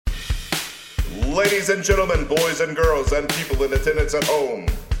ladies and gentlemen, boys and girls, and people in attendance at home.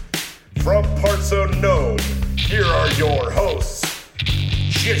 From parts unknown, here are your hosts,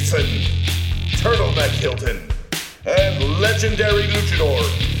 Jason Turtleneck Hilton and legendary luchador,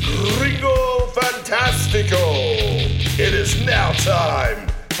 Gringo Fantastico. It is now time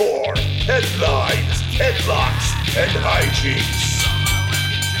for Headlines, Headlocks, and Hijinks.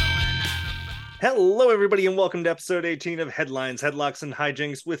 Hello, everybody, and welcome to episode 18 of Headlines, Headlocks, and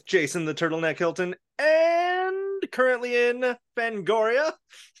Hijinks with Jason the Turtleneck Hilton, and currently in Fangoria.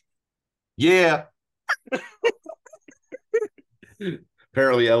 Yeah.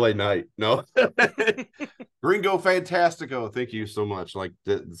 Apparently LA Knight. No. Gringo Fantastico. Thank you so much. Like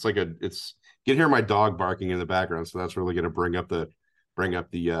it's like you can hear my dog barking in the background, so that's really going to bring up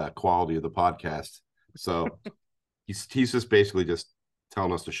the quality of the podcast. So he's just basically just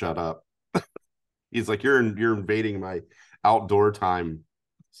telling us to shut up. He's like, you're invading my outdoor time.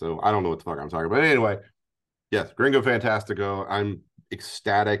 So I don't know what the fuck I'm talking about. Anyway, yes, Gringo Fantastico. I'm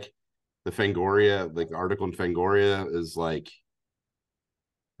ecstatic. The Fangoria, like the article in Fangoria is like,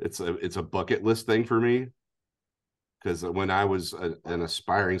 it's a bucket list thing for me. Because when I was an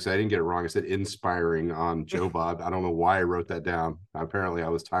aspiring, so I didn't get it wrong. I said inspiring on Joe Bob. I don't know why I wrote that down. Apparently I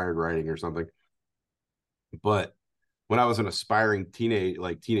was tired writing or something. But when I was an aspiring teenage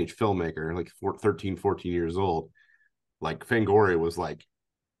filmmaker, like 13, 14 years old, like Fangoria was like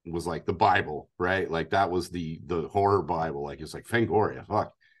the Bible, right? Like that was the horror Bible. Like it's like Fangoria,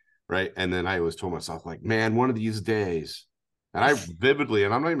 fuck, right? And then I always told myself, like, man, one of these days, and I vividly,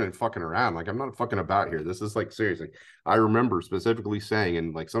 and I'm not even fucking around, like I'm not fucking about here. This is like seriously. I remember specifically saying,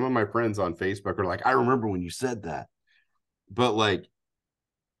 and like some of my friends on Facebook are like, I remember when you said that, but like,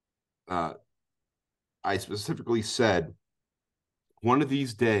 I specifically said, one of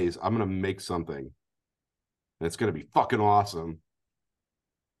these days, I'm going to make something. And it's going to be fucking awesome.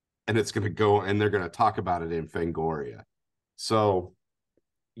 And it's going to go, and they're going to talk about it in Fangoria. So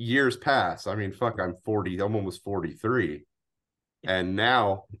years pass. I mean, fuck, I'm 40. I'm almost 43. And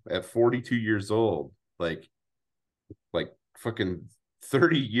now at 42 years old, like fucking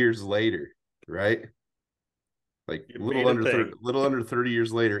 30 years later, right? Like little under 30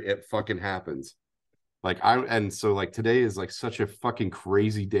 years later, it fucking happens. So today is like such a fucking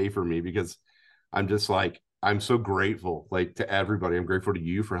crazy day for me because I'm just like, I'm so grateful like to everybody. I'm grateful to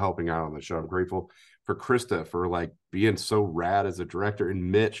you for helping out on the show. I'm grateful for Krista for like being so rad as a director,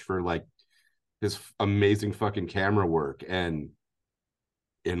 and Mitch for like his amazing fucking camera work, and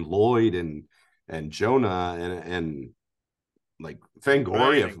Lloyd and Jonah and like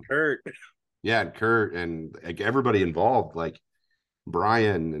Fangoria, and Kurt. Yeah, and Kurt and like everybody involved, like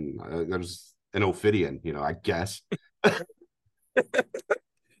Brian and there's an Ophidian, I guess.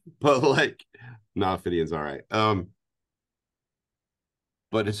 But like, no, Ophidian's all right.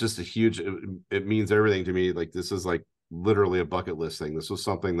 But it's just a huge, it means everything to me. Like, this is like literally a bucket list thing. This was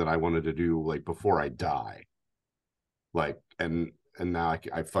something that I wanted to do like before I die. Like, and now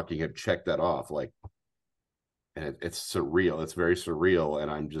I fucking have checked that off. Like, and it's surreal. It's very surreal.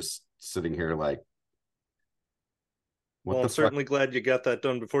 And I'm just sitting here like, I'm certainly glad you got that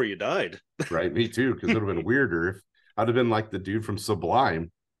done before you died. Right, me too, because it would have been weirder if I'd have been like the dude from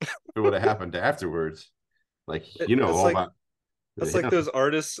Sublime. If it would have happened afterwards. Like, That's like those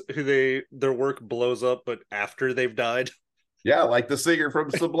artists who their work blows up, but after they've died. Yeah, like the singer from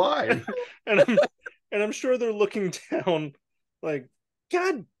Sublime. and I'm sure they're looking down like,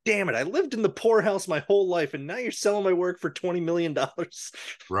 God damn it, I lived in the poorhouse my whole life, and now you're selling my work for $20 million.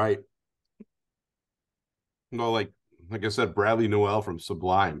 Right. No, like I said, Bradley Noel from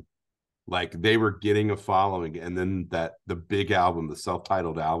Sublime, like they were getting a following, and then the big album, the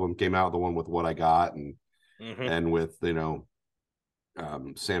self-titled album came out, the one with What I Got and with Santeria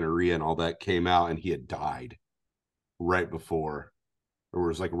and all that came out, and he had died right before, or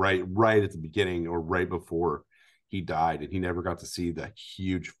was like right at the beginning or right before he died, and he never got to see the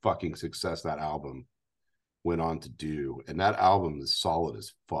huge fucking success that album went on to do. And that album is solid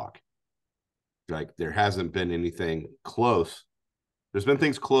as fuck. Like, there hasn't been anything close. There's been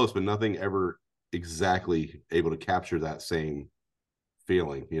things close, but nothing ever exactly able to capture that same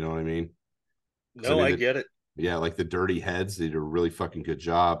feeling. You know what I mean? No, I get it. Yeah, like the Dirty Heads, they did a really fucking good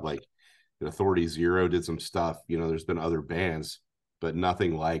job. Like, the Authority Zero did some stuff. There's been other bands, but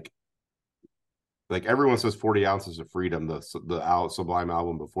nothing like everyone says 40 Ounces of Freedom, the Sublime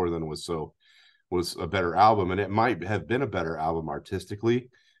album before then was a better album, and it might have been a better album artistically,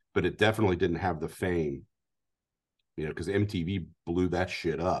 but it definitely didn't have the fame, because MTV blew that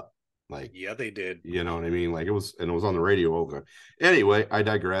shit up. Like, yeah, they did. You know what I mean? Like, it was on the radio all the time. Anyway, I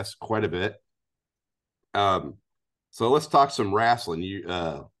digress quite a bit. So let's talk some wrestling.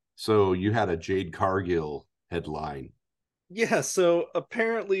 So you had a Jade Cargill headline. Yeah, so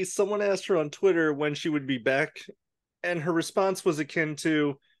apparently someone asked her on Twitter when she would be back, and her response was akin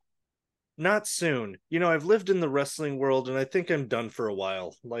to, not soon. I've lived in the wrestling world and I think I'm done for a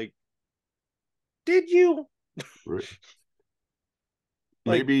while. Like, did you? Like,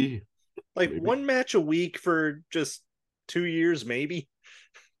 Maybe, like maybe, one match a week for just 2 years, maybe?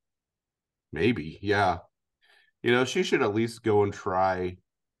 maybe. Yeah. She should at least go and try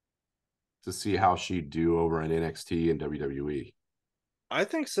to see how she'd do over in NXT and WWE. I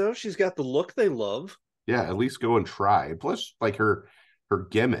think so. She's got the look they love. Yeah, at least go and try. Plus, like her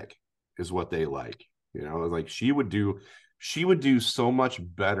gimmick is what they like. Like she would do so much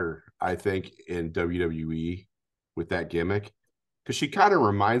better, I think, in WWE with that gimmick. Because she kind of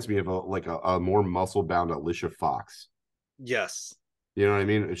reminds me of a more muscle bound Alicia Fox. Yes. You know what I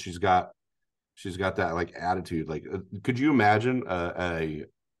mean? She's got that like attitude. Like, could you imagine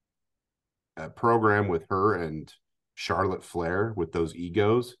a program with her and Charlotte Flair with those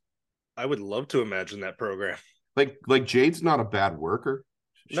egos? I would love to imagine that program. Like Jade's not a bad worker.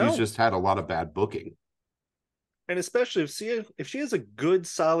 She's No. just had a lot of bad booking. And especially if she has a good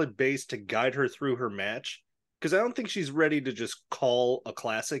solid base to guide her through her match, because I don't think she's ready to just call a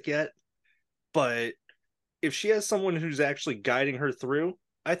classic yet. But if she has someone who's actually guiding her through,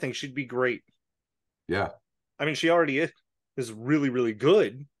 I think she'd be great. Yeah. I mean, she already is really, really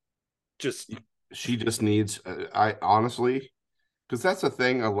good. Just She just needs I honestly, because that's the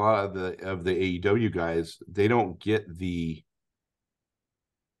thing, a lot of the AEW guys, they don't get the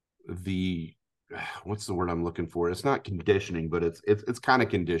what's the word I'm looking for? It's not conditioning, but it's kind of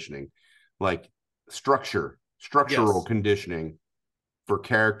conditioning, like structural yes, conditioning for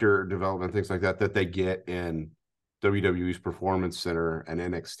character development, things like that they get in WWE's Performance Center and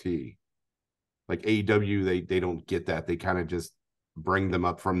NXT. Like AEW, they don't get that. They kind of just bring them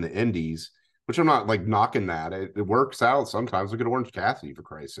up from the indies, which I'm not like knocking that. It works out sometimes. Look at Orange Cassidy, for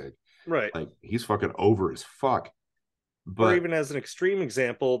Christ's sake. right. Like, he's fucking over as fuck. Or But even as an extreme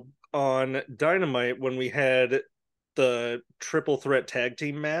example, on Dynamite, when we had the triple threat tag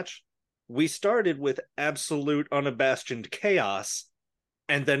team match, we started with absolute unabashed chaos,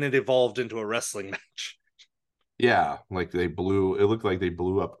 and then it evolved into a wrestling match. yeah, like it looked like they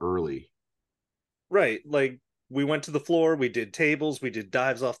blew up early. Right. Like, we went to the floor, we did tables, we did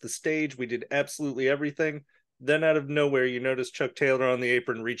dives off the stage, we did absolutely everything. Then out of nowhere, you notice Chuck Taylor on the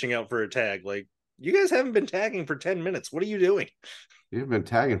apron reaching out for a tag. Like, you guys haven't been tagging for 10 minutes. What are you doing? You've been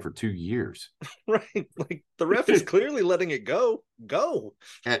tagging for 2 years. Right. Like, the ref is clearly letting it go. Go.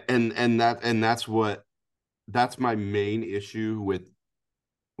 That's my main issue with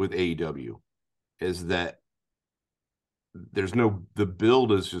AEW, is that the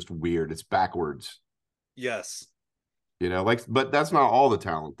build is just weird. It's backwards. Yes. But that's not all the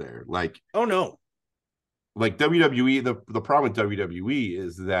talent there. Oh, no. Like WWE, the problem with WWE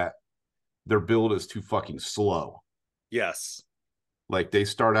is that their build is too fucking slow. Yes. Like, they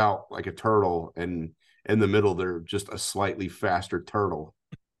start out like a turtle, and in the middle they're just a slightly faster turtle,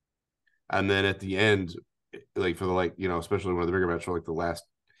 and then at the end, like for the especially one of the bigger matches, like the last,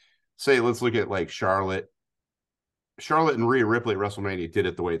 say, let's look at like Charlotte and Rhea Ripley at WrestleMania did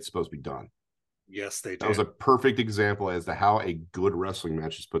it the way it's supposed to be done. Yes, they did. That was a perfect example as to how a good wrestling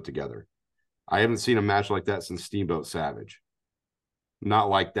match is put together. I haven't seen a match like that since Steamboat Savage. Not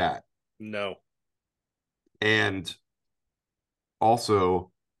like that. No. And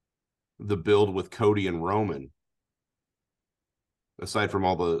also the build with Cody and Roman, aside from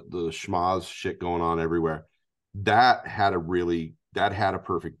all the schmaz shit going on everywhere, that had a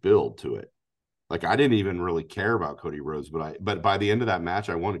perfect build to it. Like, I didn't even really care about Cody Rhodes, but by the end of that match,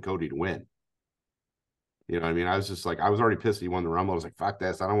 I wanted Cody to win. You know what I mean? I was just like, I was already pissed he won the Rumble. I was like, fuck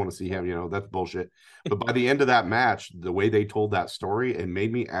this. I don't want to see him. That's bullshit. But by the end of that match, the way they told that story, it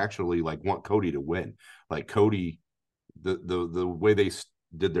made me actually like want Cody to win. Like, Cody, the way they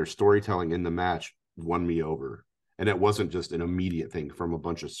did their storytelling in the match won me over. And it wasn't just an immediate thing from a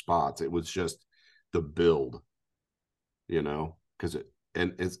bunch of spots. It was just the build, because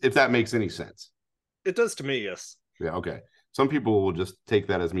if that makes any sense. It does to me, yes. Yeah, okay. Some people will just take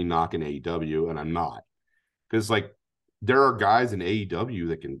that as me knocking AEW, and I'm not. Because like, there are guys in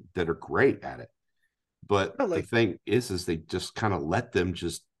AEW that are great at it. But the thing is they just kind of let them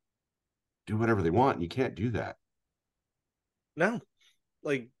just do whatever they want. And you can't do that. No.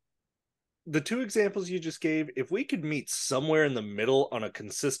 Like, the two examples you just gave, if we could meet somewhere in the middle on a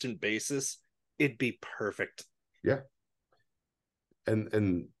consistent basis, it'd be perfect. Yeah.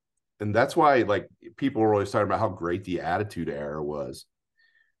 And that's why, like, people are always talking about how great the Attitude Era was.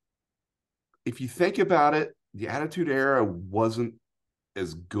 If you think about it, the Attitude Era wasn't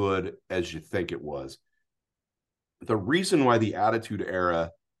as good as you think it was. The reason why the Attitude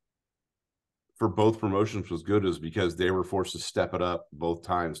Era for both promotions was good is because they were forced to step it up both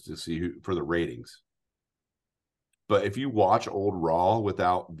times to see who for the ratings. But if you watch old Raw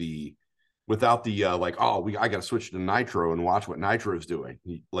without the like, I got to switch to Nitro and watch what Nitro is doing.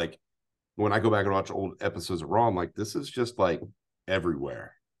 Like when I go back and watch old episodes of Raw, I'm like, this is just like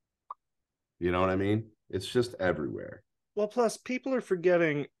everywhere. You know what I mean? It's just everywhere. Well, plus people are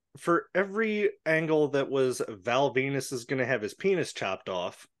forgetting for every angle that was Val Venus is going to have his penis chopped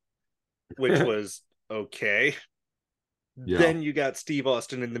off, which was okay. Yeah. Then you got Steve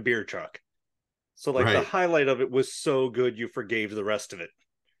Austin in the beer truck. So like the highlight of it was so good you forgave the rest of it.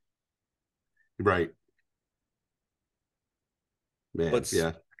 Right. Man, But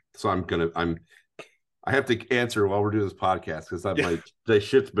yeah. So I have to answer while we're doing this podcast because I'm like, the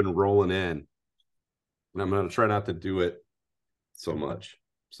shit's been rolling in. And I'm gonna try not to do it so much.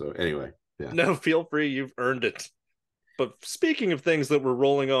 So anyway, yeah. No, feel free, you've earned it. But speaking of things that were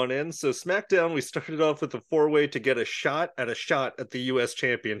rolling on in, so SmackDown, we started off with a 4-way to get a shot at the US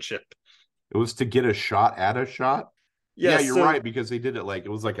Championship. It was to get a shot at a shot. Yeah, you're right, because they did it like it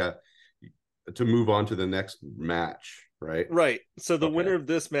was like to move on to the next match, right? Right. So the winner of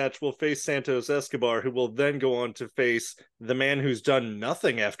this match will face Santos Escobar, who will then go on to face the man who's done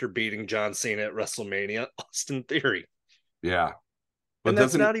nothing after beating John Cena at WrestleMania, Austin Theory. Yeah. But and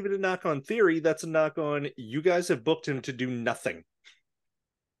that's not even a knock on Theory. That's a knock on you guys have booked him to do nothing.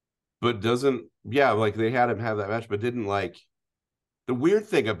 But like they had him have that match, but didn't like the weird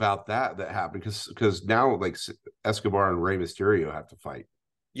thing about that happened because now like Escobar and Rey Mysterio have to fight.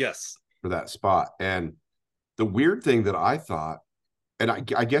 Yes. For that spot. And the weird thing that I thought, and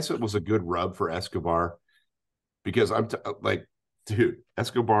I guess it was a good rub for Escobar because like, dude,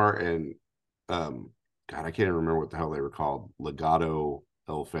 Escobar and God, I can't even remember what the hell they were called. Legado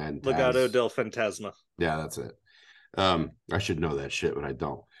del Fantasma. Yeah, that's it. I should know that shit, but I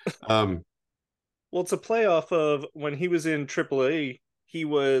don't. Well, it's a playoff of when he was in AAA, he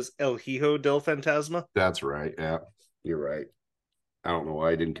was El Hijo del Fantasma. That's right. Yeah, you're right. I don't know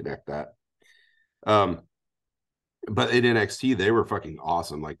why I didn't connect that. But in NXT, they were fucking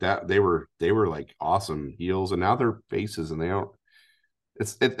awesome. Like that, they were like awesome heels, and now they're faces, and they don't.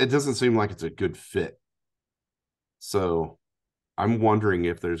 It doesn't seem like it's a good fit. So, I'm wondering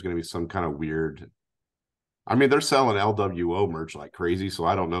if there's going to be some kind of weird. I mean, they're selling LWO merch like crazy, so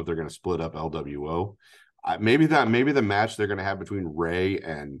I don't know if they're going to split up LWO. Maybe the match they're going to have between Rey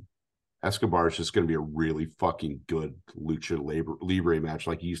and Escobar is just going to be a really fucking good lucha libre match,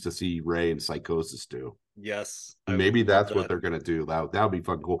 like you used to see Rey and Psychosis do. Yes, maybe that's what they're going to do. That would be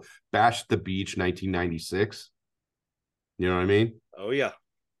fucking cool. Bash the Beach, 1996. You know what I mean? Oh yeah,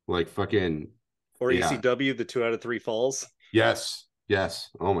 like fucking or ECW, the 2 out of 3 falls. Yes.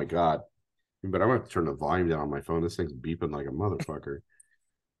 Oh my god. But I'm gonna have to turn the volume down on my phone. This thing's beeping like a motherfucker.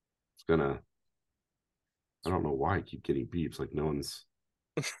 It's gonna. I don't know why I keep getting beeps. Like no one's.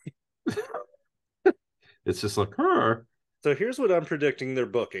 It's just like her. So here's what I'm predicting they're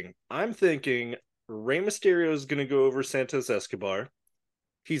booking. I'm thinking Rey Mysterio is going to go over Santos Escobar.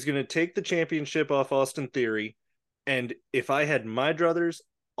 He's going to take the championship off Austin Theory. And if I had my druthers,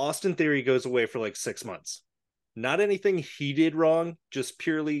 Austin Theory goes away for like 6 months. Not anything he did wrong, just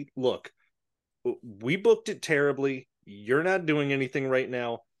purely, look, we booked it terribly. You're not doing anything right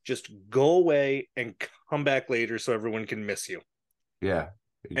now. Just go away and come back later so everyone can miss you. Yeah.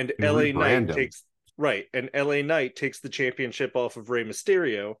 And LA Knight takes the championship off of Rey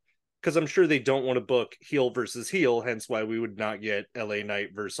Mysterio, because I'm sure they don't want to book heel versus heel, hence why we would not get LA Knight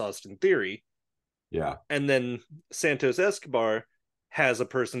versus Austin Theory. Yeah. And then Santos Escobar has a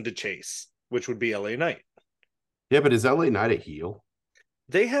person to chase, which would be LA Knight. Yeah, but is LA Knight a heel?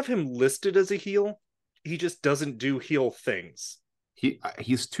 They have him listed as a heel. He just doesn't do heel things.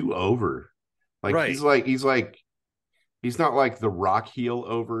 He's too over. Like right. he's not like the Rock heel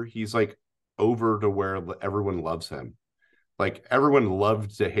over. He's like over to where everyone loves him. Like everyone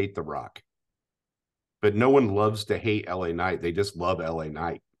loved to hate the Rock. But no one loves to hate LA Knight. They just love LA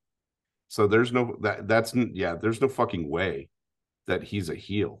Knight. So there's no there's no fucking way that he's a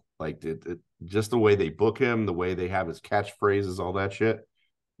heel. Like just the way they book him, the way they have his catchphrases, all that shit.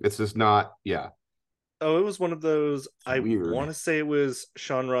 It's just not, yeah. Oh, it was one of those. I weird. Want to say it was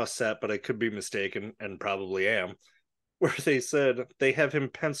Sean Ross Sapp, but I could be mistaken, and probably am. Where they said they have him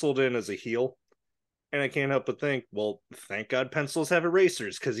penciled in as a heel, and I can't help but think, well, thank God pencils have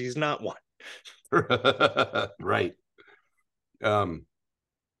erasers because he's not one. Right. But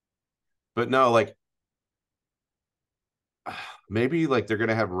no, like maybe like they're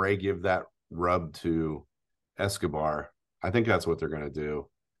gonna have Rey give that rub to Escobar I think that's what they're gonna do.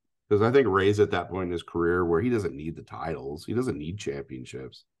 Because I think Ray's at that point in his career where he doesn't need the titles. He doesn't need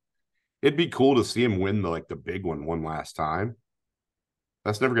championships. It'd be cool to see him win the big one last time.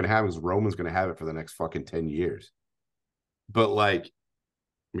 That's never gonna happen because Roman's gonna have it for the next fucking 10 years. But like,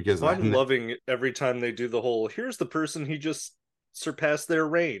 because I'm loving every time they do the whole here's the person he just surpassed their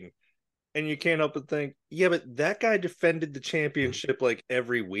reign. And you can't help but think, yeah, but that guy defended the championship like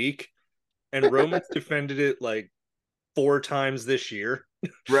every week, and Roman's defended it like 4 times this year.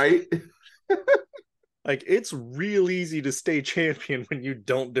 right? Like, it's real easy to stay champion when you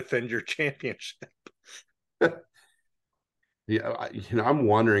don't defend your championship. Yeah, I'm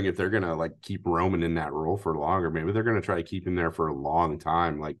wondering if they're gonna like keep Roman in that role for longer. Maybe they're gonna try to keep him there for a long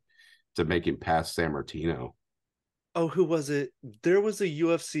time, like to make him past San Martino. Oh, who was it? There was a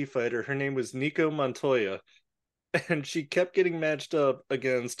UFC fighter. Her name was Nico Montoya, and she kept getting matched up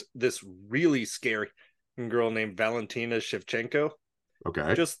against this really scary girl named Valentina Shevchenko.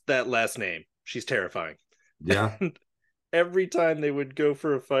 Okay. Just that last name. She's terrifying. Yeah. And every time they would go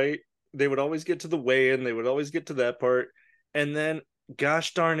for a fight, they would always get to the weigh-in, they would always get to that part, and then,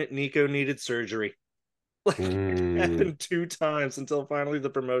 gosh darn it, Nico needed surgery. Like, it happened 2 times until finally the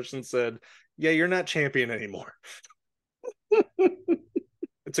promotion said, yeah, you're not champion anymore.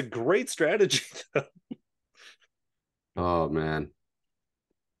 It's a great strategy, though. Oh, man.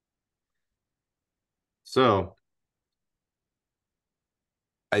 So,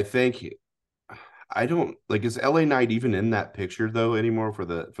 I think I don't like is LA Knight even in that picture though anymore for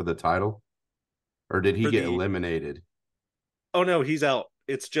the title? Or did he get eliminated? Oh no, he's out.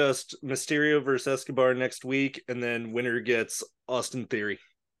 It's just Mysterio versus Escobar next week, and then winner gets Austin Theory.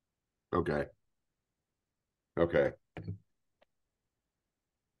 Okay. Okay.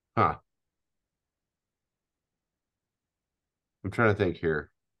 Huh. I'm trying to think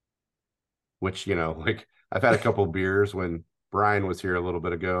here. Which, like I've had a couple beers when Brian was here a little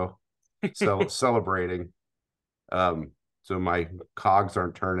bit ago, celebrating. So my cogs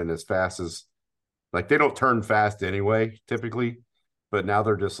aren't turning as fast as like they don't turn fast anyway, typically, but now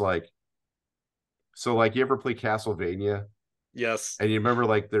they're just like so like you ever play Castlevania? Yes. And you remember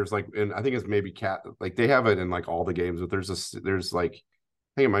like there's like and I think it's maybe like they have it in like all the games, but there's like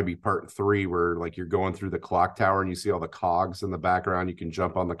I think it might be part 3 where like you're going through the clock tower and you see all the cogs in the background. You can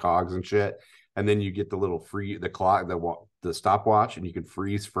jump on the cogs and shit, and then you get the little the clock the stopwatch, and you can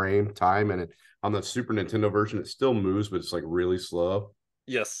freeze frame time. And on the Super Nintendo version, it still moves, but it's like really slow.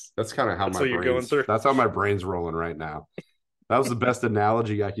 Yes, that's kind of how my brain's. That's how my brain's rolling right now. That was the best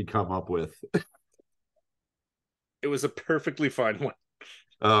analogy I could come up with. It was a perfectly fine one.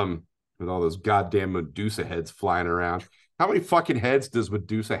 With all those goddamn Medusa heads flying around. How many fucking heads does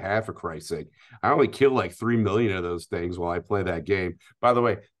Medusa have, for Christ's sake? I only kill like 3 million of those things while I play that game. By the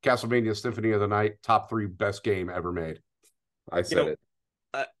way, Castlevania Symphony of the Night, top 3 best game ever made. I said it.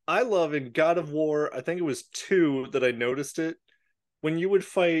 I love in God of War, I think it was 2 that I noticed it. When you would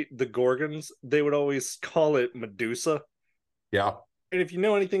fight the Gorgons, they would always call it Medusa. Yeah. And if you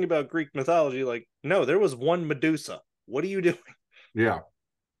know anything about Greek mythology, like, no, there was one Medusa. What are you doing? Yeah.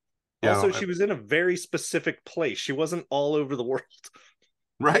 Also, she was in a very specific place. She wasn't all over the world.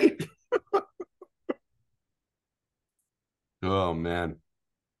 Right? Oh, man.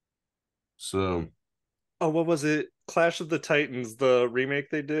 So. Oh, what was it? Clash of the Titans, the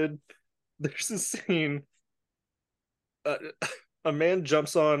remake they did. There's a scene. A man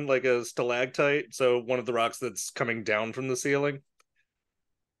jumps on like a stalactite, so one of the rocks that's coming down from the ceiling.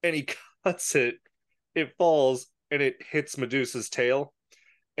 And he cuts it. It falls, and it hits Medusa's tail.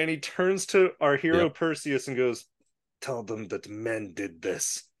 And he turns to our hero Perseus and goes, tell them that men did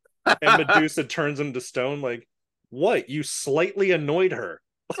this. And Medusa turns him to stone like, what? You slightly annoyed her.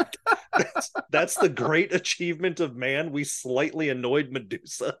 That's the great achievement of man. We slightly annoyed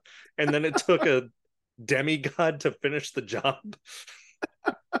Medusa. And then it took a demigod to finish the job.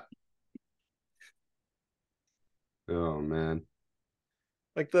 Oh, man.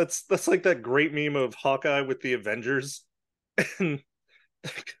 Like that's like that great meme of Hawkeye with the Avengers. And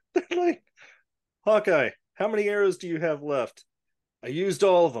they're like, Hawkeye, how many arrows do you have left? I used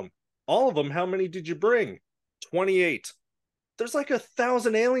all of them. All of them? How many did you bring? 28. There's like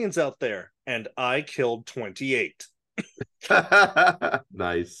 1,000 aliens out there, and I killed 28.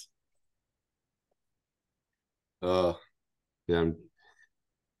 Nice. Yeah,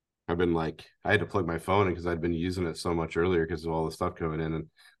 I've been like, I had to plug my phone in because I'd been using it so much earlier because of all the stuff coming in, and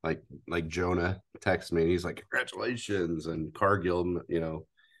like Jonah texts me and he's like, congratulations, and Cargill,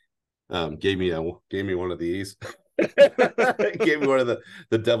 gave me one of these. Gave me one of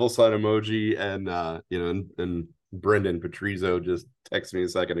the devil sign emoji, and and Brendan Patrizzo just texted me a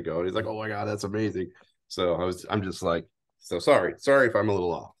second ago and he's like, oh my god, that's amazing. So I'm just like, So sorry if I'm a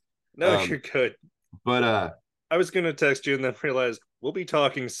little off. No, you're good. But I was gonna text you and then realized we'll be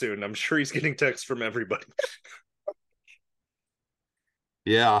talking soon. I'm sure he's getting texts from everybody.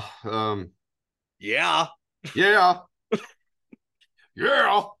 yeah, Yeah. yeah,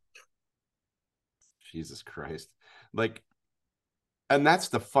 yeah. Jesus Christ. Like, and that's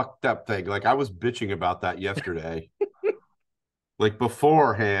the fucked up thing. Like, I was bitching about that yesterday, like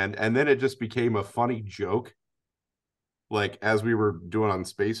beforehand, and then it just became a funny joke, like as we were doing on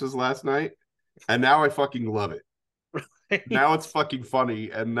Spaces last night. And now I fucking love it. Now it's fucking funny,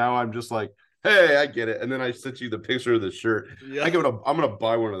 and now I'm just like, hey, I get it. And then I sent you the picture of the shirt. Yeah. I'm gonna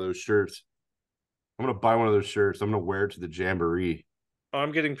buy one of those shirts. I'm gonna buy one of those shirts. I'm gonna wear it to the jamboree.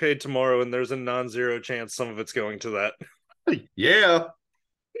 I'm getting paid tomorrow, and there's a non-zero chance some of it's going to that. Yeah.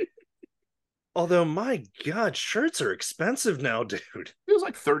 Although, my God, shirts are expensive now, dude. It was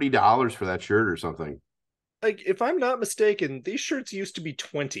like $30 for that shirt or something. Like, if I'm not mistaken, these shirts used to be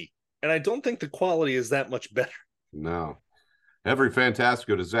 20, and I don't think the quality is that much better. No. Every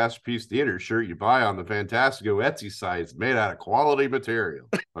Fantastico Disaster Piece Theater shirt you buy on the Fantastico Etsy site is made out of quality material.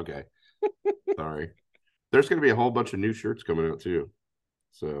 Okay. Sorry. There's going to be a whole bunch of new shirts coming out too.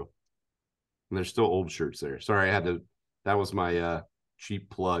 So, and there's still old shirts there. Sorry, I had to, that was my cheap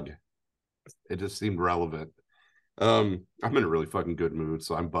plug. It just seemed relevant. I'm in a really fucking good mood,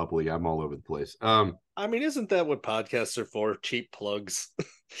 so I'm bubbly. I'm all over the place. I mean, isn't that what podcasts are for? Cheap plugs.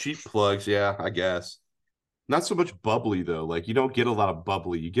 Cheap plugs, yeah, I guess. Not so much bubbly though. Like you don't get a lot of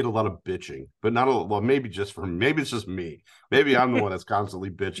bubbly. You get a lot of bitching, but not a well. Maybe just for maybe it's just me. Maybe I'm the one that's constantly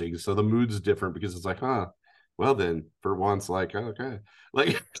bitching. So the mood's different because it's like, huh. Well then, for once, like okay,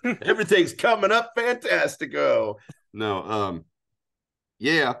 like everything's coming up fantastico. No,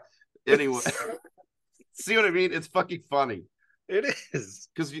 yeah. Anyway, see what I mean? It's fucking funny. It is.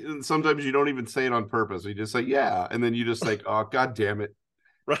 Because sometimes you don't even say it on purpose. You just say, yeah. And then you just like, oh, God damn it.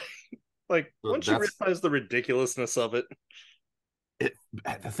 Right. Like, So once you realize the ridiculousness of it.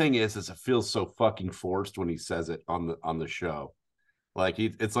 The thing is it feels so fucking forced when he says it on the show. Like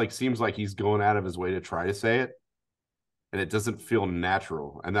it's like seems like he's going out of his way to try to say it. And it doesn't feel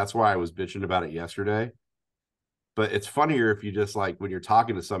natural. And that's why I was bitching about it yesterday. But it's funnier if you just like when you're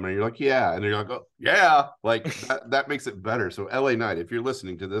talking to someone, you're like, yeah, and they're like, oh, yeah, like that makes it better. So LA Knight, if you're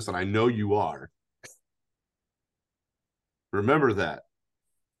listening to this, and I know you are, remember that.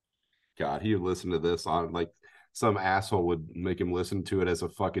 God, he would listen to this on like some asshole would make him listen to it as a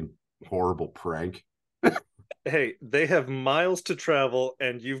fucking horrible prank. Hey, they have miles to travel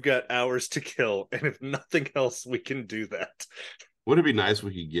and you've got hours to kill. And if nothing else, we can do that. Wouldn't it be nice if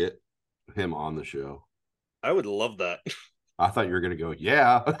we could get him on the show? I would love that. I thought you were going to go,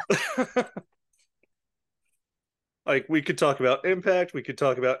 yeah. Like, we could talk about Impact. We could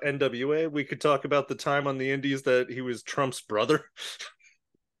talk about NWA. We could talk about the time on the Indies that he was Trump's brother.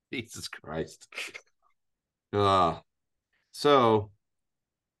 Jesus Christ. So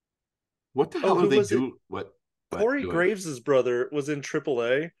what the hell do they do? What? Corey Graves' brother was in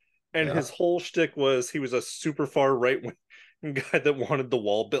AAA, and his whole shtick was he was a super far right-wing guy that wanted the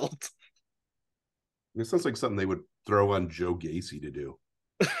wall built. It sounds like something they would throw on Joe Gacy to do.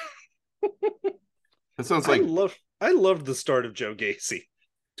 It sounds like I loved the start of Joe Gacy.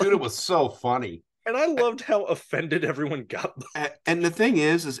 Dude, it was so funny. And I loved how offended everyone got. And the thing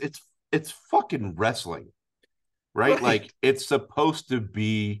is it's fucking wrestling. Right? Like it's supposed to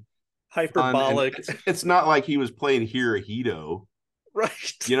be hyperbolic. It's not like he was playing Hirohito. Right.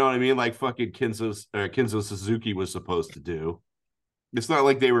 You know what I mean? Like fucking Kenzo Suzuki was supposed to do. It's not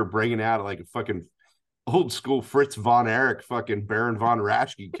like they were bringing out like a fucking old school Fritz von Erich fucking Baron von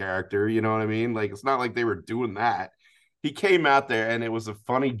Raschke character. You know what I mean? Like it's not like they were doing that. He came out there and it was a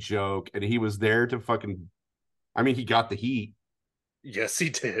funny joke and he was there to fucking, I mean, he got the heat. Yes, he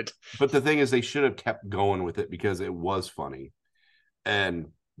did. But the thing is, they should have kept going with it because it was funny. And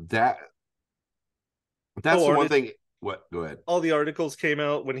that's the one thing. What? Go ahead. All the articles came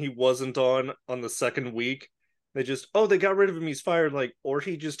out when he wasn't on the second week. They just, they got rid of him. He's fired. Like, or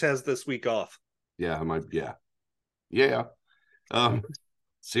he just has this week off. Yeah, see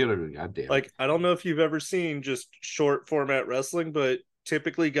what I mean? God damn. Like, I don't know if you've ever seen just short format wrestling, but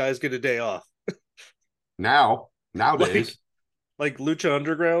typically guys get a day off. Nowadays. Like Lucha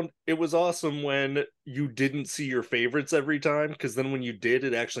Underground, it was awesome when you didn't see your favorites every time, because then when you did,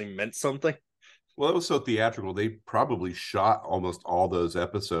 it actually meant something. Well, it was so theatrical. They probably shot almost all those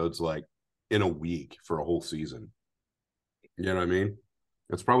episodes like in a week for a whole season. You know what I mean?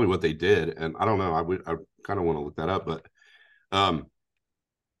 That's probably what they did. And I don't know. I kind of want to look that up, but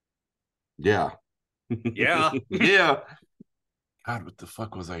yeah. Yeah. Yeah. God, what the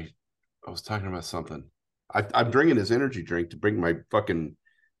fuck was I was talking about something. I'm drinking this energy drink to bring my fucking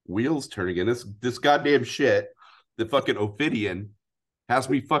wheels turning. And this goddamn shit, the fucking Ophidian, has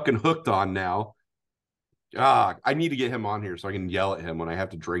me fucking hooked on now. I need to get him on here so I can yell at him when I have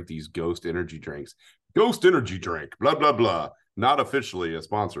to drink these Ghost energy drinks. Ghost energy drink, blah blah blah. Not officially a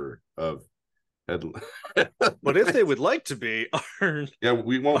sponsor of. But if they would like to be, yeah,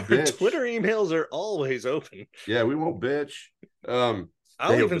 we won't bitch. Twitter emails are always open. Yeah, we won't bitch. I'll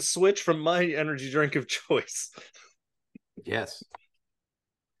even switch from my energy drink of choice. Yes.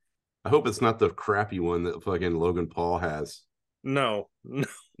 I hope it's not the crappy one that fucking Logan Paul has. No.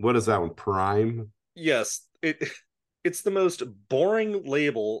 What is that one? Prime? Yes. It's the most boring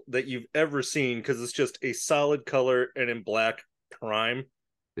label that you've ever seen because it's just a solid color and in black Prime.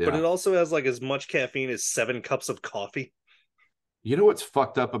 Yeah. But it also has like as much caffeine as 7 cups of coffee. You know what's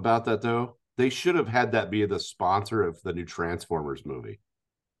fucked up about that though? They should have had that be the sponsor of the new Transformers movie.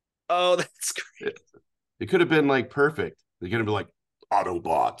 Oh, that's great. It could have been like perfect. They could have been like,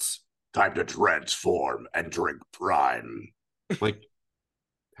 Autobots, time to transform and drink Prime. Like,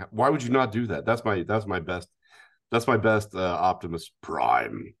 why would you not do that? That's my best Optimus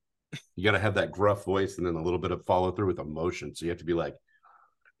Prime. You got to have that gruff voice and then a little bit of follow through with emotion. So you have to be like,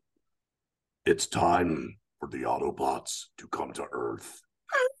 it's time for the Autobots to come to Earth.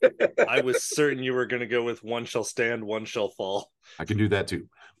 I was certain you were going to go with one shall stand, one shall fall. I can do that too.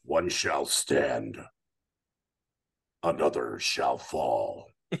 One shall stand, another shall fall.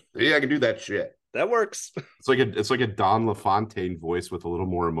 Yeah, I can do that shit. That works. It's like a Don LaFontaine voice with a little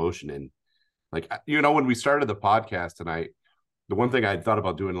more emotion in. Like, you know, when we started the podcast tonight, the one thing I thought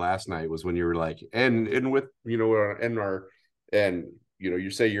about doing last night was when you were like, and with, you know, and you know,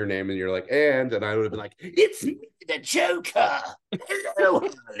 you say your name and you're like, and I would have been like, it's me, the Joker. Hello,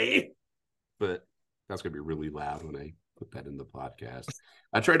 Harley. But that's gonna be really loud when I put that in the podcast.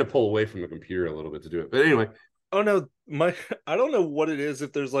 I tried to pull away from the computer a little bit to do it, but anyway. Oh no, I don't know what it is,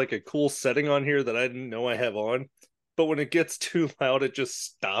 if there's like a cool setting on here that I didn't know I have on, but when it gets too loud, it just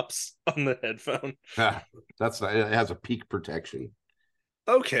stops on the headphone. It has a peak protection.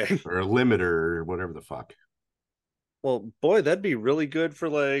 Okay. Or a limiter or whatever the fuck. Well, boy, that'd be really good for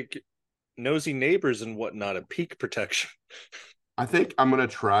like nosy neighbors and whatnot, a peak protection. I think I'm going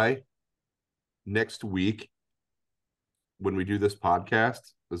to try next week when we do this podcast,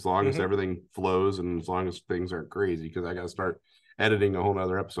 as long as everything flows and as long as things aren't crazy, because I got to start editing a whole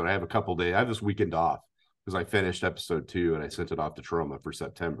nother episode. I have a couple days. I have this weekend off because I finished episode 2 and I sent it off to Trauma for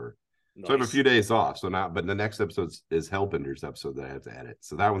September. Nice. So I have a few days off. So now, but the next episode is Hellbender's episode that I have to edit.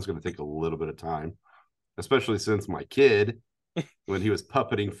 So that one's going to take a little bit of time, especially since my kid, when he was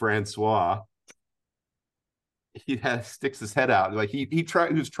puppeting Francois, he sticks his head out. Like he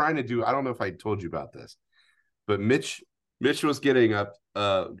was trying to do, I don't know if I told you about this, but Mitch was getting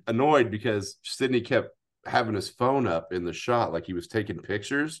annoyed because Sydney kept having his phone up in the shot, like he was taking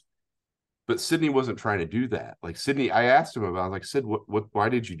pictures. But Sydney wasn't trying to do that. Like Sydney, I asked him about, I was like, Sid, why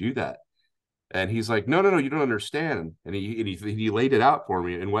did you do that? And he's like, no, you don't understand. And he laid it out for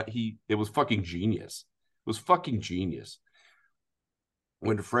me. And it was fucking genius. It was fucking genius.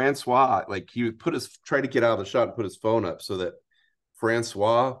 When Francois, like he would try to get out of the shot and put his phone up so that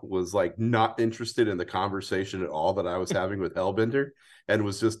Francois was like not interested in the conversation at all that I was having with Hellbender and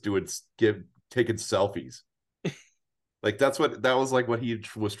was just taking selfies. Like that was like what he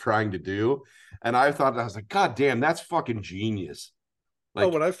was trying to do. And I was like, God damn, that's fucking genius.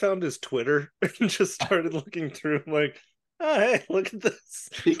 Like, when I found his Twitter and just started looking through, I'm like, oh, hey, look at this.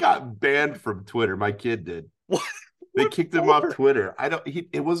 He got banned from Twitter. My kid did. What? They kicked him off Twitter.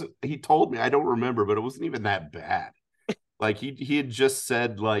 He told me, I don't remember, but it wasn't even that bad. Like he had just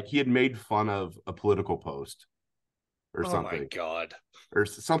said, like he had made fun of a political post or something. Oh my God. Or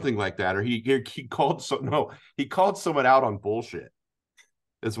something like that. Or he called someone out on bullshit.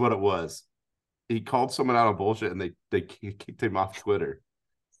 Is what it was. He called someone out on bullshit and they kicked him off Twitter.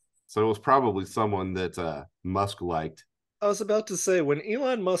 So it was probably someone that Musk liked. I was about to say, when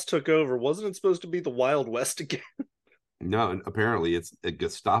Elon Musk took over, wasn't it supposed to be the Wild West again? No, apparently it's a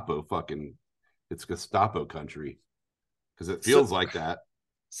Gestapo country. Because it feels like that.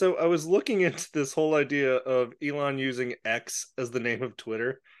 So I was looking into this whole idea of Elon using X as the name of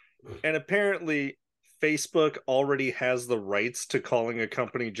Twitter. And apparently Facebook already has the rights to calling a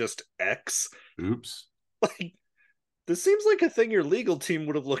company just X. Oops. Like, this seems like a thing your legal team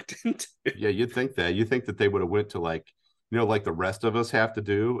would have looked into. Yeah, you'd think that. You think that they would have went to like the rest of us have to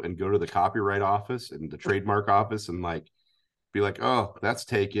do and go to the copyright office and the trademark office and like be like, oh, that's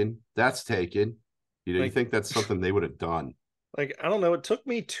taken. You think that's something they would have done. Like, I don't know. It took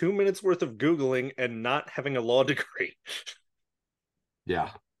me 2 minutes worth of Googling and not having a law degree. Yeah.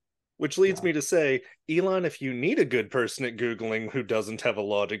 Which leads me to say, Elon, if you need a good person at Googling who doesn't have a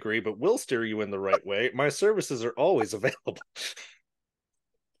law degree but will steer you in the right way, my services are always available.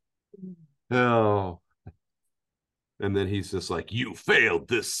 Oh. And then he's just like, you failed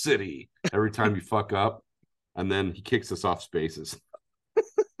this city every time you fuck up. And then he kicks us off Spaces.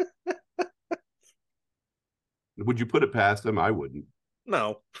 Would you put it past him? I wouldn't.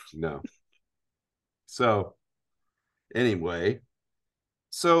 No. So, anyway,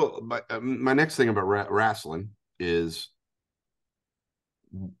 my next thing about wrestling is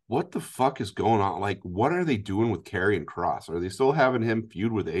what the fuck is going on? Like, what are they doing with Karrion Kross? Are they still having him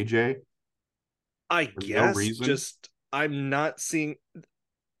feud with AJ? I guess just I'm not seeing.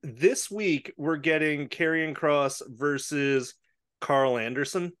 This week we're getting Karrion Kross versus Carl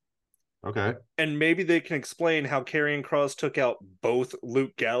Anderson. Okay. And maybe they can explain how Karrion Kross took out both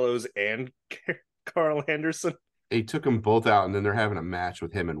Luke Gallows and Carl Anderson. He took them both out, and then they're having a match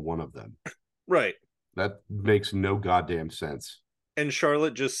with him in one of them. Right. That makes no goddamn sense. And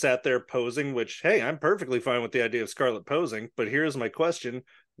Charlotte just sat there posing, which, hey, I'm perfectly fine with the idea of Scarlett posing. But here's my question.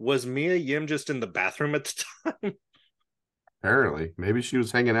 Was Mia Yim just in the bathroom at the time? Apparently. Maybe she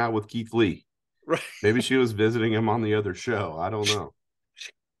was hanging out with Keith Lee. Right. Maybe she was visiting him on the other show. I don't know.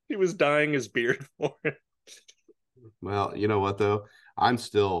 He was dyeing his beard for it. Well, you know what, though? I'm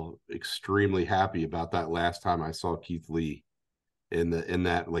still extremely happy about that last time I saw Keith Lee in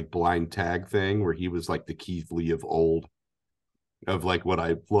that like blind tag thing where he was like the Keith Lee of old, of like what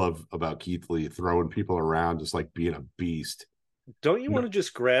I love about Keith Lee, throwing people around, just like being a beast. Don't you want to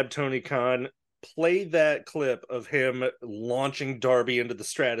just grab Tony Khan, play that clip of him launching Darby into the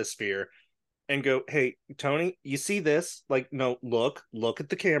stratosphere, and go, hey, Tony, you see this? Like, no, look at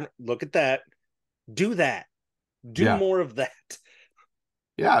the camera, look at that. Do that. Do more of that.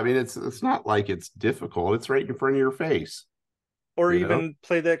 Yeah, I mean, it's not like it's difficult. It's right in front of your face. Or even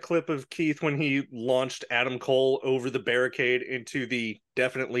play that clip of Keith when he launched Adam Cole over the barricade into the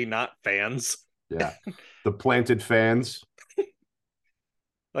definitely not fans. Yeah, the planted fans.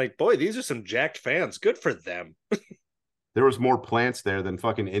 Like, boy, these are some jacked fans. Good for them. There was more plants there than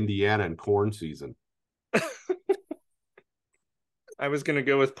fucking Indiana and corn season. I was going to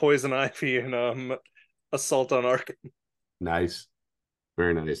go with Poison Ivy and Assault on Arkham. Nice.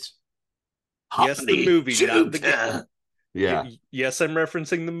 Very nice. Yes, the movie, not the game. Yeah. Yes, I'm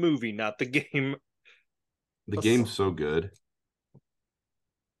referencing the movie, not the game. The game's so good.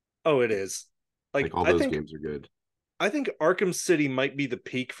 Oh, it is. Like all those games are good. I think Arkham City might be the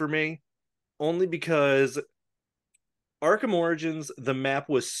peak for me, only because Arkham Origins, the map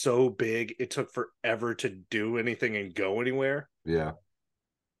was so big, it took forever to do anything and go anywhere. Yeah.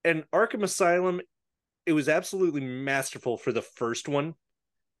 And Arkham Asylum, it was absolutely masterful for the first one.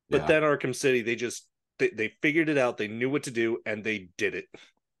 But then Arkham City, they figured it out, they knew what to do, and they did it.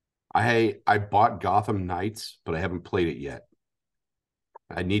 I bought Gotham Knights, but I haven't played it yet.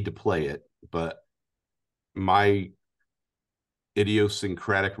 I need to play it, but my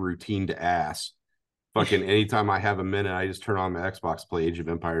idiosyncratic routine to ass, fucking anytime I have a minute, I just turn on my Xbox, play Age of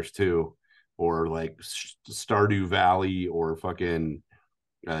Empires 2, or like Stardew Valley, or fucking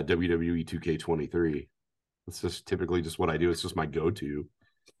WWE 2K23. It's just typically just what I do. It's just my go-to.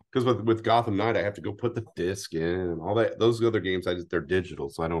 Because with Gotham Knight, I have to go put the disc in and all that. Those other games, they're digital,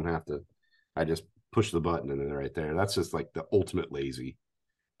 so I don't have to. I just push the button and they're right there. That's just like the ultimate lazy.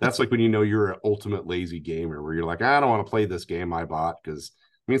 That's like when you know you're an ultimate lazy gamer, where you're like, I don't want to play this game I bought because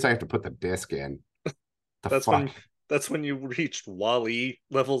it means I have to put the disc in. That's when you reached Wall-E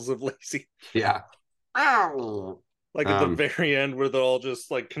levels of lazy. Yeah. Like at the very end, where they're all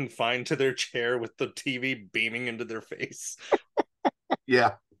just like confined to their chair with the TV beaming into their face.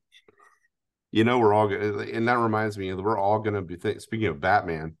 Yeah. You know, we're all going to, and that reminds me, we're all going to be, speaking of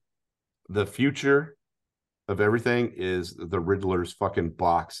Batman, the future of everything is the Riddler's fucking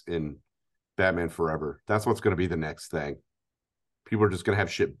box in Batman Forever. That's what's going to be the next thing. People are just going to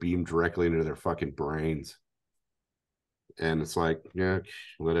have shit beamed directly into their fucking brains. And it's like, yeah,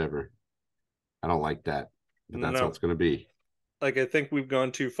 whatever. I don't like that. But that's what it's going to be. Like, I think we've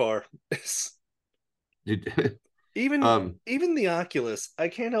gone too far. Even the Oculus, I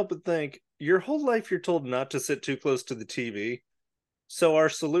can't help but think, your whole life you're told not to sit too close to the TV. So our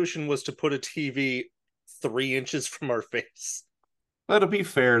solution was to put a TV 3 inches from our face. But to be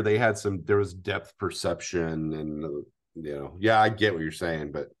fair, there was depth perception and, yeah, I get what you're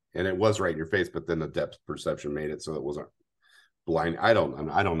saying, and it was right in your face, but then the depth perception made it so it wasn't blind. I don't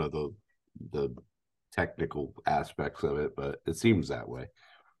know the technical aspects of it, but it seems that way.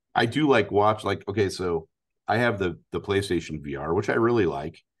 I do okay, so I have the PlayStation VR, which I really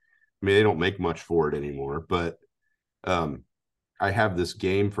like. I mean, they don't make much for it anymore, but I I have this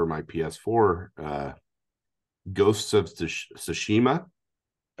game for my PS4, Ghosts of Tsushima.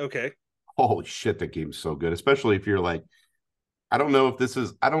 Okay. Holy shit, that game's so good, especially if you're like, I don't know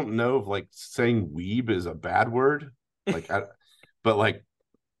if like saying weeb is a bad word. Like, but like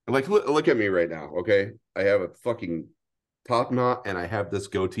look at me right now, okay? I have a fucking top knot and I have this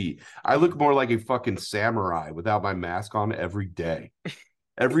goatee. I look more like a fucking samurai without my mask on every day.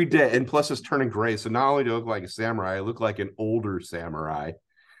 Every day. And plus it's turning gray. So not only do I look like a samurai, I look like an older samurai.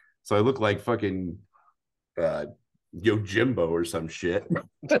 So I look like fucking Yojimbo or some shit.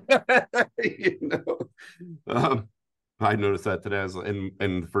 You know? I noticed that today.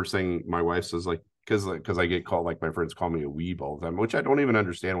 And the first thing my wife says, like, because I get called, like, my friends call me a weeb all the time, which I don't even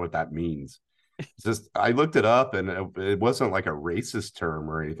understand what that means. It's just, I looked it up and it wasn't like a racist term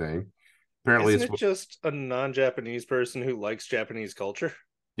or anything. Apparently, Isn't it just a non-Japanese person who likes Japanese culture?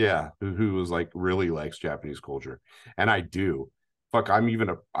 yeah, who was like really likes Japanese culture, and I do. Fuck, I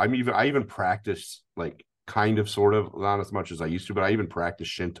even practice, like, kind of, sort of, not as much as I used to, but I even practice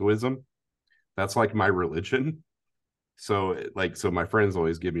Shintoism. That's like my religion. So like, so my friends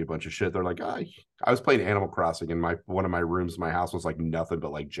always give me a bunch of shit. They're like, I was playing Animal Crossing, and my one of my rooms in my house was like nothing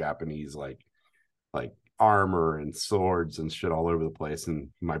but like Japanese, like armor and swords and shit all over the place. And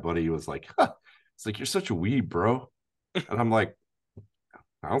my buddy was like, it's like, you're such a weeb, bro. And I'm like,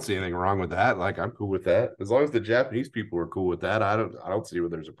 I don't see anything wrong with that. Like, I'm cool with that. As long as the Japanese people are cool with that, I don't see where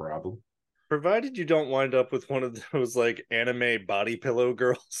there's a problem. Provided you don't wind up with one of those like anime body pillow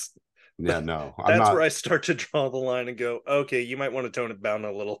girls. Yeah, no, That's where I start to draw the line and go, okay, you might want to tone it down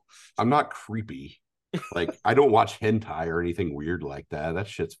a little. I'm not creepy. Like, I don't watch hentai or anything weird like that. That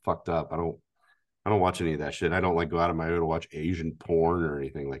shit's fucked up. I don't watch any of that shit. I don't like go out of my way to watch Asian porn or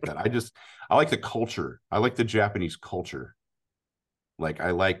anything like that. I like the culture. I like the Japanese culture. Like,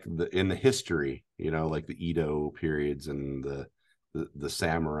 I like in the history, like the Edo periods and the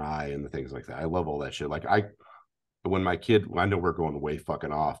samurai and the things like that. I love all that shit. Like, when my kid, I know we're going way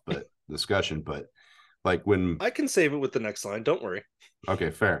fucking off, but discussion, but like when I can save it with the next line. Don't worry. Okay,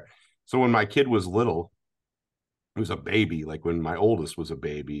 fair. So when my kid was little, he was a baby. Like when my oldest was a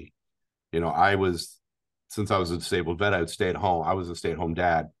baby, since I was a disabled vet, I would stay at home. I was a stay-at-home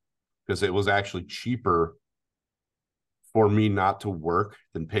dad because it was actually cheaper for me not to work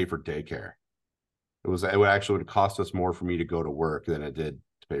than pay for daycare. It would cost us more for me to go to work than it did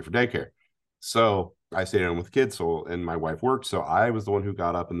to pay for daycare. So I stayed home with kids, and my wife worked. So I was the one who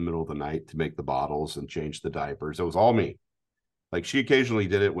got up in the middle of the night to make the bottles and change the diapers. It was all me. Like, she occasionally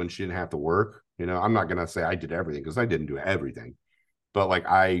did it when she didn't have to work. I'm not going to say I did everything because I didn't do everything. But like,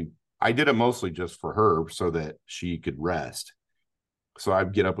 I did it mostly just for her so that she could rest. So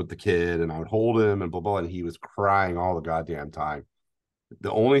I'd get up with the kid and I would hold him and blah, blah, and he was crying all the goddamn time.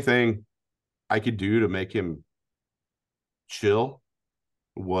 The only thing I could do to make him chill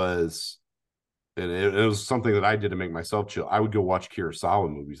was, and it was something that I did to make myself chill. I would go watch Kurosawa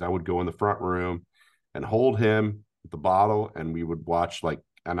movies. I would go in the front room and hold him with the bottle, and we would watch, like,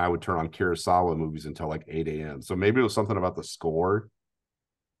 and I would turn on Kurosawa movies until like 8 a.m. So maybe it was something about the score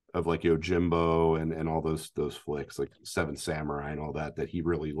of like Yojimbo and all those flicks, like Seven Samurai and all that he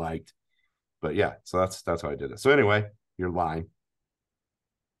really liked. But yeah, so that's how I did it. So anyway, you're lying.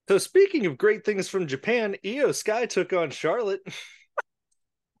 So speaking of great things from Japan, Io Sky took on Charlotte.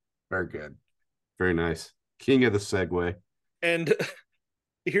 Very good. Very nice. King of the segue. And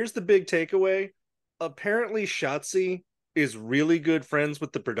here's the big takeaway. Apparently Shotzi is really good friends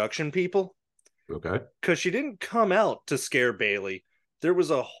with the production people. Okay. Because she didn't come out to scare Bayley. There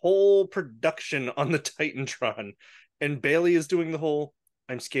was a whole production on the Titantron, and Bayley is doing the whole,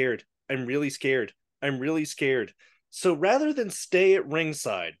 I'm scared. I'm really scared. I'm really scared. So rather than stay at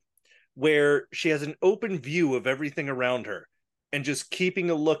ringside, where she has an open view of everything around her and just keeping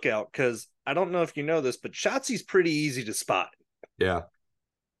a lookout, because I don't know if you know this, but Shotzi's pretty easy to spot. Yeah.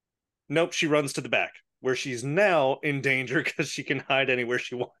 Nope, she runs to the back, where she's now in danger because she can hide anywhere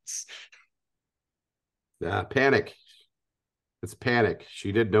she wants. Yeah, panic. It's panic.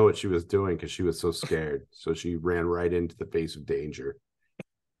 She didn't know what she was doing because she was so scared. So she ran right into the face of danger.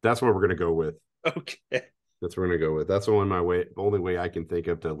 That's what we're going to go with. Okay. That's what we're going to go with. That's the only way I can think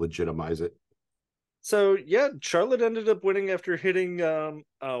of to legitimize it. So, yeah, Charlotte ended up winning after hitting,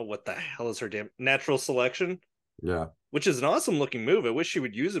 what the hell is her damn natural selection? Yeah. Which is an awesome looking move. I wish she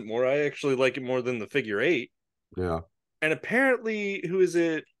would use it more. I actually like it more than the figure 8. Yeah. And apparently, who's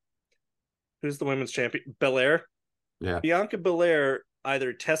the women's champion? Belair? Yeah. Bianca Belair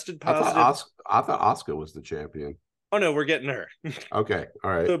either tested positive. I thought Asuka was the champion. Oh, no, we're getting her. Okay.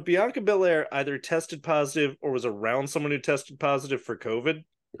 All right. So Bianca Belair either tested positive or was around someone who tested positive for COVID.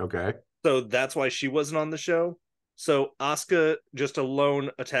 Okay. So that's why she wasn't on the show. So Asuka just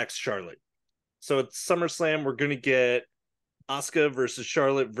alone attacks Charlotte. So at SummerSlam, we're going to get Asuka versus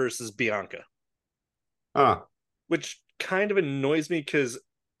Charlotte versus Bianca, Huh. which kind of annoys me because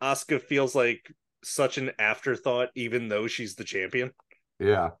Asuka feels like such an afterthought, even though she's the champion.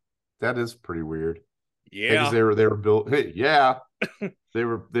 Yeah. That is pretty weird. Because Yeah. they were built. Hey, yeah. they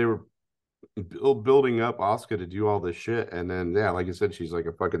were building up Asuka to do all this shit, and then yeah, like you said, she's like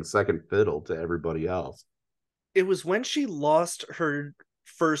a fucking second fiddle to everybody else. It was when she lost her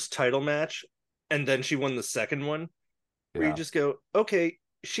first title match and then she won the second one where you Yeah. just go, okay,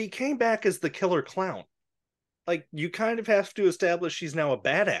 she came back as the killer clown. Like, you kind of have to establish she's now a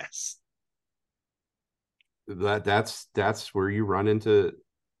badass. That's where you run into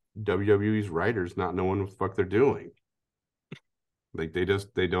WWE's writers not knowing what the fuck they're doing. Like they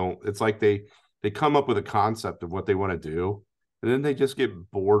don't. It's like they come up with a concept of what they want to do, and then they just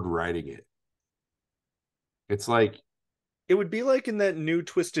get bored writing it. It's like, It would be like in that new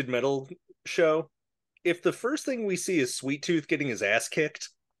Twisted Metal show. If the first thing we see is Sweet Tooth getting his ass kicked,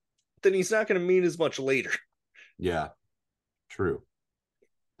 then he's not going to mean as much later. yeah, true.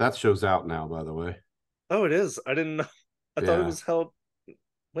 That show's out now, by the way. Oh, it is. I didn't know. I thought it Yeah, was held.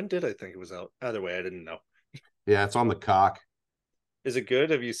 When did I think it was out? Either way, I didn't know. yeah, it's on the cock. Is it good?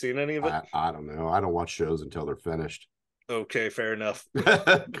 Have you seen any of it? I don't know. I don't watch shows until they're finished. Okay, fair enough.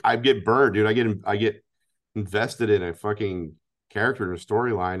 I get burned, dude. I get invested in a fucking character and a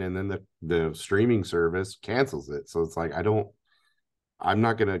storyline, and then the streaming service cancels it. So it's like I'm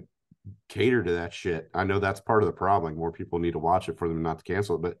not gonna cater to that shit. I know that's part of the problem. Like, more people need to watch it for them not to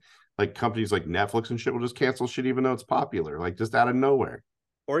cancel it. But like companies like Netflix and shit will just cancel shit even though it's popular, like just out of nowhere.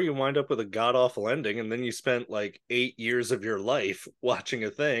 Or you wind up with a god awful ending, and then you spent like 8 years of your life watching a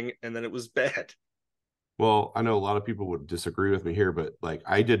thing, and then it was bad. Well, I know a lot of people would disagree with me here, but like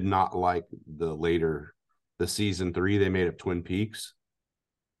I did not like the season 3 they made of Twin Peaks.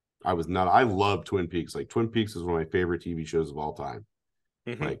 I love Twin Peaks. Like Twin Peaks is one of my favorite TV shows of all time.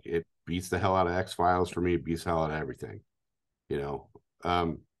 Mm-hmm. Like it beats the hell out of X-Files for me, it beats the hell out of everything, you know.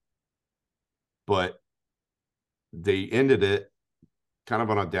 But they ended it kind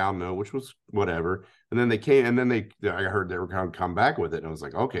of on a down note, which was whatever. And then I heard they were going to come back with it, and I was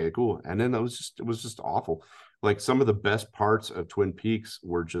like, okay, cool. And then it was just awful. Like some of the best parts of Twin Peaks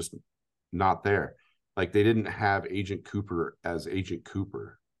were just not there. Like they didn't have Agent Cooper as Agent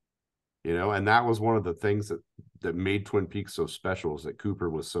Cooper, you know. And that was one of the things that made Twin Peaks so special, is that Cooper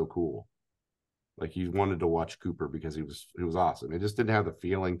was so cool. Like you wanted to watch Cooper because he was awesome. It just didn't have the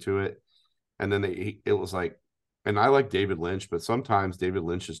feeling to it. And then it was like, and I like David Lynch, but sometimes David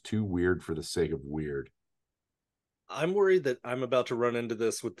Lynch is too weird for the sake of weird. I'm worried that I'm about to run into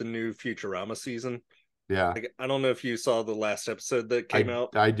this with the new Futurama season. Yeah. Like, I don't know if you saw the last episode that came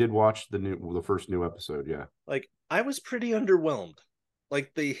out. I did watch the first new episode, yeah. Like, I was pretty underwhelmed.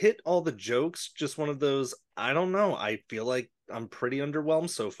 Like, they hit all the jokes, just one of those, I don't know. I feel like I'm pretty underwhelmed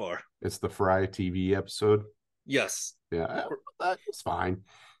so far. It's the Fry TV episode. Yes. Yeah, that was fine.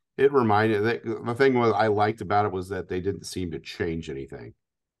 It reminded the thing was I liked about it was that they didn't seem to change anything.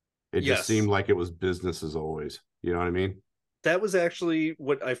 It just seemed like it was business as always. You know what I mean? That was actually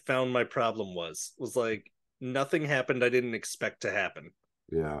what I found my problem was like nothing happened I didn't expect to happen.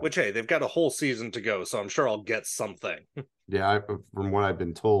 Yeah. Which, hey, they've got a whole season to go, so I'm sure I'll get something. Yeah, from what I've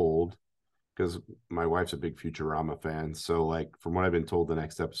been told, because my wife's a big Futurama fan, so like from what I've been told, the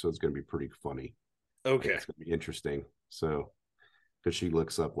next episode is going to be pretty funny. Okay. Like, it's going to be interesting. So, because she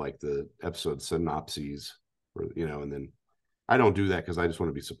looks up like the episode synopses, or you know, and then I don't do that because I just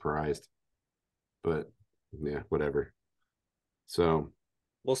want to be surprised. But yeah, whatever. So,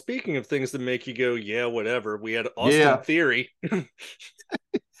 well, speaking of things that make you go, yeah, whatever, we had Austin Theory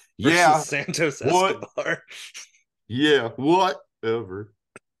versus Santos Escobar. Yeah, whatever.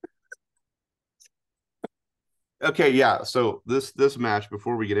 Okay, yeah. So this match,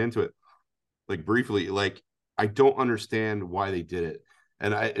 before we get into it, like briefly, like I don't understand why they did it.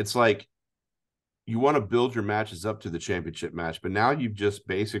 And it's like you want to build your matches up to the championship match, but now you've just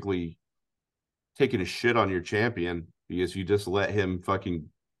basically taken a shit on your champion because you just let him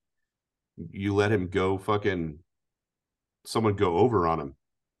go fucking someone go over on him.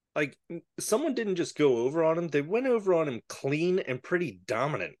 Like, someone didn't just go over on him, they went over on him clean and pretty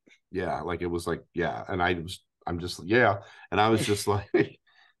dominant. Yeah, like it was like, yeah. And I'm just, yeah. And I was just like,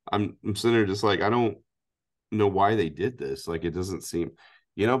 I'm sitting there just like, I don't know why they did this. Like, it doesn't seem,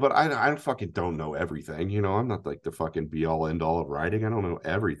 you know, but I fucking don't know everything. You know, I'm not like the fucking be all end all of writing. I don't know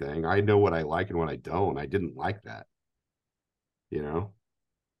everything. I know what I like and what I don't. I didn't like that, you know?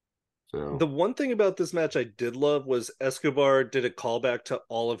 So the one thing about this match I did love was Escobar did a callback to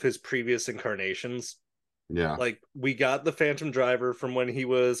all of his previous incarnations. Yeah. Like, we got the Phantom Driver from when he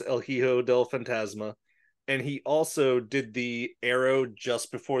was El Hijo del Fantasma, and he also did the arrow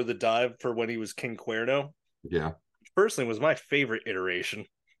just before the dive for when he was King Cuerno. Yeah. Which personally was my favorite iteration.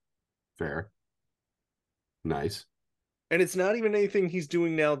 Fair. Nice. And it's not even anything he's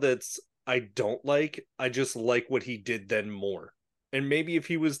doing now that's I don't like. I just like what he did then more. And maybe if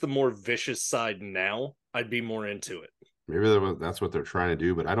he was the more vicious side now, I'd be more into it. Maybe that's what they're trying to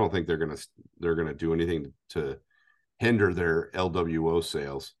do, but I don't think they're gonna do anything to hinder their LWO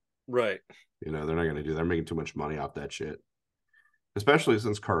sales. Right. They're not gonna do. They're making too much money off that shit, especially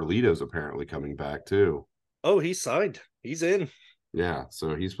since Carlito's apparently coming back too. Oh, he's signed. He's in. Yeah,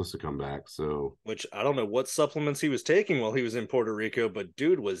 so he's supposed to come back. So, Which I don't know what supplements he was taking while he was in Puerto Rico, but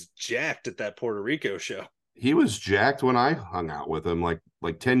dude was jacked at that Puerto Rico show. he was jacked when I hung out with him like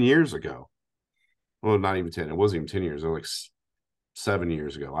 10 years ago. Well, not even 10. It wasn't even 10 years. It was like 7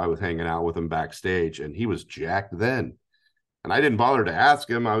 years ago. I was hanging out with him backstage, and he was jacked then. And I didn't bother to ask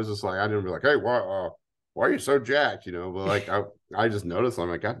him. I was just like, I didn't be like, hey, why are you so jacked? But like, I just noticed. I'm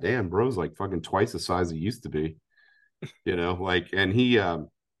like, God damn, bro's like fucking twice the size he used to be. Like, and he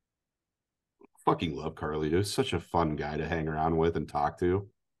fucking love Carlito. He's such a fun guy to hang around with and talk to.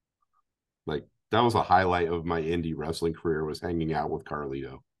 Like, that was a highlight of my indie wrestling career, was hanging out with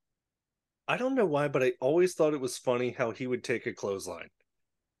Carlito. I don't know why, but I always thought it was funny how he would take a clothesline.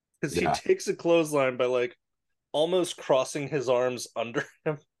 Because Yeah. he takes a clothesline by like almost crossing his arms under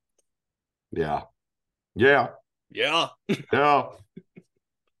him. Yeah. Yeah. Yeah. Yeah.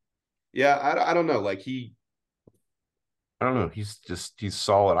 Yeah. I don't know. Like, I don't know. He's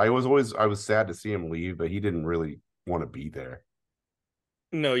solid. I was sad to see him leave, but he didn't really want to be there.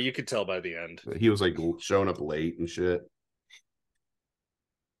 No, you could tell by the end. He was like showing up late and shit.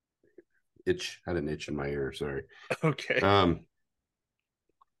 Had an itch in my ear. Sorry. Okay.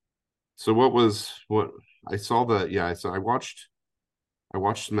 So what I saw I watched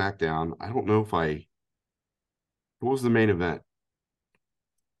SmackDown. I don't know what was the main event?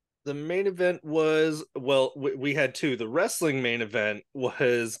 The main event was, well, we had two. The wrestling main event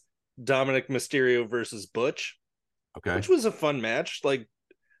was Dominic Mysterio versus Butch, Okay. which was a fun match. Like,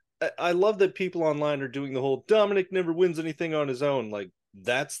 I love that people online are doing the whole Dominic never wins anything on his own. Like,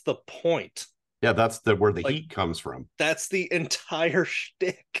 that's the point. Yeah, that's where the heat comes from. That's the entire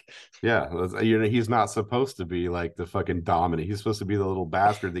shtick. Yeah, he's not supposed to be like the fucking dominant. He's supposed to be the little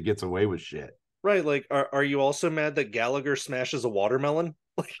bastard that gets away with shit. Right, like, are you also mad that Gallagher smashes a watermelon?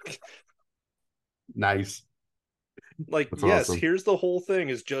 Nice. Like, That's yes, awesome. here's the whole thing: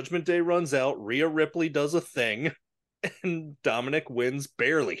 is Judgment Day runs out, Rhea Ripley does a thing, and Dominic wins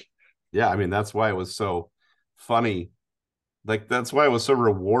barely. Yeah, I mean, that's why it was so funny. Like, that's why it was so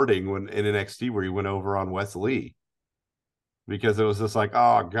rewarding when in NXT where he went over on Wes Lee, because it was just like,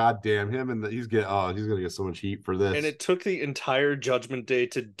 oh god damn him, and he's gonna get so much heat for this. And it took the entire Judgment Day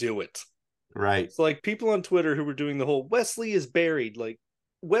to do it. Right. So, like, people on Twitter who were doing the whole Wesley is buried, like,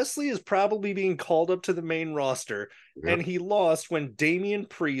 Wesley is probably being called up to the main roster, Yep. and he lost when Damian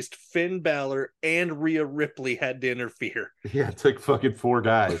Priest, Finn Balor, and Rhea Ripley had to interfere. Yeah, it took fucking 4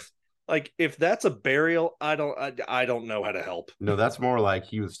 guys. Like, if that's a burial, I don't know how to help. No, that's more like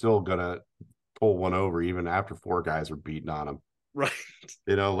he was still gonna pull one over even after 4 guys were beating on him. Right.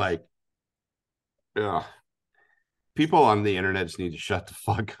 Like, ugh. People on the internet just need to shut the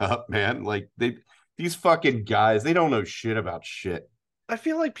fuck up, man. Like, these fucking guys, they don't know shit about shit. I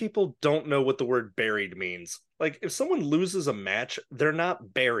feel like people don't know what the word buried means. Like, if someone loses a match, they're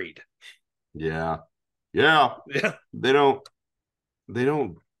not buried. Yeah. Yeah. They don't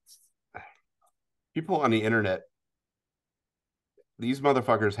people on the internet, these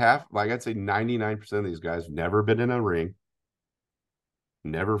motherfuckers like, I'd say 99% of these guys never been in a ring,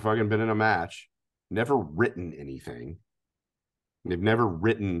 never fucking been in a match, never written anything. They've never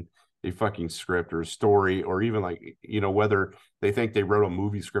written a fucking script or a story, or even like, whether they think they wrote a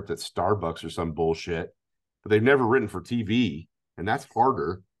movie script at Starbucks or some bullshit, but they've never written for TV, and that's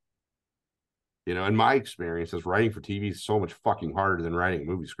harder. In my experience, is writing for TV is so much fucking harder than writing a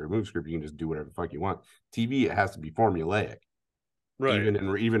movie script. Movie script, you can just do whatever the fuck you want. TV, it has to be formulaic, Right.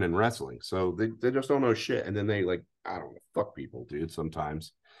 Even in wrestling. So they just don't know shit, and then they, like, I don't know, fuck people, dude.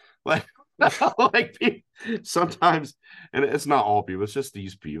 Sometimes, like, sometimes, and it's not all people. It's just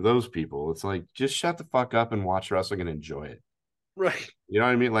those people. It's like, just shut the fuck up and watch wrestling and enjoy it. Right. You know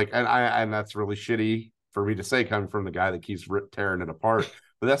what I mean? Like, and that's really shitty for me to say, coming from the guy that keeps tearing it apart.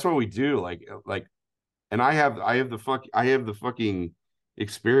 But that's what we do. Like, and I have the fucking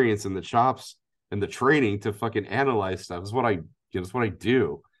experience and the chops and the training to fucking analyze stuff. It's what I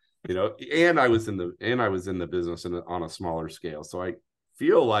do. And I was in the business on a smaller scale, so I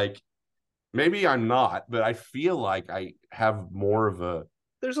feel like Maybe I'm not, but I feel like I have more of a.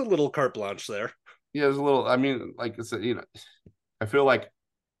 There's a little carte blanche there. Yeah, there's a little. I mean, like I said, I feel like,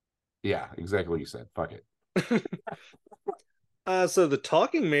 yeah, exactly what you said. Fuck it. So the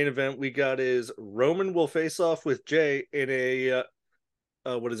talking main event we got is Roman will face off with Jay in a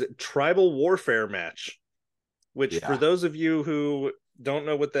what is it, tribal warfare match, which for Yeah, those of you who don't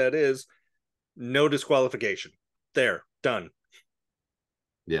know what that is, no disqualification. There, done.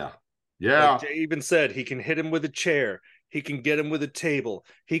 yeah, Like yeah. Jay even said, he can hit him with a chair. He can get him with a table.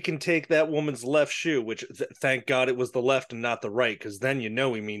 He can take that woman's left shoe, which thank God it was the left and not the right, because then you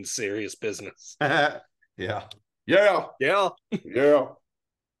know he means serious business. Yeah, yeah, Yeah. yeah.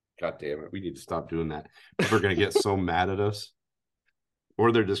 God damn it, we need to stop doing that. People are gonna get so mad at us,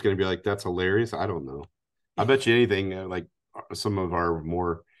 or they're just gonna be like, "That's hilarious." I don't know. I bet you anything. Like some of our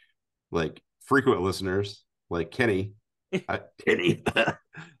more like frequent listeners, like Kenny, Kenny,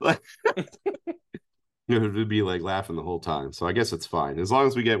 like would be like laughing the whole time. So I guess it's fine as long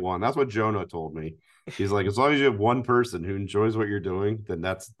as we get one. That's what Jonah told me. He's like, as long as you have one person who enjoys what you're doing,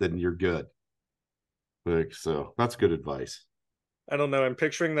 then you're good. Like, so that's good advice. I don't know. I'm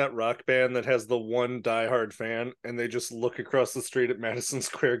picturing that rock band that has the one diehard fan, and they just look across the street at Madison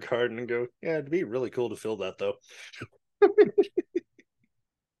Square Garden and go, "Yeah, it'd be really cool to fill that, though."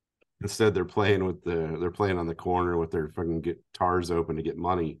 Instead, they're playing on the corner with their fucking guitars open to get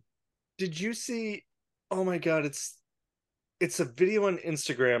money. Did you see? Oh my god, it's a video on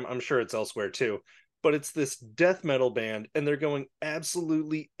Instagram. I'm sure it's elsewhere too, but it's this death metal band, and they're going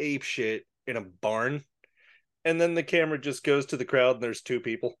absolutely ape shit in a barn, and then the camera just goes to the crowd, and there's two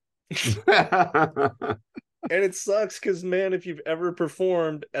people. And it sucks because, man, if you've ever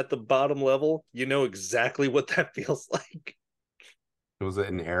performed at the bottom level, you know exactly what that feels like. It was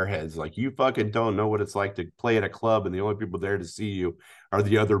in Airheads. Like, you fucking don't know what it's like to play at a club, and the only people there to see you are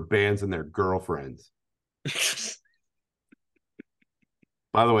the other bands and their girlfriends.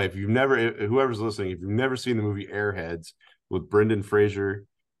 By the way, whoever's listening, if you've never seen the movie Airheads with Brendan Fraser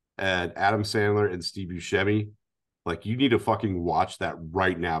and Adam Sandler and Steve Buscemi, like, you need to fucking watch that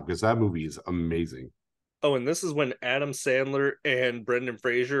right now because that movie is amazing. Oh, and this is when Adam Sandler and Brendan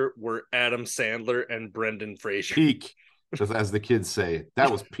Fraser were Adam Sandler and Brendan Fraser. Peak, as the kids say.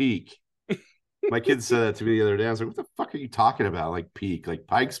 That was peak. My kid said that to me the other day. I was like, what the fuck are you talking about? Like peak, like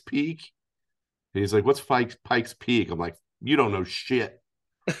Pike's Peak? And he's like, what's Pike's Peak? I'm like, you don't know shit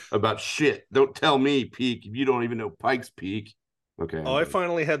about shit. Don't tell me Peak if you don't even know Pike's Peak. Okay. Oh, I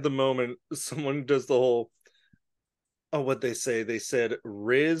finally had the moment. Someone does the whole, oh, what they say? They said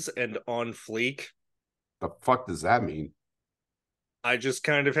Riz and on fleek. The fuck does that mean? I just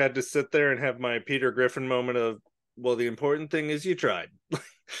kind of had to sit there and have my Peter Griffin moment of, well, the important thing is you tried.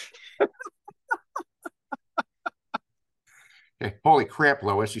 Hey, holy crap,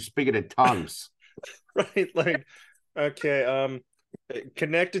 Lois, you speak it in tongues. Right? Like, okay,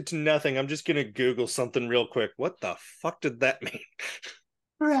 connected to nothing. I'm just gonna Google something real quick. What the fuck did that mean?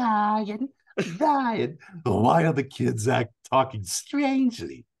 Brian, why are the kids talking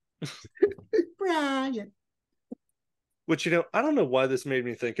strangely? Brian. Which, I don't know why this made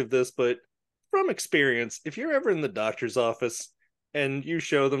me think of this, but from experience, if you're ever in the doctor's office and you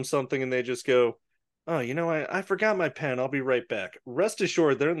show them something and they just go, oh, I forgot my pen. I'll be right back. Rest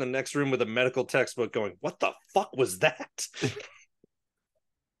assured, they're in the next room with a medical textbook going, what the fuck was that?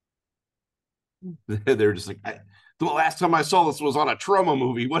 They're just like, the last time I saw this was on a trauma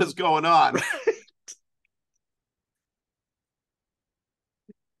movie. What is going on?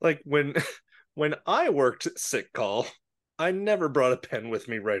 Like when I worked sick call, I never brought a pen with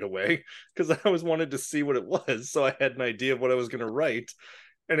me right away because I always wanted to see what it was, so I had an idea of what I was going to write.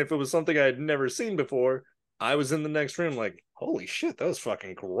 And if it was something I had never seen before, I was in the next room like, holy shit, that was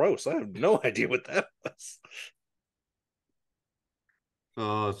fucking gross. I have no idea what that was.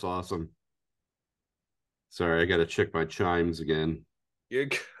 Oh, that's awesome. Sorry, I got to check my chimes again. You're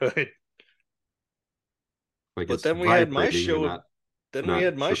good. Like, but then we had my show. We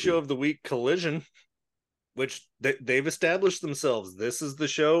had my show of the week, Collision, which they've established themselves. This is the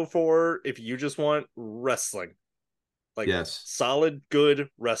show for if you just want wrestling, like yes, solid, good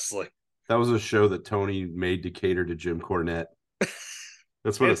wrestling. That was a show that Tony made to cater to Jim Cornette.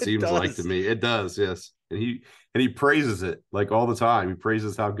 That's what it seems like to me. It does, yes. And he praises it like all the time. He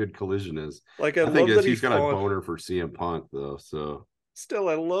praises how good Collision is. Like I think he's got a boner for CM Punk though. So still,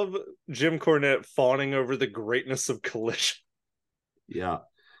 I love Jim Cornette fawning over the greatness of Collision. Yeah,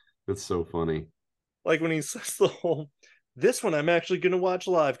 that's so funny. Like when he says the whole, this one I'm actually going to watch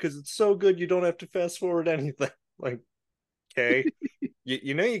live because it's so good you don't have to fast forward anything. Like, okay,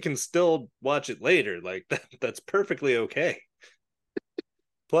 you can still watch it later. Like that's perfectly okay.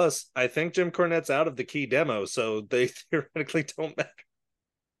 Plus, I think Jim Cornette's out of the key demo, so they theoretically don't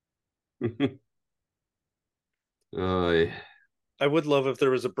matter. uh, I would love if there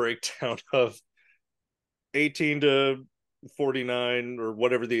was a breakdown of 18 to 49 or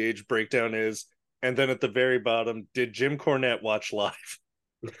whatever the age breakdown is. And then at the very bottom, did Jim Cornette watch live?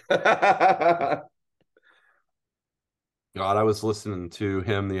 God, I was listening to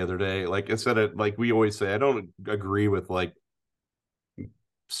him the other day. Like I said, like we always say, I don't agree with like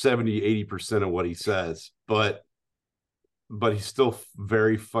 70-80% of what he says, but he's still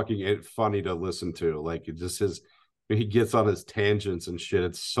very fucking funny to listen to. Like it just he gets on his tangents and shit.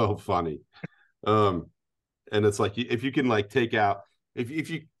 It's so funny. And it's like if you can like take out if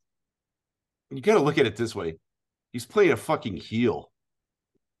you gotta look at it this way, he's playing a fucking heel.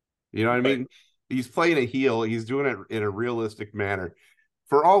 You know what I mean? He's playing a heel. He's doing it in a realistic manner.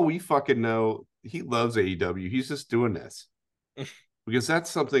 For all we fucking know, he loves AEW. He's just doing this because that's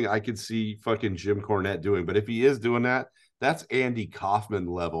something I could see fucking Jim Cornette doing. But if he is doing that, that's Andy Kaufman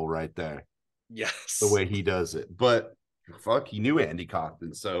level right there. Yes. The way he does it. But fuck, he knew Andy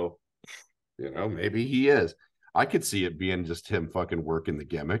Kaufman. So, maybe he is. I could see it being just him fucking working the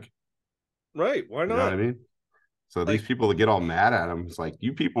gimmick. Right. Why not? You know what I mean? So these people that get all mad at him, it's like,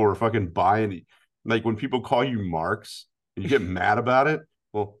 you people are fucking buying. Like when people call you marks, and you get mad about it.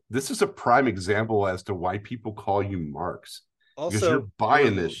 Well, this is a prime example as to why people call you marks. Also, because you're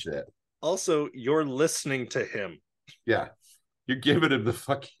buying this shit. Also, you're listening to him. Yeah. You're giving him the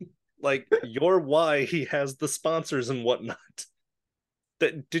fucking... Like, you're why he has the sponsors and whatnot.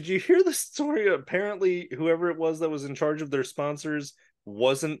 Did you hear the story? Apparently, whoever it was that was in charge of their sponsors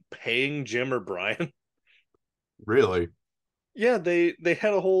wasn't paying Jim or Brian. Really? Yeah, they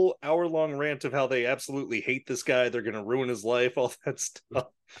had a whole hour-long rant of how they absolutely hate this guy. They're going to ruin his life, all that stuff.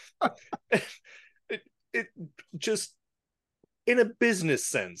 it just, in a business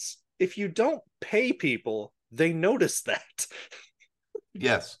sense, if you don't pay people, they notice that.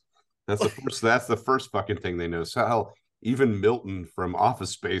 Yes. That's the first fucking thing they notice. Hell, even Milton from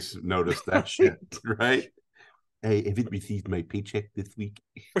Office Space noticed that shit, right? Hey, have you received my paycheck this week?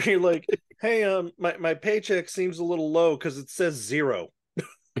 Where you're like, hey, my paycheck seems a little low because it says 0.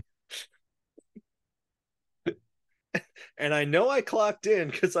 And I know I clocked in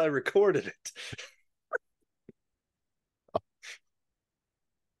because I recorded it.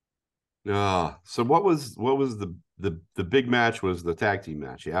 So what was the big match? Was the tag team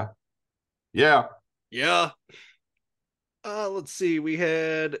match? Yeah. Let's see, we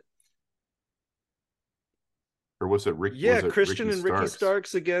had, or was it Rick? yeah, was it Christian and Ricky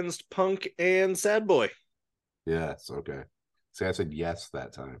Starks against Punk and Sad Boy. Yes. Okay. See, I said yes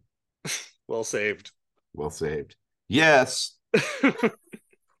that time. Well saved. Yes.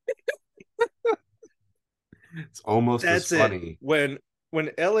 It's almost That's as funny. When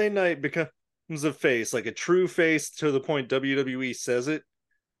LA Knight becomes a face, like a true face to the point WWE says it,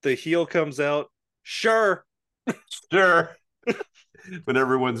 the heel comes out, sure. When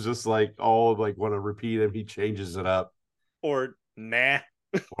everyone's just like all like want to repeat him, he changes it up. Or nah.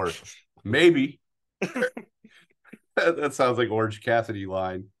 Or maybe. That sounds like Orange Cassidy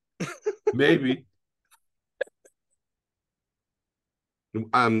line. Maybe.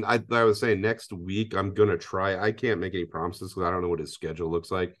 I was saying next week I'm gonna try. I can't make any promises because I don't know what his schedule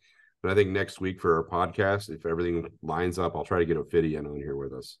looks like. But I think next week for our podcast, if everything lines up, I'll try to get Ophidian on here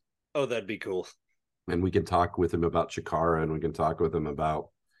with us. Oh, that'd be cool. And we can talk with him about Chikara, and we can talk with him about,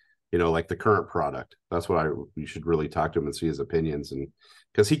 like the current product. That's what we should really talk to him and see his opinions. And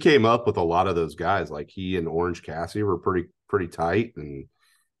because he came up with a lot of those guys, like he and Orange Cassidy were pretty tight. And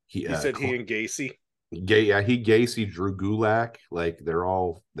he said he and Gacy. Gacy, Drew Gulak, like they were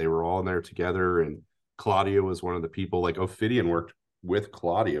all in there together. And Claudio was one of the people. Like Ophidian worked with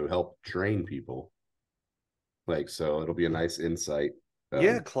Claudio, helped train people. Like, so it'll be a nice insight.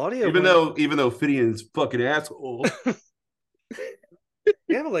 Yeah, Claudio. Even though Ophidian's fucking asshole.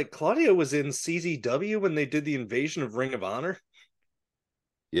 Yeah, but like Claudio was in CZW when they did the invasion of Ring of Honor.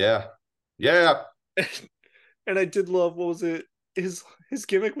 Yeah. And I did love, what was it? His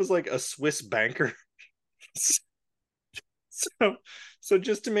gimmick was like a Swiss banker. So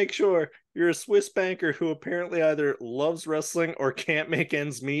just to make sure, you're a Swiss banker who apparently either loves wrestling or can't make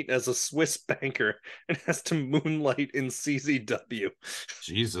ends meet as a Swiss banker and has to moonlight in CZW.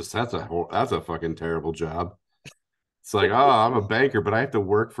 Jesus, that's a fucking terrible job. It's like, I'm a banker, but I have to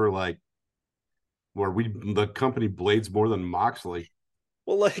work for like where the company blades more than Moxley.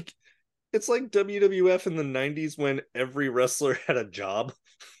 Well, like it's like WWF in the 90s when every wrestler had a job.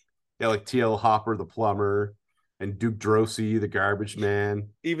 Yeah, like TL Hopper the plumber. and Duke Drosy, the garbage man.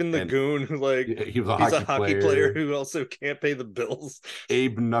 Even the and goon who he was a he's a hockey hockey player player. who also can't pay the bills.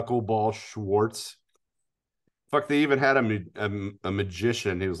 Abe Knuckleball Schwartz. Fuck, they even had a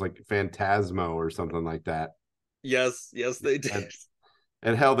magician. He was like Phantasmo or something like that. Yes, they did.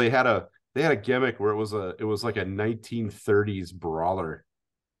 And hell, they had a gimmick where it was like a 1930s brawler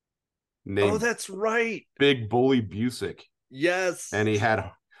Oh, named that's right. Big Bully Busick, Yes. and he had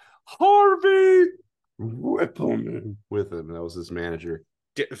Harvey Whippleman with him. That was his manager.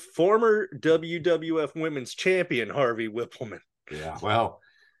 Former WWF Women's Champion Harvey Whippleman. Yeah, well,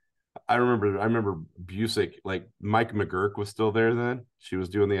 I remember Busick, like Mike McGurk was still there then. She was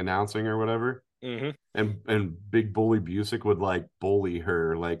doing the announcing or whatever. Mm-hmm. And Big Bully Busick would like bully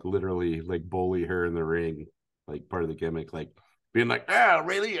her, like literally like bully her in the ring, like part of the gimmick, like being like, "Oh,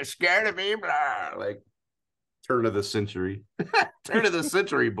 really? You're scared of me?" Blah. Like turn of the century, turn of the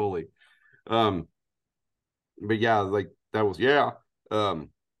century bully. But yeah, like that was yeah. But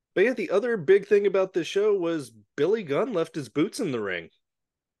yeah, the other big thing about this show was Billy Gunn left his boots in the ring,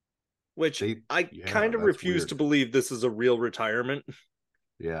 which I kind of refuse to believe this is a real retirement.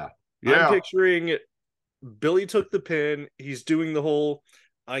 Yeah. I'm picturing Billy took the pin. He's doing the whole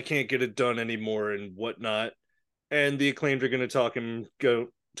 "I can't get it done anymore" and whatnot. And the Acclaimed are going to talk him go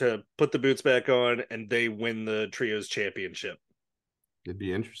to put the boots back on, and they win the Trios Championship. It'd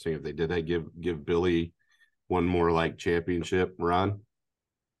be interesting if they did that. Give Billy one more like championship run,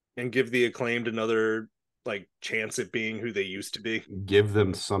 and give the Acclaimed another like chance at being who they used to be. Give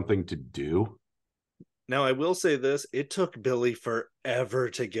them something to do. Now, I will say this: it took Billy forever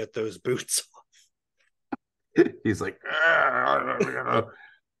to get those boots off. He's like, I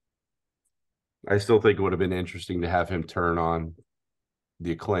still think it would have been interesting to have him turn on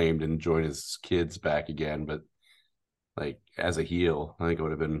the Acclaimed and join his kids back again, but like as a heel, I think it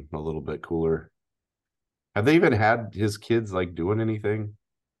would have been a little bit cooler. Have they even had his kids like doing anything?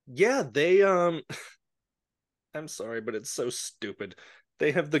 Yeah, they I'm sorry, but it's so stupid.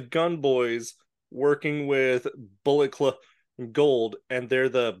 They have the Gun Boys working with Bullet Club Gold, and they're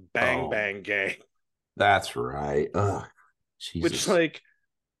the Bang Bang Gang. That's right. Ugh, Jesus. Which, like,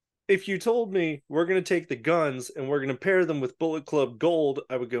 if you told me we're going to take the guns and we're going to pair them with Bullet Club Gold,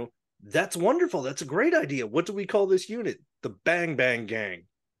 I would go, that's wonderful. That's a great idea. What do we call this unit? The Bang Bang Gang.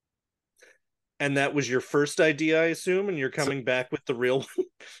 And that was your first idea, I assume, and you're coming back with the real one?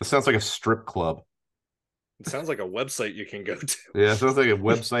 It sounds like a strip club. It sounds like a website you can go to. Yeah, it sounds like a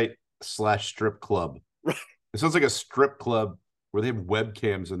website / strip club. Right. It sounds like a strip club where they have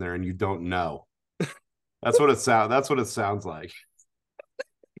webcams in there and you don't know. That's what it sounds like.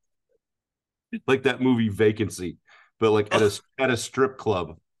 Like that movie Vacancy, but like at a strip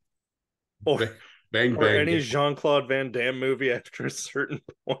club. Or bang or any Jean-Claude Van Damme movie after a certain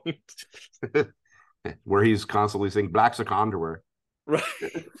point. Where he's constantly saying black sock underwear. Right.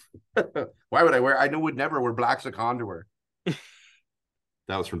 Why would I wear? I would never wear black sock underwear.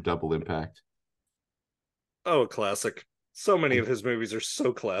 That was from Double Impact. Oh, a classic. So many of his movies are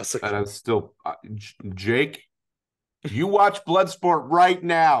so classic. And I'm still Jake, you watch Bloodsport right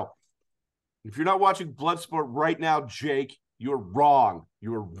now. If you're not watching Bloodsport right now, Jake, you're wrong.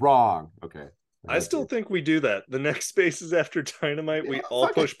 You're wrong. Okay. I still think we do that. The next spaces after Dynamite, we all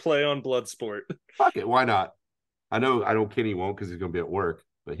push play on Bloodsport. Fuck it. Why not? I know Kenny won't because he's going to be at work,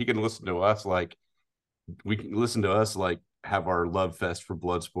 but he can listen to us like we can listen to us like have our love fest for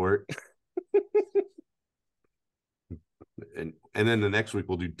Bloodsport. and then the next week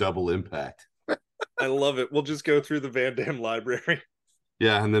we'll do Double Impact. I love it. We'll just go through the Van Damme library.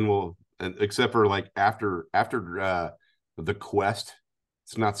 Yeah, and then except for like after the Quest,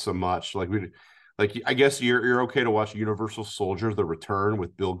 it's not so much. I guess you're okay to watch Universal Soldier: The Return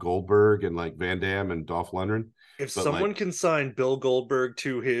with Bill Goldberg and like Van Damme and Dolph Lundgren. If someone can sign Bill Goldberg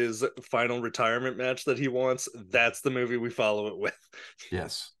to his final retirement match that he wants, that's the movie we follow it with.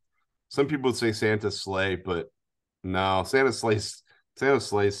 Yes. Some people would say Santa Slay, but no, Santa Slay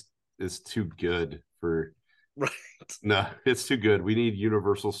is too good for. Right. No, it's too good. We need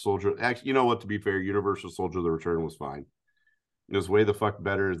Universal Soldier. Actually, you know what? To be fair, Universal Soldier: The Return was fine. It was way the fuck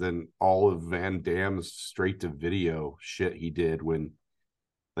better than all of Van Damme's straight to video shit he did when,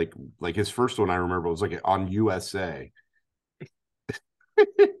 like his first one I remember was like on USA.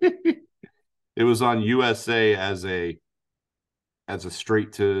 It was on USA as a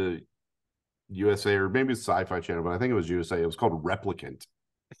straight to USA, or maybe it's Sci-Fi Channel, but I think it was USA. It was called Replicant.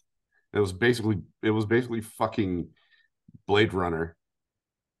 It was basically fucking Blade Runner,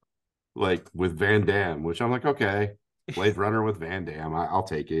 like with Van Damme, which I'm like, okay, Blade Runner with Van Damme, I'll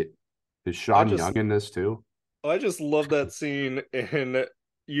take it. Is Sean Young in this too? I just love that scene in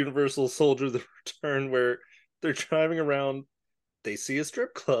Universal Soldier: The Return where They're driving around, they see a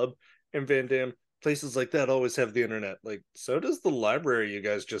strip club, and Van Damme, places like that always have the internet. Like, so does the library you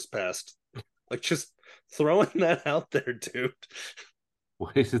guys just passed. Like, just throwing that out there, dude.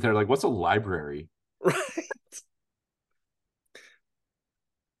 Wait, they're like, what's a library? Right?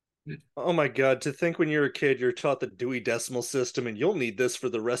 Oh my god, to think when you're a kid you're taught the Dewey Decimal System and you'll need this for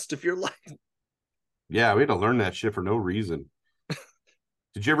the rest of your life. Yeah, we had to learn that shit for no reason.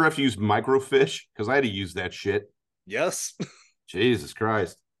 Did you ever have to use microfiche? Because I had to use that shit. Yes. Jesus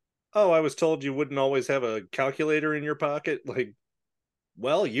Christ. Oh, I was told you wouldn't always have a calculator in your pocket. Like,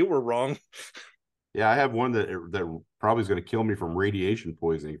 well, you were wrong. Yeah, I have one that probably is going to kill me from radiation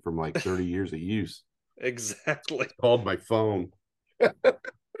poisoning from like 30 years of use. Exactly. Called my phone.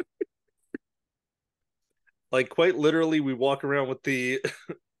 Like, quite literally, we walk around with the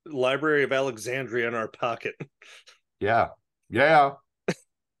Library of Alexandria in our pocket. Yeah. Yeah.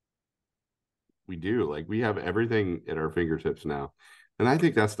 We do. Like, we have everything at our fingertips now. And I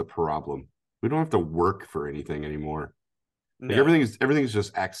think that's the problem. We don't have to work for anything anymore. Like, No. everything's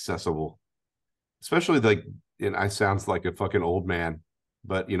just accessible. Especially like, and I sounds like a fucking old man,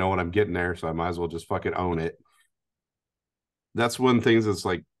 but you know what, I'm getting there, so I might as well just fucking own it. That's one thing that's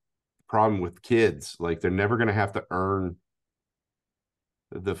like problem with kids. Like, they're never gonna have to earn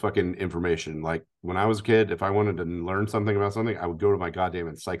the fucking information. Like, when I was a kid, if I wanted to learn something about something, I would go to my goddamn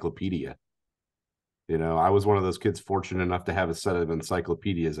encyclopedia. You know, I was one of those kids fortunate enough to have a set of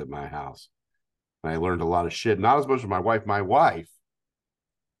encyclopedias at my house. And I learned a lot of shit. Not as much as my wife. My wife,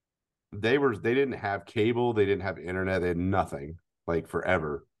 they didn't have cable, they didn't have internet, they had nothing, like,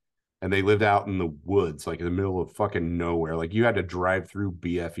 forever. And they lived out in the woods, like in the middle of fucking nowhere. Like, you had to drive through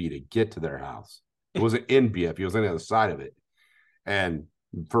BFE to get to their house. It wasn't in BFE, it was on the other side of it. And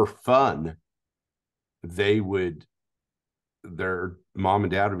for fun, their mom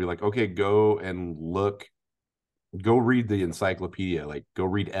and dad would be like, okay, go read the encyclopedia, like, go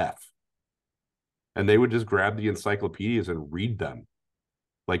read F. And they would just grab the encyclopedias and read them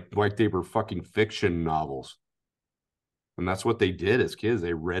like they were fucking fiction novels. And that's what they did as kids.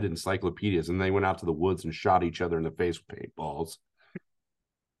 They read encyclopedias and they went out to the woods and shot each other in the face with paintballs.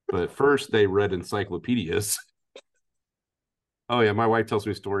 But first they read encyclopedias. Oh yeah, my wife tells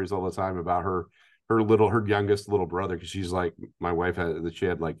me stories all the time about her youngest little brother, because she's like, my wife she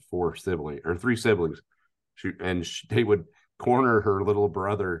had like three siblings. They would corner her little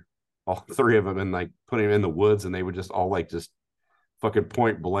brother, all three of them, and like put him in the woods, and they would just all like just fucking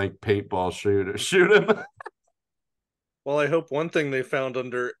point blank paintball shoot him. Well, I hope one thing they found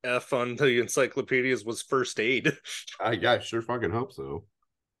under F on the encyclopedias was first aid. I sure fucking hope so.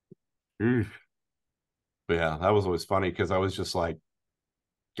 But yeah, that was always funny because I was just like,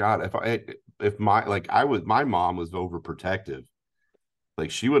 God, my mom was overprotective. Like,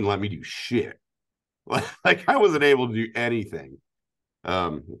 she wouldn't let me do shit. Like, I wasn't able to do anything.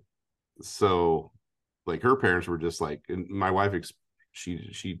 So like, her parents were just like, and my wife,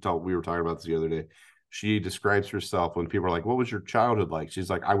 she told, we were talking about this the other day. She describes herself when people are like, what was your childhood like? She's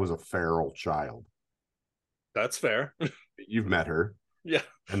like, I was a feral child. That's fair. You've met her. Yeah.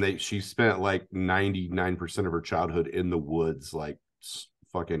 And she spent like 99% of her childhood in the woods, like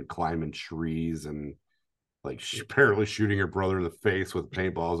fucking climbing trees, and like, she apparently shooting her brother in the face with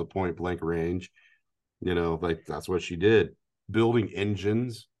paintballs at point blank range. You know, like, that's what she did. Building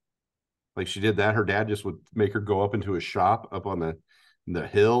engines. Like, she did that. Her dad just would make her go up into a shop up on the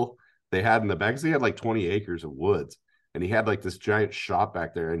hill they had in the back, because he had like 20 acres of woods, and he had like this giant shop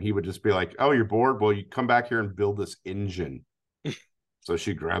back there, and he would just be like, oh, you're bored? Well, you come back here and build this engine. So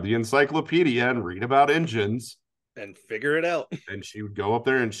she'd grab the encyclopedia and read about engines and figure it out. And she would go up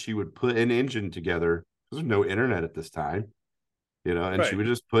there and she would put an engine together. There's no internet at this time, you know, and Right. she would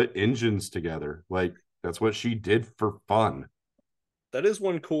just put engines together. Like, that's what she did for fun. That is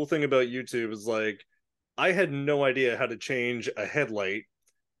one cool thing about YouTube, is like, I had no idea how to change a headlight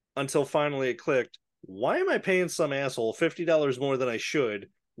until finally it clicked. Why am I paying some asshole $50 more than I should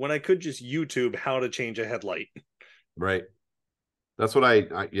when I could just YouTube how to change a headlight? Right. That's what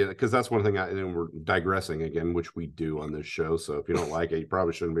yeah, because that's one thing and we're digressing again, which we do on this show. So if you don't like it, you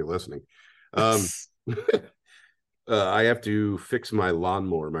probably shouldn't be listening. I have to fix my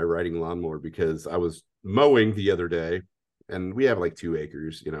lawnmower, my riding lawnmower, because I was mowing the other day, and we have like 2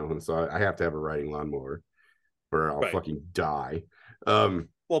 acres, you know, and so I have to have a riding lawnmower or I'll fucking die.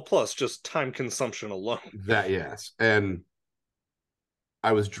 Well, plus just time consumption alone. Yes. And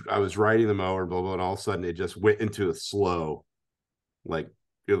I was riding the mower, blah, blah, and all of a sudden it just went into a slow, like,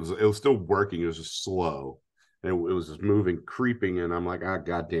 it was still working, it was just slow, and it was just moving, creeping, and I'm like, ah,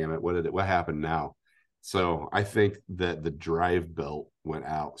 god damn it, what happened now? So I think that the drive belt went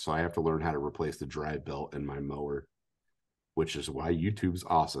out. So I have to learn how to replace the drive belt in my mower, which is why YouTube's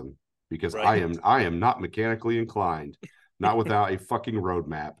awesome, because Right. I am not mechanically inclined, not without a fucking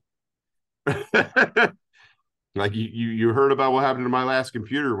roadmap. Like you heard about what happened to my last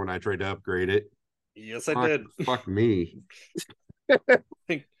computer when I tried to upgrade it. Yes, I did. Fuck me.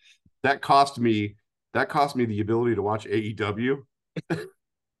 Think- That cost me the ability to watch AEW,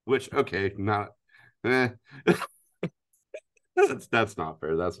 which okay, not eh. That's not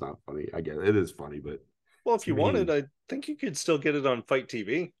fair. That's not funny. I get it. It is funny, but well, if it's you wanted, mean. I think you could still get it on Fight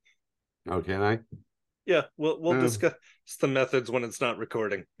TV. Oh, can I? Yeah, we'll discuss the methods when it's not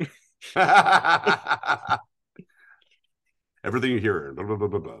recording. Everything you hear, blah, blah, blah,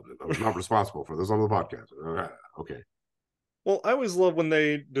 blah, blah. I was not responsible for this on the podcast. Okay. Well, I always love when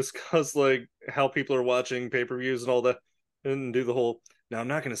they discuss like how people are watching pay-per-views and all that, and do the whole. Now, I'm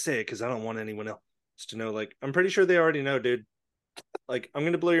not going to say it because I don't want anyone else to know. Like, I'm pretty sure they already know, dude. Like, I'm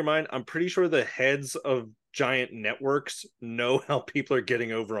going to blow your mind. I'm pretty sure the heads of giant networks know how people are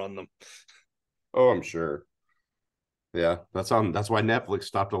getting over on them. Oh, I'm sure. Yeah, that's why Netflix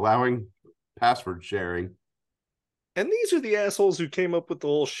stopped allowing password sharing. And these are the assholes who came up with the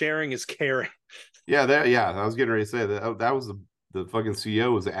whole sharing is caring. Yeah, I was getting ready to say that that was the fucking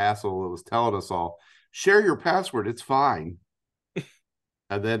CEO was the asshole that was telling us all, share your password, it's fine.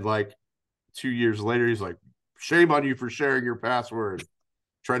 And then like 2 years later, he's like, shame on you for sharing your password.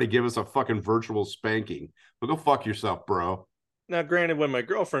 Trying to give us a fucking virtual spanking. But go fuck yourself, bro. Now, granted, when my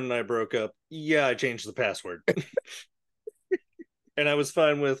girlfriend and I broke up, yeah, I changed the password. And I was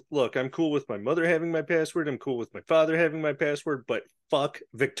fine with, look, I'm cool with my mother having my password. I'm cool with my father having my password, but fuck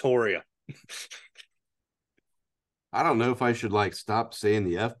Victoria. I don't know if I should like stop saying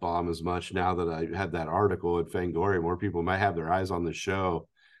the F bomb as much now that I had that article at Fangoria. More people might have their eyes on the show.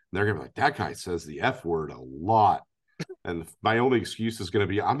 They're gonna be like, that guy says the F word a lot. And my only excuse is gonna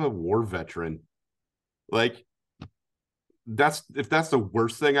be I'm a war veteran. Like, that's if that's the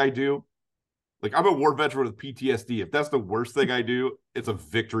worst thing I do. Like, I'm a war veteran with PTSD. If that's the worst thing I do, it's a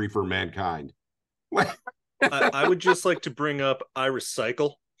victory for mankind. I would just like to bring up I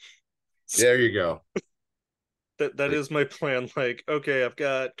recycle. There you go. That is my plan. Like, okay, I've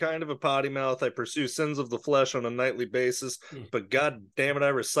got kind of a potty mouth. I pursue sins of the flesh on a nightly basis, but god damn it,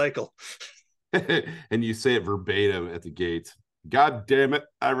 I recycle. And you say it verbatim at the gates. God damn it,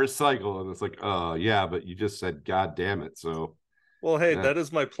 I recycle. And it's like, oh yeah, but you just said God damn it. So Well, hey, that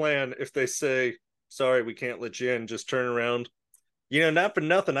is my plan. If they say, sorry, we can't let you in, just turn around. You know, not for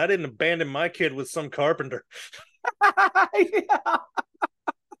nothing. I didn't abandon my kid with some carpenter. yeah.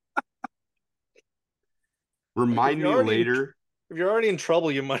 Like, Remind me later. if you're already in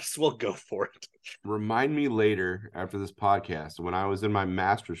trouble, you might as well go for it. Remind me later after this podcast. When I was in my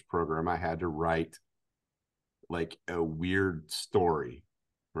master's program, I had to write like a weird story,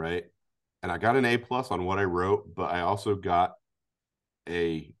 right? And I got an A+ on what I wrote, but I also got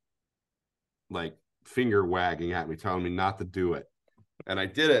a like finger wagging at me, telling me not to do it. And I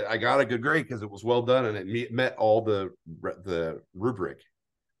did it. I got a good grade because it was well done and it met all the rubric.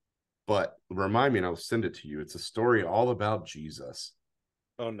 But remind me, and I'll send it to you. It's a story all about Jesus.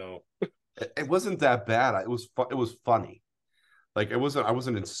 Oh no, It wasn't that bad. It was funny. Like I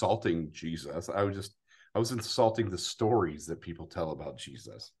wasn't insulting Jesus. I was insulting the stories that people tell about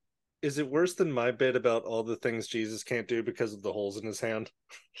Jesus. is it worse than my bit about all the things Jesus can't do because of the holes in his hand?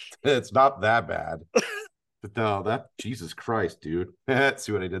 It's not that bad. But no, that Jesus Christ, dude.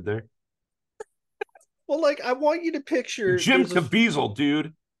 See what I did there? Well, like I want you to picture Jim Caviezel,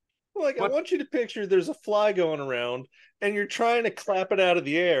 dude. like I What? want you to picture there's a fly going around and you're trying to clap it out of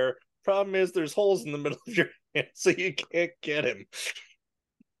the air. Problem is there's holes in the middle of your hand, so you can't get him.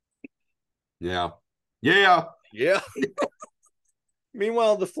 Yeah. Yeah. Yeah.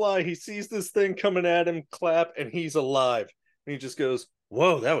 Meanwhile, the fly, he sees this thing coming at him, clap, and he's alive. And he just goes,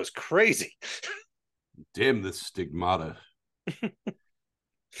 whoa, that was crazy. Damn this stigmata.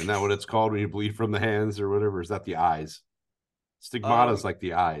 Isn't that what it's called when you bleed from the hands or whatever? Is that the eyes? Stigmata is like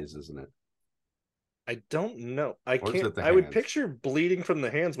the eyes, isn't it? I don't know. I Or is can't. it the I would hands? picture bleeding from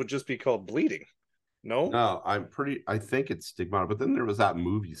the hands would just be called bleeding. No? No, I think it's stigmata, but then there was that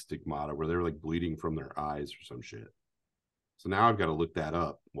movie Stigmata where they were like bleeding from their eyes or some shit. So now I've got to look that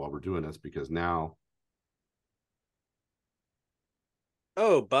up while we're doing this because now.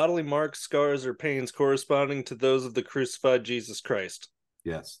 Oh, bodily marks, scars, or pains corresponding to those of the crucified Jesus Christ.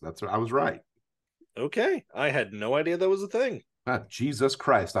 Yes, that's what I was right. Okay. I had no idea that was a thing. Jesus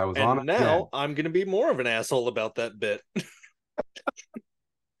Christ, I was on And it again. now I'm going to be more of an asshole about that bit.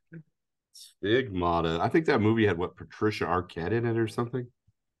 Stigmata. I think that movie had what, Patricia Arquette in it or something.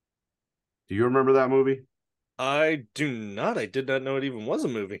 Do you remember that movie? I do not. I did not know it even was a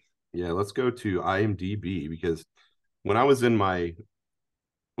movie. Yeah, let's go to IMDb because when I was in my, it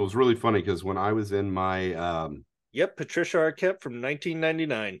was really funny because when I was in my, Yep, Patricia Arquette from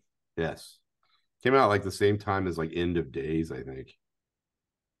 1999. yes, came out like the same time as like End of Days, I think.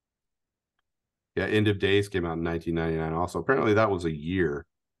 Yeah, End of Days came out in 1999 also. Apparently that was a year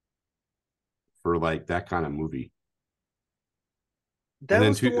for like that kind of movie. And That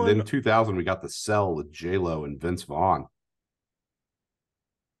was the then one. 2000 we got The Cell with J-Lo and Vince Vaughn.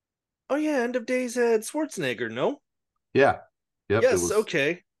 Oh yeah, End of Days had Schwarzenegger. No. Yeah. Yep, it Yes. was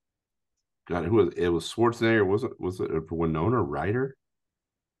Okay. God, who was it was Schwarzenegger, was it Winona Ryder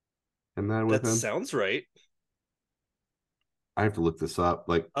in that with That him? sounds right. I have to look this up.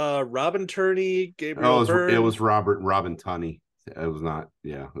 Like, Robin Turney, oh, Gabriel it Byrne. was Robin Tunney. It was not,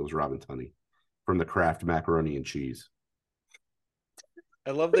 yeah, it was Robin Tunney from the Kraft macaroni and cheese.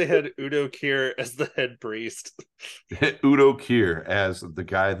 I love they had Udo Kier as the head priest. Udo Kier as the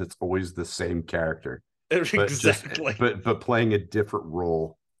guy that's always the same character, but just Exactly. but playing a different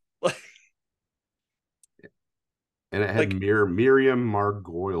role. Like, And it had like, Miriam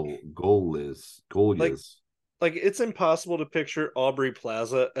Margolyes. like, like it's impossible to picture Aubrey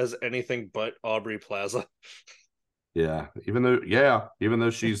Plaza as anything but Aubrey Plaza. Yeah, even though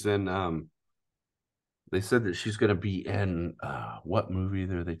she's in they said that she's gonna be in what movie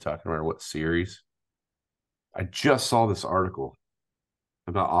are they talking about, or what series? I just saw this article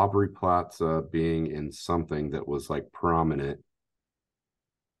about Aubrey Plaza being in something that was like prominent.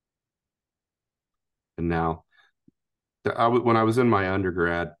 And now when I was in my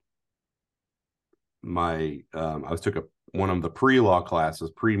undergrad, I took one of the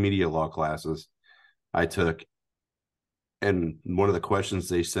pre-media law classes I took, and one of the questions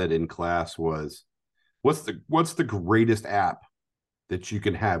they said in class was, what's the greatest app that you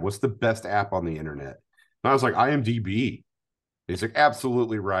can have? What's the best app on the internet? And I was like, IMDb. He's like,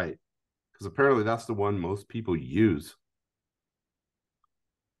 absolutely right. Because apparently that's the one most people use.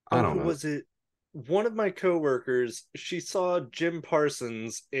 I Oh, don't who know. was it? One of my coworkers, she saw Jim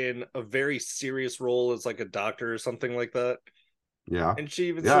Parsons in a very serious role as like a doctor or something like that. Yeah. And she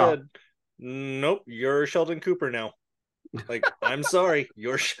even Yeah. said, "Nope, you're Sheldon Cooper now." Like, I'm sorry,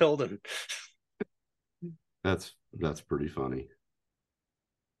 you're Sheldon. That's pretty funny.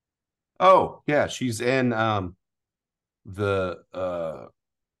 Oh, yeah, she's in the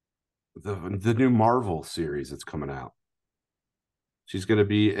the new Marvel series that's coming out. She's gonna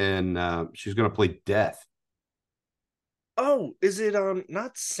be in she's gonna play Death. Oh, is it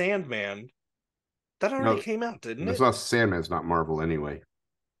not Sandman? That already No, came out, didn't it's it? not Sandman, it's not Marvel anyway.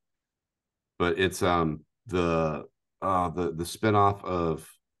 But it's the spinoff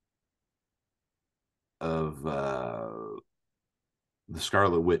of the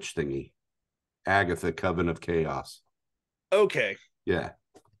Scarlet Witch thingy. Agatha Coven of Chaos. Okay. Yeah.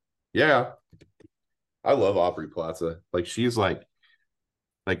 Yeah. I love Aubrey Plaza. Like she's like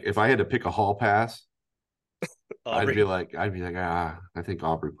if I had to pick a hall pass, Aubrey. I'd be like, I think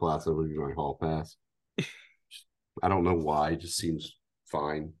Aubrey Plaza would be my hall pass. I don't know why. It just seems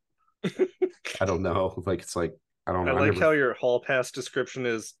fine. I don't know. Like it's like I don't I know. I like never how your hall pass description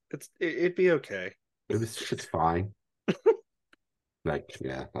is it'd be okay. it's fine. Like,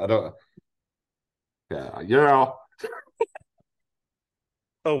 yeah, I don't yeah, you know.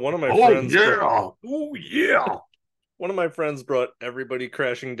 Oh, one of my Oh friends yeah. brought Oh yeah. one of my friends brought everybody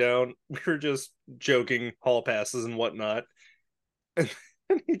crashing down. We were just joking hall passes and whatnot.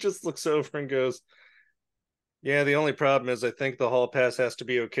 And he just looks over and goes, "Yeah, the only problem is I think the hall pass has to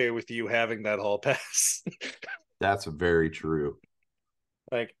be okay with you having that hall pass." That's very true.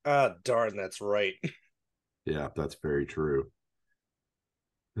 Like, darn, that's right. Yeah, that's very true.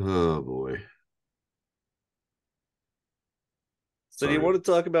 Oh boy. So do you Sorry. want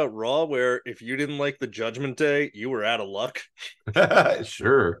to talk about Raw, where if you didn't like the Judgment Day, you were out of luck?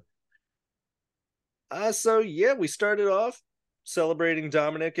 Sure. So yeah, we started off celebrating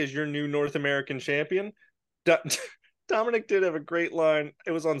Dominic as your new North American champion. Do- Dominic did have a great line.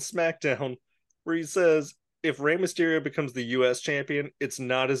 It was on SmackDown where he says, "If Rey Mysterio becomes the U.S. champion, it's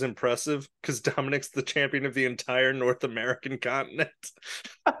not as impressive because Dominic's the champion of the entire North American continent."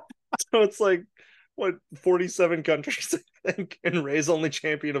 So it's like what 47 countries, I think, and Rey's only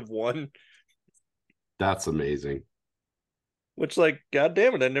champion of one. That's amazing. Which, like, god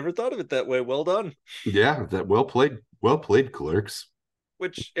damn it, I never thought of it that way. Well done. Yeah, that well played, clerks.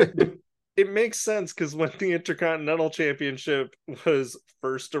 Which it makes sense because when the Intercontinental Championship was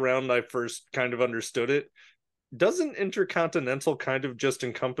first around, I first kind of understood it. Doesn't Intercontinental kind of just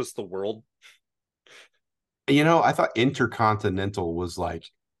encompass the world? You know, I thought Intercontinental was like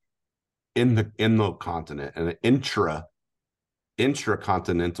in the continent, and an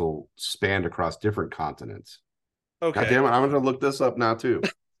intracontinental spanned across different continents. God Okay. damn it, I'm gonna look this up now too.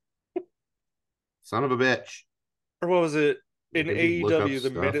 Son of a bitch. Or what was it? In Making me look up AEW, the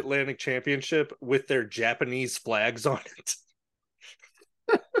stuff. Mid-Atlantic Championship with their Japanese flags on it.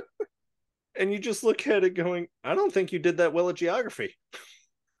 And you just look at it going, I don't think you did that well at geography.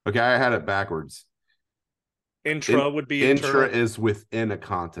 Okay, I had it backwards. Intra would be Intra internal. is within a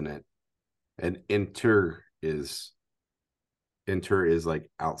continent, and inter is like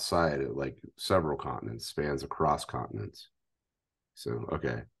outside of like several continents, spans across continents. So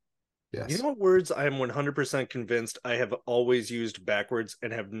okay. You Yes. know what words I am 100% convinced I have always used backwards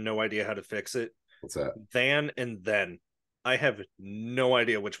and have no idea how to fix it? What's that? Than and then. I have no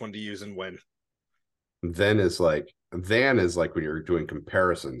idea which one to use and when. Than is like when you're doing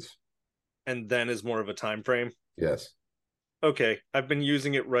comparisons. And then is more of a time frame. Yes. Okay, I've been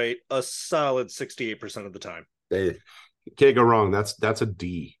using it right a solid 68% of the time. They can't go wrong. That's a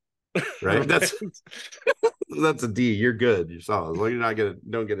D. Right? That's a D. You're good. You're solid. As long as you're not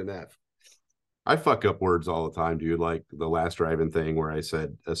don't get an F. I fuck up words all the time, dude. Like the last driving thing where I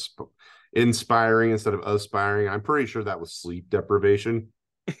said inspiring instead of aspiring. I'm pretty sure that was sleep deprivation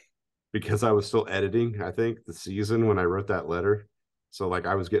because I was still editing, I think, the season when I wrote that letter. So like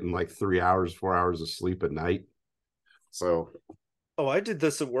I was getting like 3 hours, 4 hours of sleep at night. So Oh, I did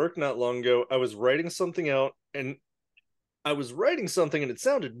this at work not long ago. I was writing something out and it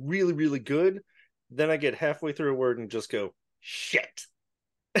sounded really, really good. Then I get halfway through a word and just go, shit.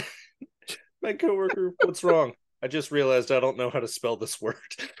 My coworker, what's wrong? I just realized I don't know how to spell this word.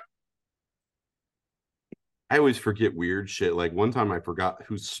 I always forget weird shit. Like one time I forgot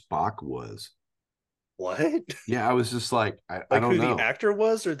who Spock was. What? Yeah, I was just like, I Like don't who know. the actor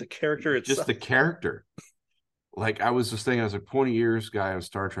was or the character Just itself? the character. Like I was just thinking, I was like 20 years guy on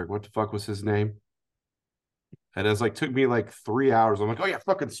Star Trek. What the fuck was his name? And it was like took me like 3 hours. I'm like, oh yeah,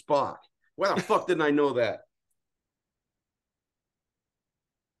 fucking Spock. Why the fuck didn't I know that?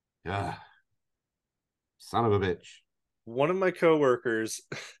 Yeah. Son of a bitch. One of my coworkers,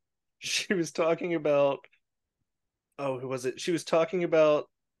 she was talking about, oh, who was it? She was talking about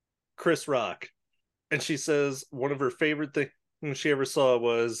Chris Rock. And she says one of her favorite things she ever saw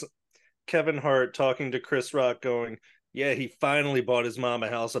was Kevin Hart talking to Chris Rock going, yeah, he finally bought his mom a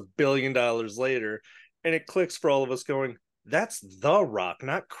house $1 billion later. And it clicks for all of us going, that's The Rock,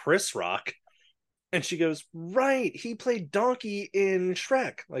 not Chris Rock. And she goes, right, he played Donkey in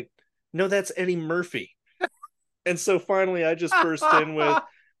Shrek. Like, no, that's Eddie Murphy. And so finally I just burst in with,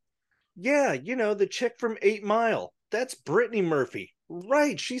 yeah, the chick from 8 Mile. That's Brittany Murphy.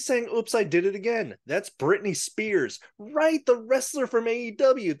 Right, she's saying, oops, I did it again. That's Britney Spears. Right, the wrestler from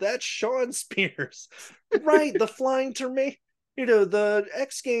AEW. That's Sean Spears. Right, the flying tornado. The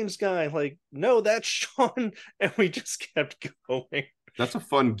X Games guy. Like, no, that's Sean. And we just kept going. That's a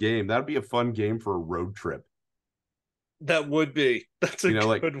fun game. That'd be a fun game for a road trip. That would be. That's a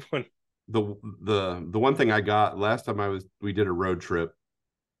Like good one. the one thing I got last time we did a road trip,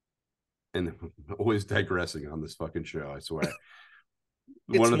 and always digressing on this fucking show, I swear.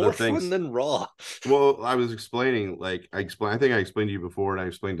 It's one of more the things, fun than Raw. Well, I was explaining, like I think I explained to you before, and I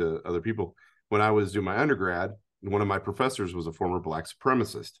explained to other people when I was doing my undergrad. One of my professors was a former black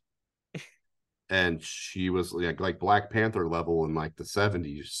supremacist, and she was like Black Panther level in like the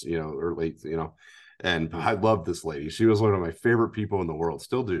 70s, or late, and I loved this lady. She was one of my favorite people in the world.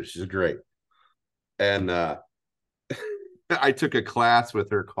 Still do. She's great. And I took a class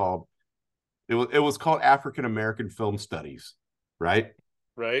with her called it was called African American Film Studies, right?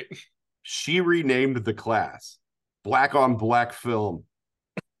 Right. She renamed the class Black on Black Film.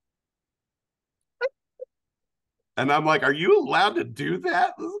 And I'm like, are you allowed to do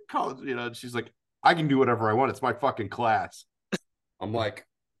that? This is college, and she's like, I can do whatever I want. It's my fucking class. I'm like,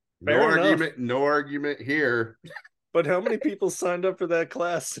 no argument here. But how many people signed up for that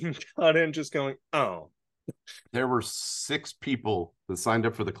class and got in just going, oh? There were 6 people that signed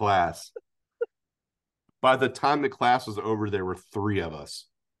up for the class. By the time the class was over, there were 3 of us.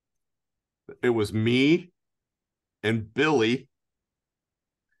 It was me and Billy,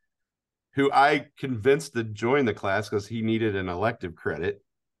 who I convinced to join the class because he needed an elective credit.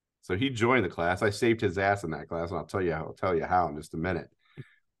 So he joined the class. I saved his ass in that class, and I'll tell you how in just a minute.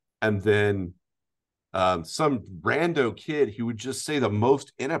 And then some rando kid who would just say the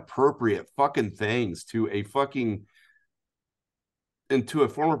most inappropriate fucking things to a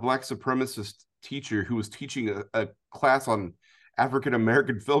former black supremacist teacher who was teaching a class on African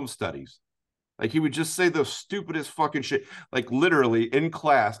American film studies. Like he would just say the stupidest fucking shit, like literally in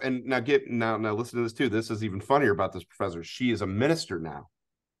class. And now listen to this too. This is even funnier about this professor. She is a minister now.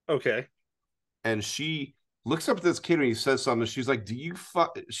 Okay. and she looks up at this kid when he says something. She's like, "Do you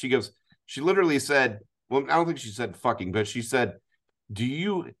fuck?" She goes, she literally said, "Well, I don't think she said fucking, but she said, do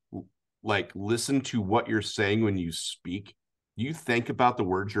you like listen to what you're saying when you speak? You think about the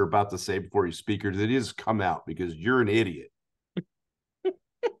words you're about to say before you speak, or did it just come out because you're an idiot?"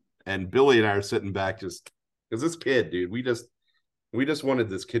 And Billy and I are sitting back just because this kid, dude, we just wanted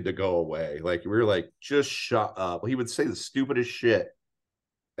this kid to go away. Like we were like, just shut up. He would say the stupidest shit.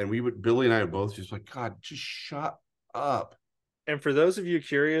 And Billy and I would both just like, God, just shut up. And for those of you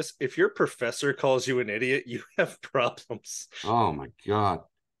curious, if your professor calls you an idiot, you have problems. Oh my God.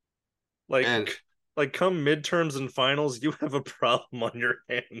 Like, And like come midterms and finals, you have a problem on your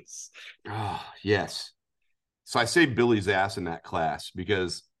hands. yes. So I saved Billy's ass in that class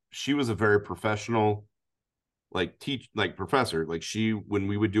because she was a very professional, like professor. Like when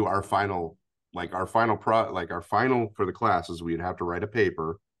we would do our final for the classes, we'd have to write a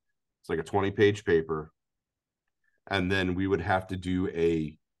paper. It's like a 20-page paper. And then we would have to do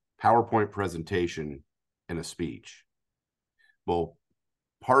a PowerPoint presentation and a speech. Well,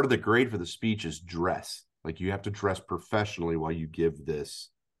 part of the grade for the speech is dress. Like you have to dress professionally while you give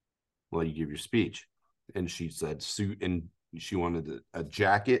your speech. And she said suit, and she wanted a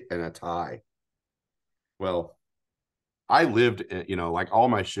jacket and a tie. Well, I lived, like all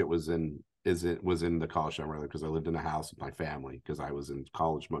my shit was in the college town rather, because I lived in a house with my family because I was in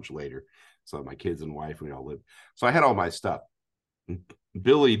college much later. So my kids and wife, we all lived. So I had all my stuff.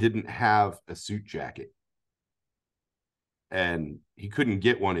 Billy didn't have a suit jacket, and he couldn't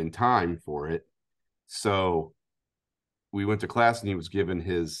get one in time for it. So we went to class, and he was given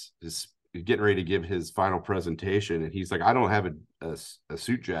his getting ready to give his final presentation, and he's like, "I don't have a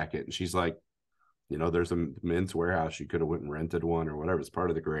suit jacket." And she's like, "There's a Men's Warehouse. You could have went and rented one or whatever. It's part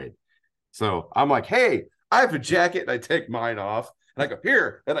of the grade." So I'm like, "Hey, I have a jacket," and I take mine off, and I go,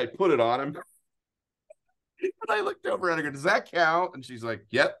 "Here," and I put it on him. And I looked over at her and I go, "Does that count?" And she's like,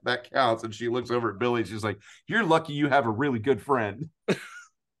 "Yep, that counts." And she looks over at Billy. She's like, "You're lucky you have a really good friend."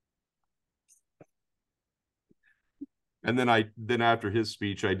 And then after his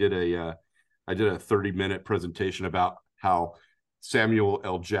speech, I did a 30-minute presentation about how Samuel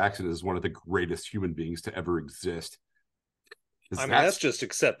L. Jackson is one of the greatest human beings to ever exist. I mean, that's just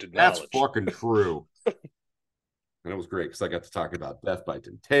accepted knowledge. That's fucking true. And it was great because I got to talk about Death by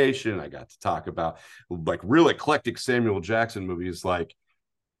Temptation. I got to talk about like real eclectic Samuel Jackson movies like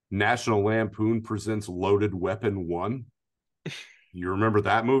National Lampoon Presents Loaded Weapon 1. You remember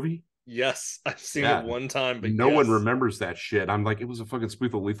that movie? Yes, I've seen it one time, but no one remembers that shit. I'm like, it was a fucking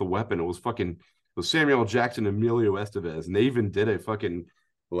spoof of Lethal Weapon. It was Samuel Jackson and Emilio Estevez, and they even did a fucking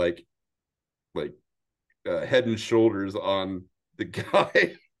like Head and Shoulders on the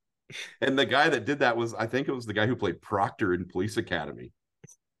guy. And the guy that did that was, I think it was the guy who played Proctor in Police Academy.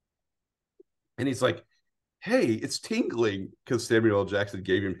 And he's like, "Hey, it's tingling," because Samuel L. Jackson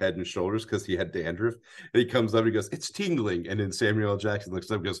gave him Head and Shoulders because he had dandruff. And he comes up and he goes, "It's tingling." And then Samuel L. Jackson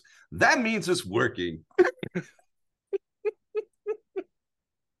looks up and goes, "That means it's working."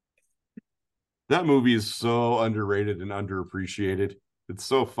 That movie is so underrated and underappreciated. It's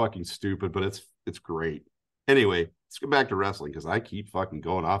so fucking stupid, but it's great. Anyway, let's go back to wrestling because I keep fucking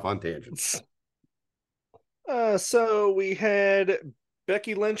going off on tangents. So we had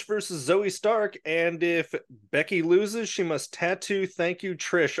Becky Lynch versus Zoe Stark, and if Becky loses, she must tattoo "Thank you,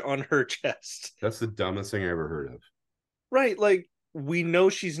 Trish" on her chest. That's the dumbest thing I ever heard of. Right, like we know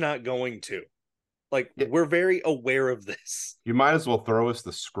she's not going to. Like we're very aware of this. You might as well throw us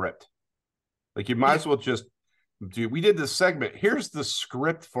the script. Like you might as well just we did this segment. Here's the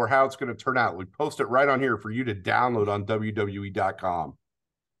script for how it's going to turn out. We post it right on here for you to download on WWE.com.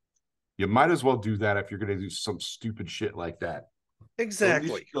 You might as well do that if you're going to do some stupid shit like that.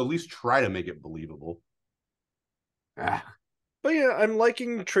 Exactly. At least try to make it believable. But yeah, I'm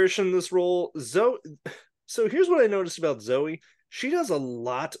liking Trish in this role. So here's what I noticed about Zoe. She does a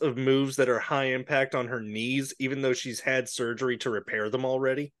lot of moves that are high impact on her knees, even though she's had surgery to repair them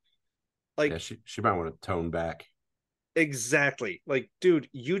already. Like, yeah, she might want to tone back. Exactly. Like, dude,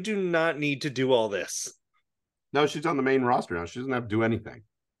 you do not need to do all this. No, she's on the main roster now. She doesn't have to do anything.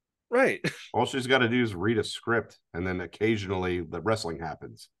 Right. All she's got to do is read a script, and then occasionally the wrestling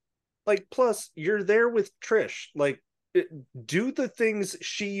happens. Like, plus, you're there with Trish. Like, do the things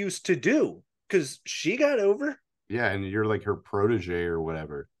she used to do, because she got over. Yeah, and you're like her protege or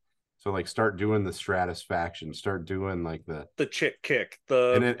whatever. So like start doing the Stratisfaction, start doing like the chick kick,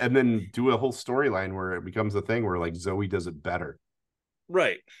 and then do a whole storyline where it becomes a thing where like Zoe does it better.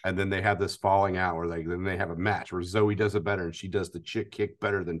 Right. And then they have this falling out where then they have a match where Zoe does it better and she does the chick kick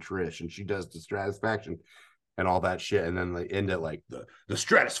better than Trish and she does the Stratisfaction. and all that shit, and then they end it like the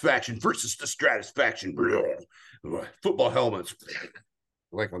Stratusfaction versus the Stratusfaction, football helmets,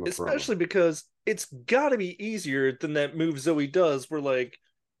 like on the Especially front. because it's got to be easier than that move Zoe does, where like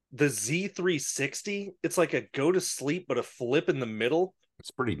the Z360, it's like a go to sleep but a flip in the middle.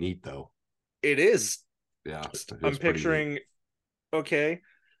 It's pretty neat though. It is. Yeah, Just, it I'm is pretty neat. picturing, okay,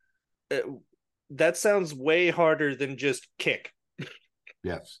 uh, that sounds way harder than just kick.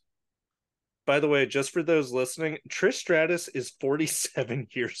 Yes. By the way, just for those listening, Trish Stratus is 47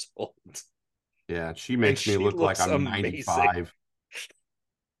 years old. Yeah, she And makes me she look like looks I'm amazing. 95.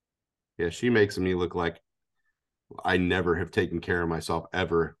 Yeah, she makes me look like I never have taken care of myself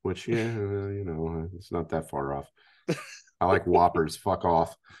ever, which, yeah, it's not that far off. I like Whoppers. Fuck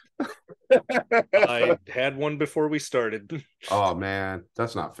off. I had one before we started. Oh, man.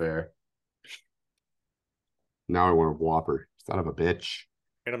 That's not fair. Now I want a Whopper. Son of a bitch.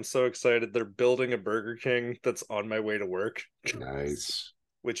 And I'm so excited. They're building a Burger King that's on my way to work, Nice.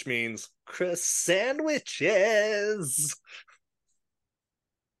 which means Chris sandwiches.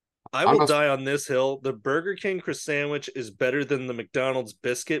 I I'm will not, die on this hill. The Burger King Chris sandwich is better than the McDonald's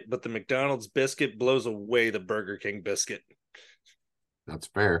biscuit, but the McDonald's biscuit blows away the Burger King biscuit. that's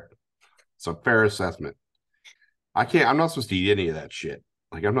fair. It's a fair assessment. I'm not supposed to eat any of that shit.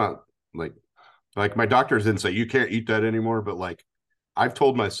 Like, I'm not, like my doctors didn't say you can't eat that anymore, but like, I've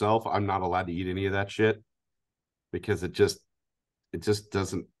told myself I'm not allowed to eat any of that shit because it just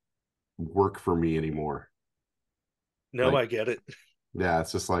doesn't work for me anymore. No, Like, I get it. yeah,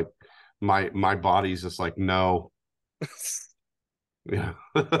 it's just like my body's just like, no. Yeah.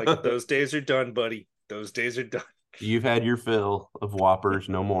 Like, those days are done, buddy. Those days are done. You've had your fill of Whoppers,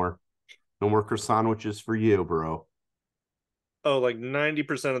 no more. No more croissant sandwiches for you, bro. Oh, like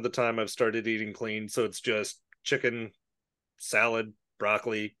 90% of the time I've started eating clean, so it's just chicken, salad,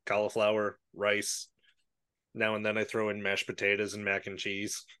 broccoli, cauliflower, rice. Now and then I throw in mashed potatoes and mac and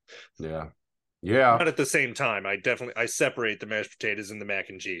cheese. Yeah. Yeah. Not at the same time. I separate the mashed potatoes and the mac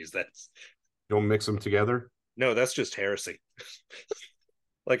and cheese. That's Don't mix them together. no, that's just heresy.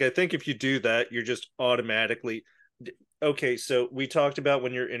 Like, I think if you do that, you're just automatically okay. So we talked about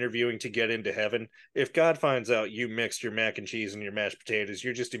when you're interviewing to get into heaven. If God finds out you mixed your mac and cheese and your mashed potatoes,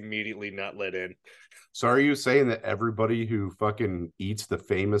 you're just immediately not let in. So are you saying that everybody who fucking eats the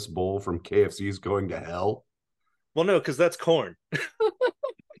famous bowl from KFC is going to hell? Well, no, because that's corn.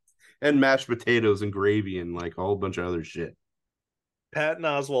 And mashed potatoes and gravy and like a whole bunch of other shit. Patton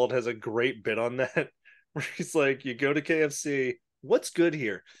Oswald has a great bit on that where he's like, you go to KFC, what's good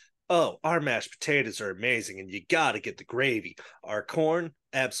here? Oh, our mashed potatoes are amazing and you gotta get the gravy. Our corn,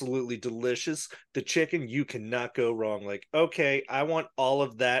 absolutely delicious. The chicken, you cannot go wrong. Like, okay, I want all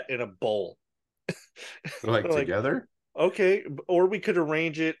of that in a bowl. Like Like, together? okay, or we could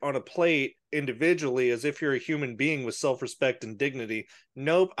arrange it on a plate individually as if you're a human being with self-respect and dignity.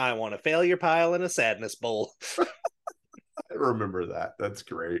 Nope, I want a failure pile and a sadness bowl. I remember that. That's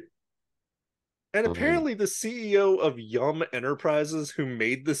great. And apparently the CEO of Yum Enterprises who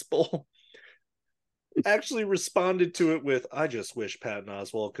made this bowl actually responded to it with, I just wish Patton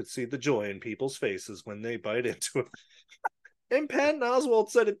Oswalt could see the joy in people's faces when they bite into it. And Patton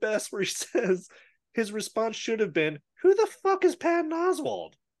Oswalt said it best where he says his response should have been, who the fuck is Patton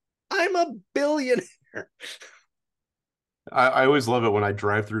Oswalt? I'm a billionaire. I always love it when I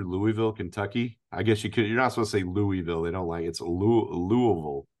drive through Louisville, Kentucky. I guess you're not supposed to say Louisville. They don't like it's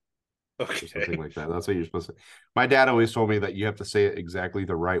Louisville or something Okay. like that. That's what you're supposed to. My dad always told me that you have to say it exactly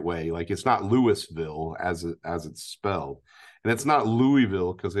the right way. Like it's not Louisville as it's spelled, and it's not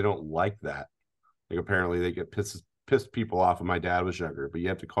Louisville because they don't like that. Like apparently they get pissed people off when my dad was younger, but you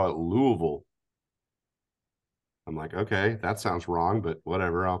have to call it Louisville. I'm like, okay, that sounds wrong, but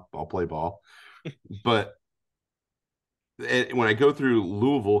whatever. I'll play ball. But when I go through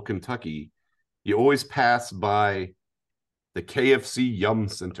Louisville, Kentucky, you always pass by the KFC Yum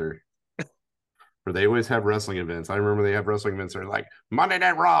Center, where they always have wrestling events. I remember they have wrestling events. They're like Monday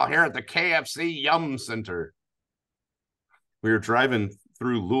Night Raw here at the KFC Yum Center. We were driving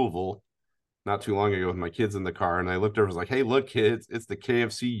through Louisville not too long ago with my kids in the car, and I looked over, I was like, "Hey, look, kids, it's the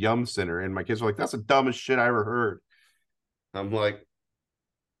KFC Yum Center." And my kids were like, "That's the dumbest shit I ever heard." I'm like,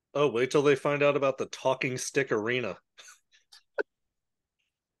 Oh, wait till they find out about the talking stick arena.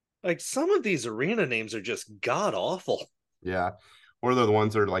 Like, some of these arena names are just god awful. yeah. Or they're the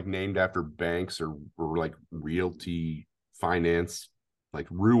ones that are like named after banks or like realty finance, like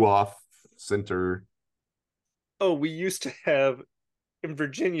Ruoff Center. Oh, we used to have in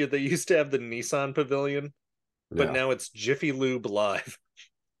Virginia, they used to have the Nissan Pavilion, but Yeah. now it's Jiffy Lube Live.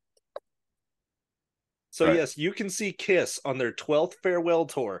 So, Right. yes, you can see Kiss on their 12th farewell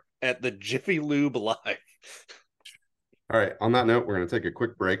tour at the Jiffy Lube Live. All right. On that note, we're going to take a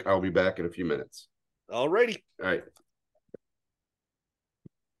quick break. I'll be back in a few minutes. Alrighty. All right.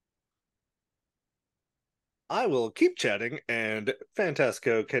 I will keep chatting, and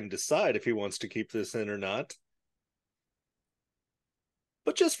Fantasco can decide if he wants to keep this in or not.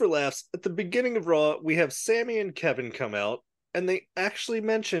 But just for laughs, at the beginning of Raw, we have Sammy and Kevin come out, and they actually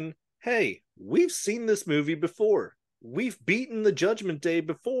mention, hey, we've seen this movie before. We've beaten the Judgment Day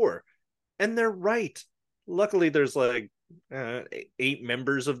before. And they're right. Luckily, there's like 8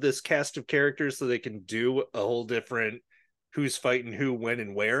 members of this cast of characters, so they can do a whole different who's fighting who, when,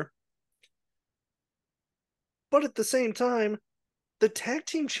 and where. But at the same time, the tag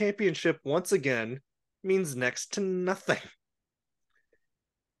team championship once again means next to nothing.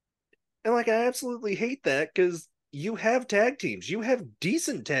 And like, I absolutely hate that because you have tag teams, you have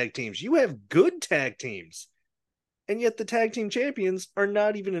decent tag teams, you have good tag teams. And yet the tag team champions are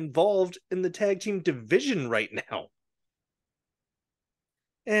not even involved in the tag team division right now.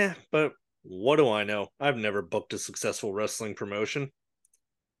 But what do I know? I've never booked a successful wrestling promotion.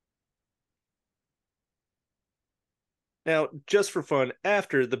 Now, just for fun,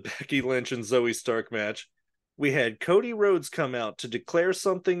 after the Becky Lynch and Zoe Stark match, we had Cody Rhodes come out to declare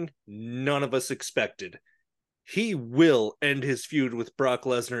something none of us expected. He will end his feud with Brock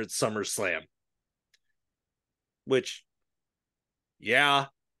Lesnar at SummerSlam. Which, yeah,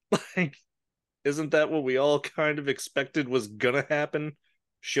 like, isn't that what we all kind of expected was gonna happen?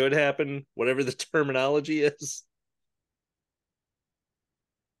 Should happen, whatever the terminology is.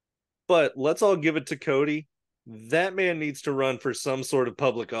 But let's all give it to Cody. That man needs to run for some sort of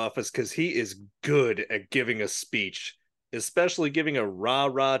public office because he is good at giving a speech, especially giving a rah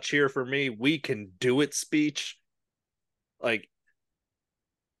rah cheer for me. We can do it speech. Like,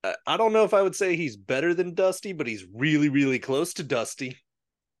 I don't know if I would say he's better than Dusty, but he's really, really close to Dusty.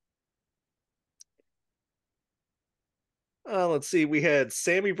 Let's see. We had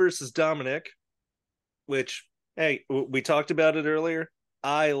Sammy versus Dominic, which, hey, we talked about it earlier.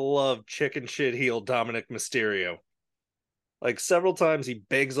 I love chicken shit heel Dominic Mysterio. Like, several times he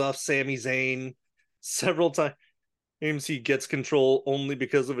begs off Sami Zayn. Several times he gets control only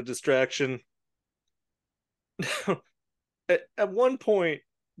because of a distraction. At one point,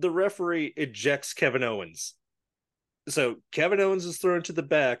 the referee ejects Kevin Owens. So Kevin Owens is thrown to the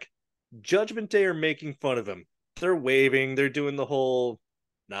back. Judgment Day are making fun of him. They're waving. They're doing the whole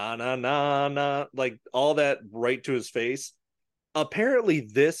nah, nah, nah, nah, like all that right to his face. Apparently,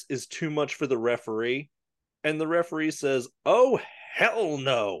 this is too much for the referee. And the referee says, oh, hell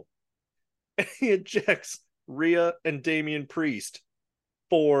no. And he ejects Rhea and Damian Priest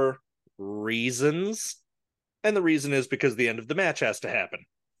for reasons. And the reason is because the end of the match has to happen.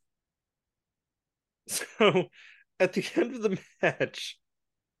 So at the end of the match,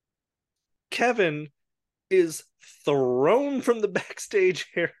 Kevin is thrown from the backstage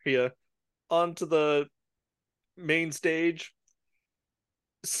area onto the main stage.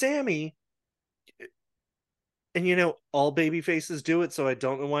 Sammy, and you know, all baby faces do it, so I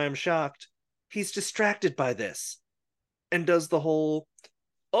don't know why I'm shocked. He's distracted by this and does the whole,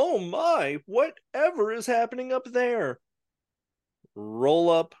 oh my, whatever is happening up there? Roll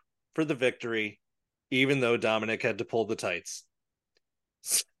up for the victory, even though Dominic had to pull the tights.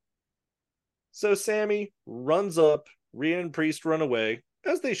 So Sammy runs up, Rhea and Priest run away,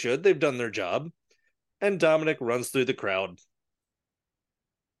 as they should, they've done their job, and Dominic runs through the crowd.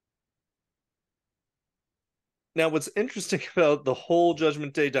 Now, what's interesting about the whole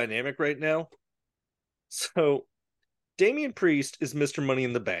Judgment Day dynamic right now, so Damian Priest is Mr. Money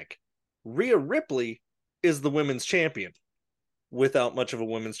in the Bank. Rhea Ripley is the women's champion, without much of a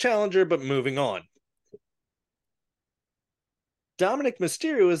women's challenger, but moving on. Dominic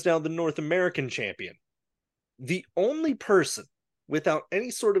Mysterio is now the North American champion. The only person without any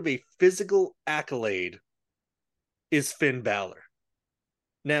sort of a physical accolade is Finn Balor.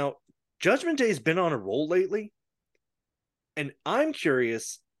 Now, Judgment Day's been on a roll lately, and I'm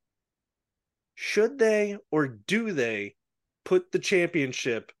curious, should they or do they put the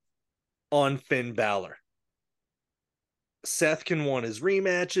championship on Finn Balor? Seth can want his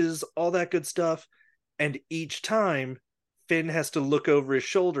rematches, all that good stuff, and each time Finn has to look over his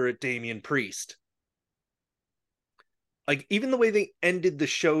shoulder at Damian Priest. Like, even the way they ended the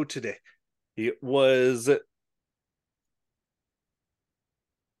show today, it was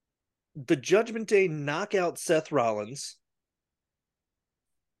the Judgment Day knock out Seth Rollins,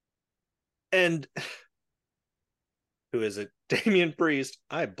 and who is it? Damian Priest.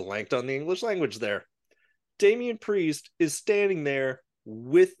 I blanked on the English language there. Damian Priest is standing there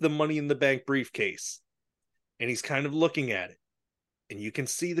with the Money in the Bank briefcase, and he's kind of looking at it. And you can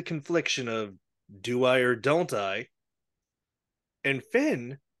see the confliction of, do I or don't I? And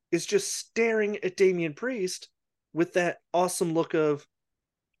Finn is just staring at Damian Priest with that awesome look of,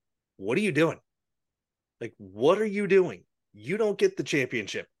 what are you doing? Like, what are you doing? You don't get the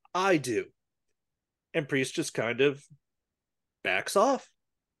championship. I do. And Priest just kind of backs off.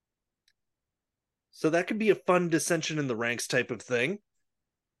 So that could be a fun dissension in the ranks type of thing.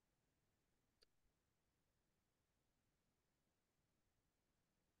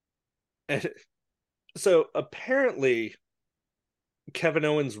 And so apparently Kevin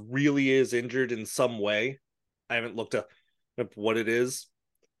Owens really is injured in some way. I haven't looked up what it is.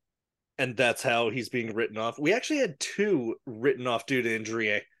 And that's how he's being written off. We actually had two written off due to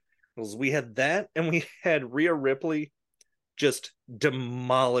injury. We had that, and we had Rhea Ripley just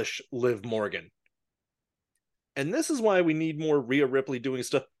demolish Liv Morgan. And this is why we need more Rhea Ripley doing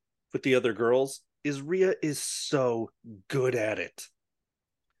stuff with the other girls, is Rhea is so good at it.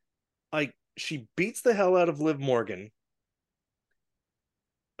 Like, she beats the hell out of Liv Morgan,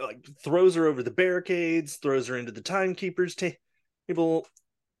 like throws her over the barricades, throws her into the timekeeper's table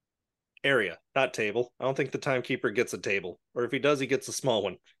area, not table. I don't think the timekeeper gets a table, or if he does, he gets a small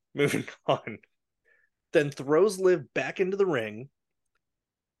one. Moving on. Then throws Liv back into the ring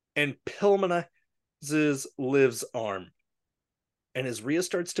and Pillmanizes Liv's arm. And as Rhea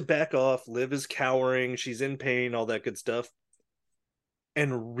starts to back off, Liv is cowering, she's in pain, all that good stuff.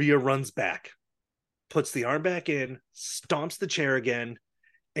 And Rhea runs back, puts the arm back in, stomps the chair again,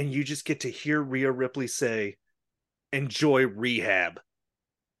 and you just get to hear Rhea Ripley say, "Enjoy rehab."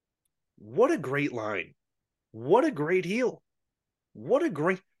 What a great line. What a great heel. What a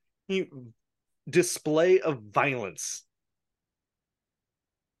great display of violence.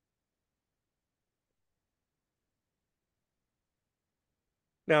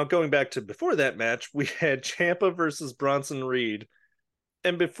 Now, going back to before that match, we had Ciampa versus Bronson Reed.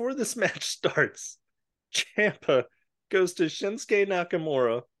 And before this match starts, Ciampa goes to Shinsuke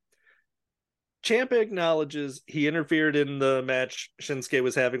Nakamura. Ciampa acknowledges he interfered in the match Shinsuke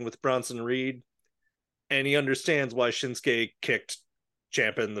was having with Bronson Reed, and he understands why Shinsuke kicked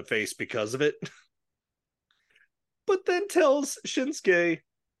Ciampa in the face because of it. But then tells Shinsuke,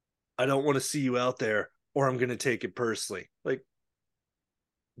 "I don't want to see you out there, or I'm going to take it personally." Like,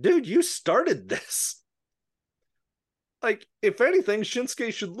 dude, you started this. Like, if anything,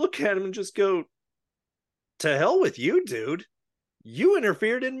 Shinsuke should look at him and just go, "To hell with you, dude. You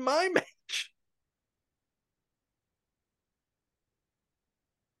interfered in my match."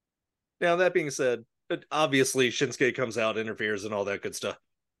 Now, that being said, obviously Shinsuke comes out, interferes, and all that good stuff.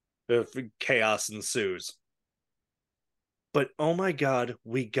 Chaos ensues. But oh my god,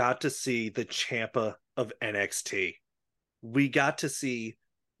 we got to see the Ciampa of NXT. We got to see,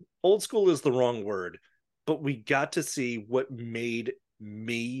 old school is the wrong word, but we got to see what made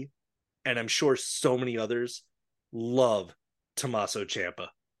me, and I'm sure so many others, love Tommaso Ciampa.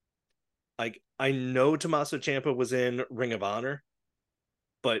 Like, I know Tommaso Ciampa was in Ring of Honor,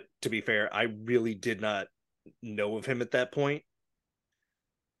 but to be fair, I really did not know of him at that point.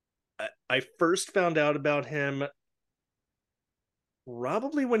 I first found out about him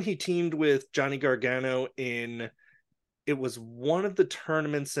probably when he teamed with Johnny Gargano in, it was one of the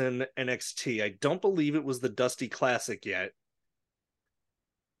tournaments in NXT. I don't believe it was the Dusty Classic yet,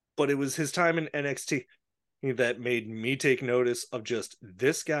 but it was his time in NXT that made me take notice of just,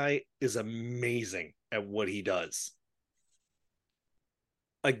 this guy is amazing at what he does.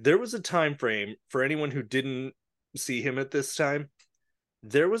 Like, there was a time frame, for anyone who didn't see him at this time,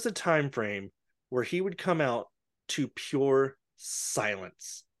 there was a time frame where he would come out to pure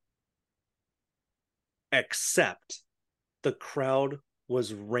silence, except the crowd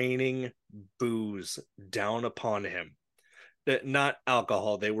was raining boos down upon him. That, not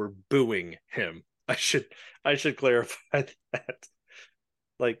alcohol, they were booing him. I should clarify that.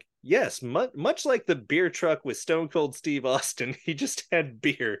 Like, yes, much like the beer truck with Stone Cold Steve Austin, he just had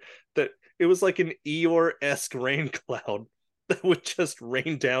beer that it was like an Eeyore-esque rain cloud that would just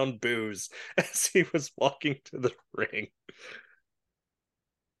rain down booze as he was walking to the ring.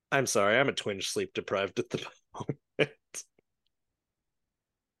 I'm sorry, I'm a twinge sleep deprived at the moment.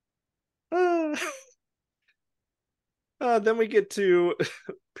 Then we get to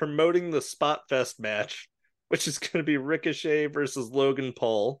promoting the Spot Fest match, which is going to be Ricochet versus Logan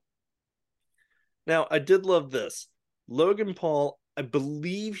Paul. Now, I did love this. Logan Paul, I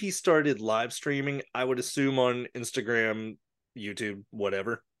believe he started live streaming, I would assume on Instagram, YouTube,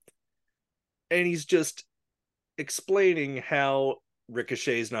 whatever. And he's just explaining how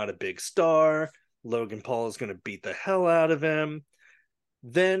Ricochet's not a big star. Logan Paul is going to beat the hell out of him.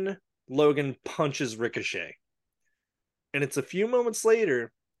 Then Logan punches Ricochet. And it's a few moments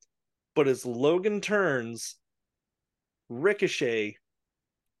later But as Logan turns, Ricochet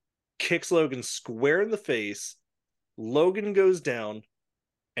kicks Logan square in the face. Logan goes down.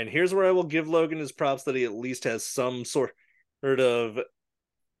 And here's where I will give Logan his props that he at least has some sort of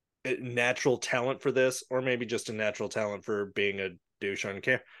natural talent for this, or maybe just a natural talent for being a douche on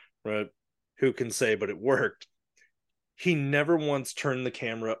camera. Who can say, but it worked. He never once turned the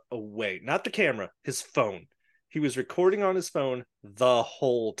camera away. Not the camera, his phone. He was recording on his phone the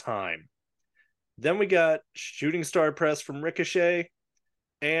whole time. Then we got shooting star press from Ricochet,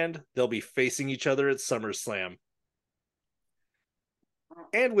 and they'll be facing each other at SummerSlam.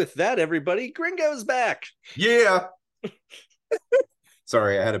 And with that, everybody, Gringo's back. Yeah.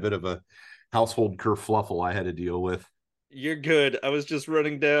 Sorry, I had a bit of a household kerfluffle I had to deal with. You're good. I was just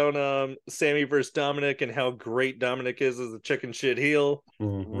running down Sammy versus Dominic and how great Dominic is as a chicken shit heel.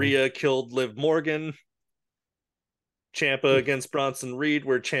 Mm-hmm. Rhea killed Liv Morgan. Ciampa against Bronson Reed,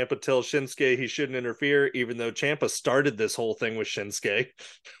 where Ciampa tells Shinsuke he shouldn't interfere, even though Ciampa started this whole thing with Shinsuke.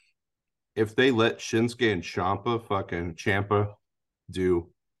 If they let Shinsuke and Ciampa do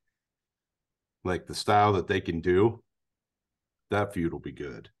like the style that they can do, that feud will be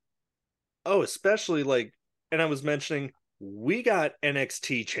good. Oh, especially like, and I was mentioning, we got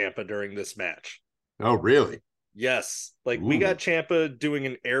NXT Ciampa during this match. Oh, really? Yes. Like, Ooh. we got Ciampa doing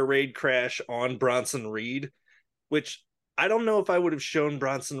an air raid crash on Bronson Reed, which I don't know if I would have shown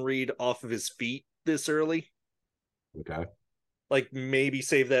Bronson Reed off of his feet this early. Okay. Like, maybe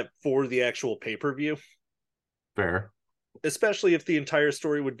save that for the actual pay-per-view. Fair. Especially if the entire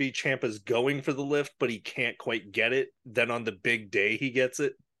story would be Ciampa's going for the lift, but he can't quite get it. Then on the big day, he gets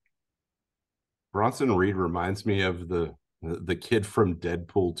it. Bronson Reed reminds me of the kid from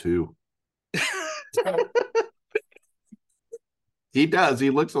Deadpool 2. He does.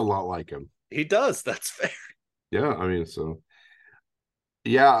 He looks a lot like him. He does. That's fair. Yeah, I mean, so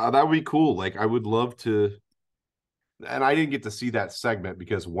yeah, that would be cool. Like, I would love to, and I didn't get to see that segment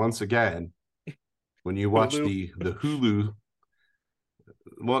because once again, when you watch the Hulu,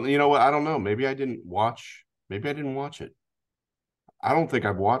 well, you know what? I don't know. Maybe I didn't watch it. I don't think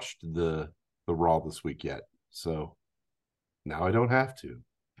I've watched the Raw this week yet. So now I don't have to.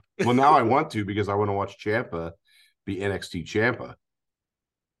 Well, now I want to because I want to watch Ciampa be NXT Ciampa.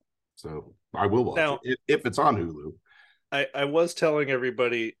 So I will watch it if it's on Hulu. I was telling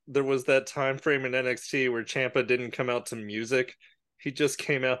everybody there was that time frame in NXT where Ciampa didn't come out to music. He just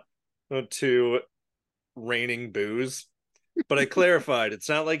came out to raining booze. But I clarified, it's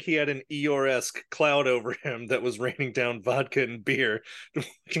not like he had an Eeyore-esque cloud over him that was raining down vodka and beer,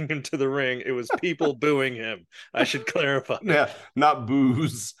 walking him to the ring. It was people booing him. I should clarify. Yeah, not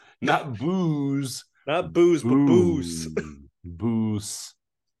booze. Not booze. Not booze, but booze. Booze.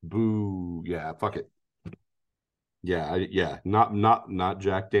 Boo. Yeah, fuck it. Yeah. Not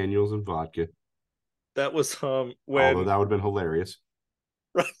Jack Daniels and vodka. That was when, although that would have been hilarious.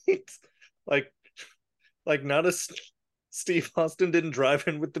 Right? Like not a Steve Austin didn't drive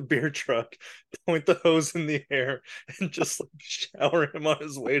in with the beer truck, point the hose in the air, and just like shower him on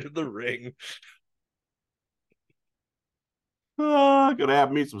his way to the ring. Gonna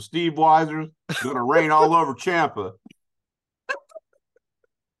have me some Steve Weisers. Gonna rain all over Ciampa.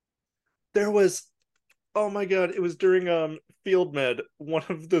 There was, oh my god, it was during Field Med. One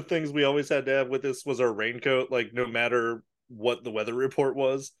of the things we always had to have with this was our raincoat, like no matter what the weather report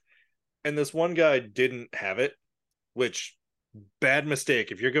was. And this one guy didn't have it, which bad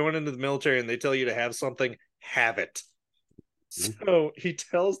mistake. If you're going into the military and they tell you to have something, have it. So he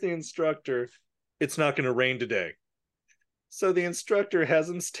tells the instructor it's not going to rain today. So the instructor has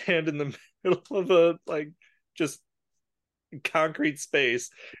him stand in the middle of a like just concrete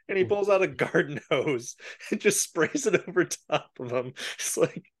space, and he pulls out a garden hose and just sprays it over top of him. It's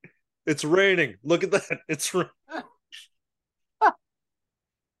like, it's raining. Look at that. It's raining.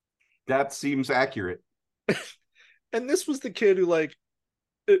 That seems accurate. And this was the kid who,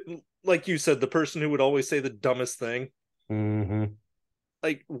 like you said, the person who would always say the dumbest thing. Mm-hmm.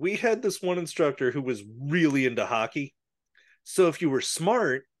 Like, we had this one instructor who was really into hockey. So if you were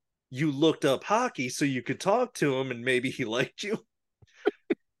smart, you looked up hockey so you could talk to him and maybe he liked you.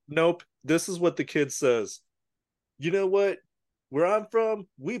 Nope. This is what the kid says. You know what? Where I'm from,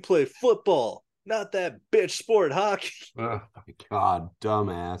 we play football, not that bitch sport hockey. Oh my god,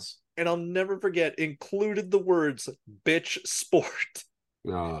 dumbass. And I'll never forget, included the words bitch sport.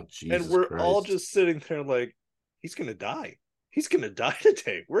 Oh, Jesus. And we're Christ. all just sitting there like, he's gonna die. He's gonna die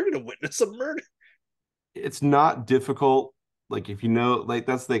today. We're gonna witness a murder. It's not difficult. Like, if you know, like,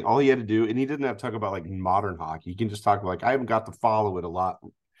 that's the thing. All he had to do, and he didn't have to talk about like modern hockey. You can just talk about, like, I haven't got to follow it a lot,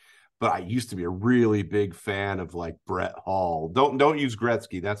 but I used to be a really big fan of like Brett Hall. Don't use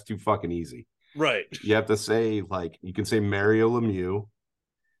Gretzky. That's too fucking easy. Right. You have to say like you can say Mario Lemieux,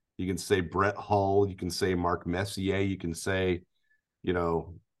 you can say Brett Hull, you can say Mark Messier, you can say, you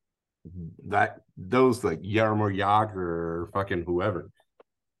know, that those like Yarmor Yager or fucking whoever.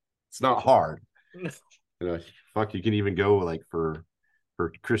 It's not hard. You know, fuck, you can even go like for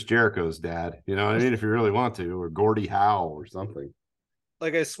Chris Jericho's dad. You know what I mean? If you really want to, or Gordie Howe or something.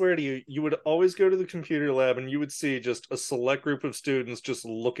 Like I swear to you, you would always go to the computer lab and you would see just a select group of students just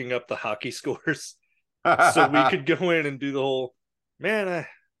looking up the hockey scores. So we could go in and do the whole, man,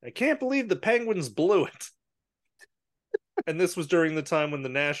 I can't believe the Penguins blew it. And this was during the time when the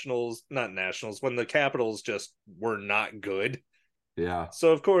when the Capitals just were not good. Yeah.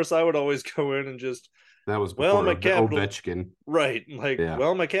 So of course I would always go in and just, that was before my Ovechkin. Right. Like, yeah.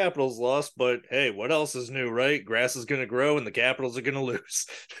 Well, my Capitals lost, but hey, what else is new, right? Grass is going to grow and the Capitals are going to lose.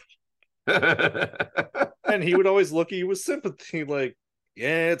 And he would always look at you with sympathy, like,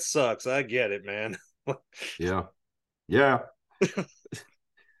 yeah, it sucks. I get it, man. Yeah.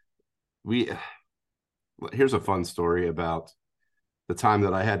 Here's a fun story about the time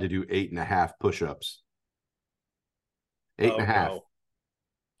that I had to do 8.5 push-ups. 8.5. No.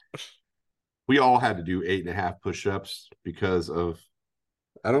 We all had to do 8.5 push-ups because of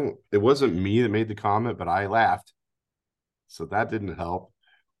it wasn't me that made the comment, but I laughed. So that didn't help.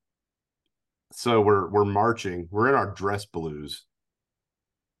 So we're marching. We're in our dress blues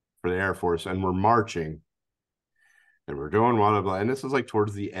for the Air Force, and we're marching. And we're doing one and this is like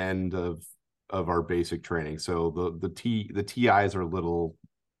towards the end of our basic training. So the TIs are a little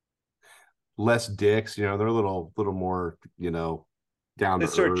less dicks, you know, they're a little more, you know, down they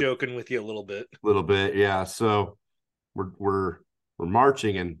to start earth. Joking with you a little bit. Yeah. So we're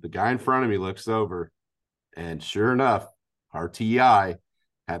marching, and the guy in front of me looks over, and sure enough, our TI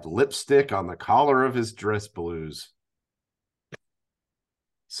had lipstick on the collar of his dress blues.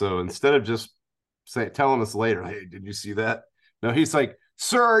 So instead of just telling us later, hey, did you see that? No, he's like,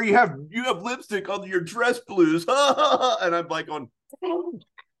 sir, you have lipstick on your dress blues. And I'm like on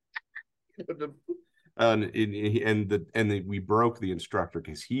we broke the instructor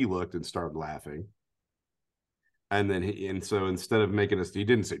because he looked and started laughing. And then so instead of making us, he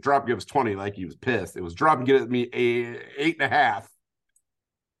didn't say drop, give us 20 like he was pissed. It was drop and get me 8.5.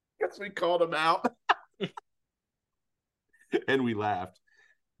 Guess we called him out. And we laughed.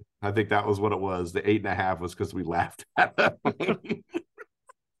 I think that was what it was. The 8.5 was because we laughed at him.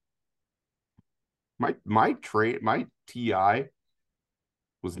 my TI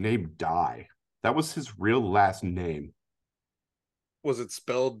was named Die. That was his real last name. Was it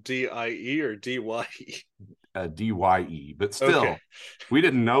spelled DIE or DYE? DYE, but still, okay. We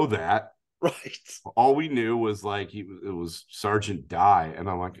didn't know that. Right. All we knew was like it was Sergeant Die, and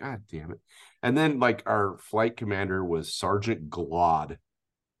I'm like, God damn it. And then like our flight commander was Sergeant Glod.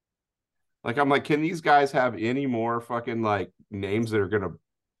 Like, I'm like, can these guys have any more fucking like names that are gonna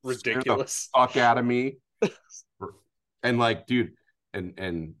ridiculous scare the fuck out of me? And like, dude,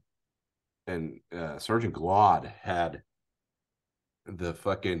 and Sergeant Glod had the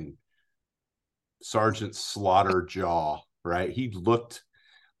fucking Sergeant Slaughter jaw, right? He looked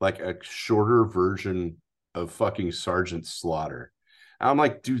like a shorter version of fucking Sergeant Slaughter. And I'm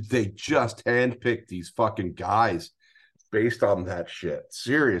like, dude, they just handpicked these fucking guys based on that shit.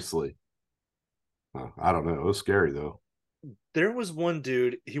 Seriously. Oh, I don't know. It was scary though. There was one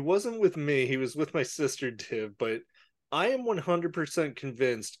dude, he wasn't with me, he was with my sister Div, but I am 100%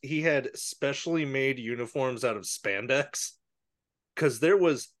 convinced he had specially made uniforms out of spandex, because there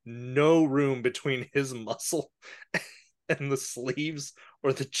was no room between his muscle and the sleeves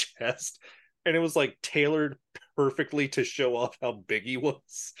or the chest, and it was like tailored perfectly to show off how big he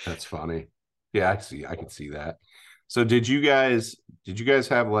was. That's funny. Yeah, I can see that. So did you guys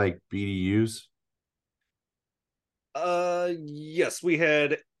have like BDUs? Yes, we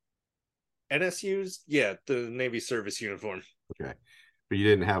had NSUs. Yeah, the Navy service uniform. Okay. But you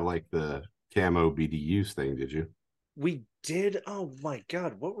didn't have like the camo BDUs thing, did you? We did. Oh my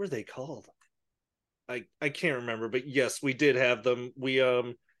god, what were they called? I can't remember, but yes, we did have them. We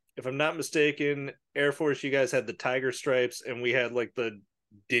if I'm not mistaken, Air Force, you guys had the tiger stripes, and we had like the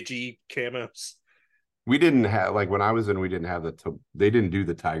digi camos. We didn't have, like when I was in, we didn't have they didn't do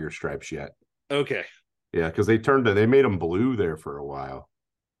the tiger stripes yet. Okay. Yeah, because they made them blue there for a while,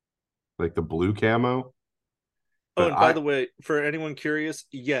 like the blue camo. Oh, and by the way, for anyone curious,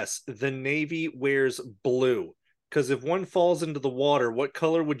 yes, the Navy wears blue. Because if one falls into the water, what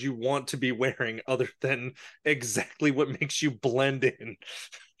color would you want to be wearing other than exactly what makes you blend in?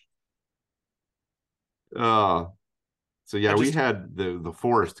 So yeah, we had the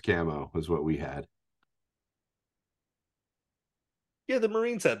forest camo is what we had. Yeah, the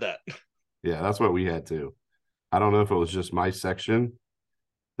Marines had that. Yeah, that's what we had too. I don't know if it was just my section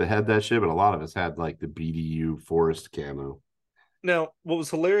that had that shit, but a lot of us had like the BDU forest camo. Now, what was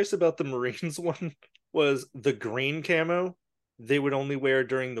hilarious about the Marines one was the green camo they would only wear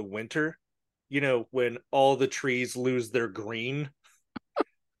during the winter, when all the trees lose their green.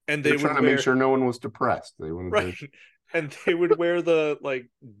 And They're they would trying to make wear, sure no one was depressed. They wanted right. And they would wear the like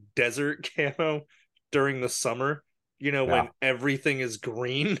desert camo during the summer, when everything is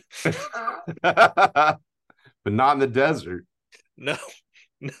green. but not in the desert. No,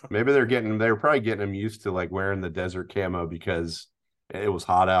 no. Maybe they're probably getting them used to like wearing the desert camo because it was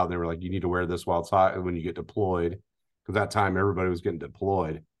hot out and they were like, you need to wear this while it's hot when you get deployed. Because that time everybody was getting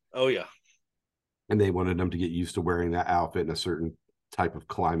deployed. Oh yeah. And they wanted them to get used to wearing that outfit in a certain type of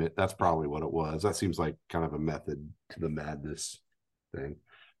climate. That's probably what it was. That seems like kind of a method to the madness thing.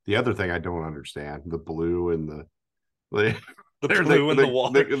 The other thing I don't understand, the blue and the blue in the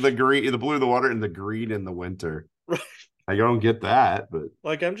water. The green, the blue in the water and the green in the winter. Right. I don't get that, but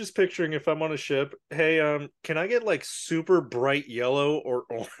like I'm just picturing if I'm on a ship, hey, can I get like super bright yellow or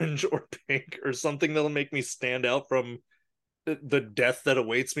orange or pink or something that'll make me stand out from the death that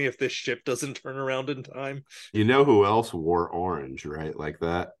awaits me if this ship doesn't turn around in time? You know who else wore orange, right? Like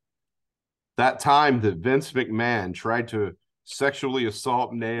that. That time that Vince McMahon tried to sexually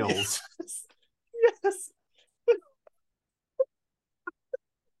assault Nails. Yes. Yes.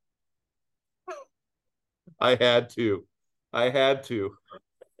 I had to.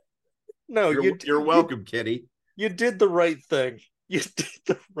 No, you're welcome, Kitty. You did the right thing. You did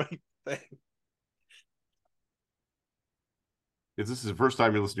the right thing. If this is the first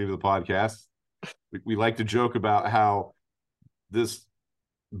time you're listening to the podcast, we like to joke about how this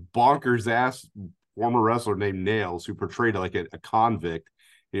bonkers ass former wrestler named Nails, who portrayed like a convict,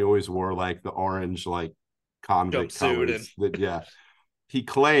 he always wore like the orange like convict colors. Yeah. He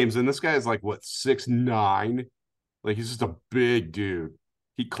claims, and this guy is like what, 6'9", like he's just a big dude.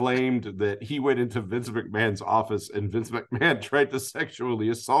 He claimed that he went into Vince McMahon's office and Vince McMahon tried to sexually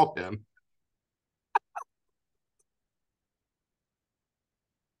assault him.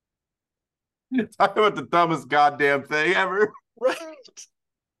 Talk about the dumbest goddamn thing ever. Right.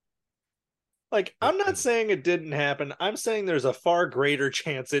 Like, I'm not saying it didn't happen. I'm saying there's a far greater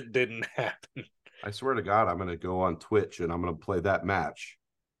chance it didn't happen. I swear to God, I'm going to go on Twitch and I'm going to play that match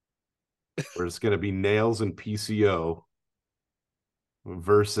where it's going to be Nails and PCO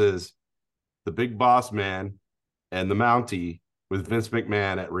versus the Big Boss Man and the Mountie with Vince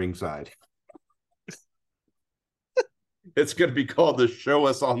McMahon at ringside. It's going to be called the Show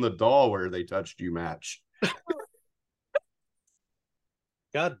Us on the Doll Where They Touched You match.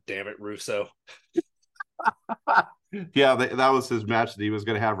 God damn it, Russo. Yeah, that was his match that he was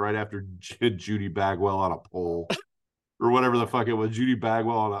going to have right after Judy Bagwell on a pole or whatever the fuck it was. Judy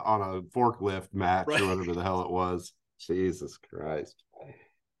Bagwell on a forklift match, right, or whatever the hell it was. Jesus Christ.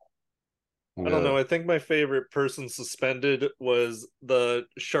 I don't know. I think my favorite person suspended was the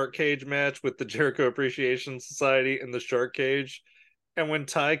Shark Cage match with the Jericho Appreciation Society in the Shark Cage. And when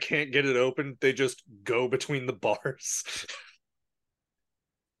Ty can't get it open, they just go between the bars.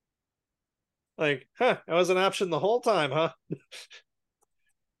 Like, that was an option the whole time, huh?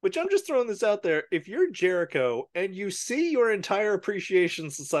 Which, I'm just throwing this out there. If you're Jericho and you see your entire Appreciation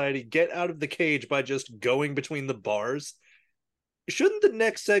Society get out of the cage by just going between the bars, shouldn't the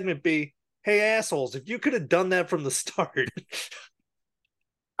next segment be, hey, assholes, if you could have done that from the start?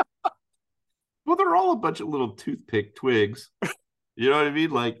 Well, they're all a bunch of little toothpick twigs. You know what I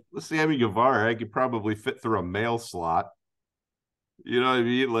mean? Like, Sammy Guevara, I could probably fit through a mail slot. You know what I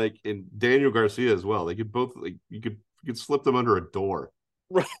mean? Like, and Daniel Garcia as well. They could both, like, you could slip them under a door.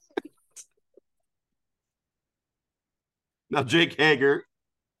 Right. Now, Jake Hager,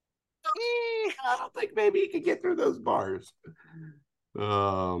 I don't think maybe he could get through those bars.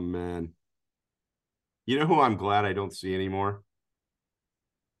 Oh, man. You know who I'm glad I don't see anymore?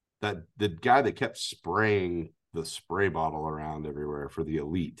 That the guy that kept spraying the spray bottle around everywhere for the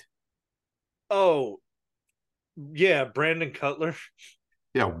Elite. Oh, yeah, Brandon Cutler.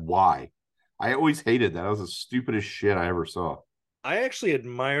 Yeah, why? I always hated that. That was the stupidest shit I ever saw. I actually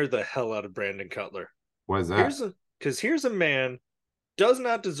admire the hell out of Brandon Cutler. Why is that? Because here's a man does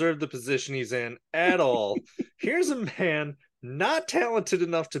not deserve the position he's in at all. Here's a man not talented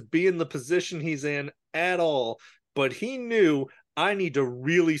enough to be in the position he's in at all, but he knew, I need to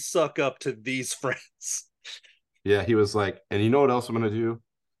really suck up to these friends. Yeah, he was like, and you know what else I'm going to do?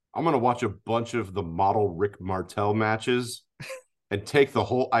 I'm going to watch a bunch of the model Rick Martel matches and take the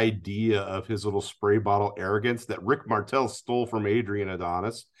whole idea of his little spray bottle arrogance that Rick Martel stole from Adrian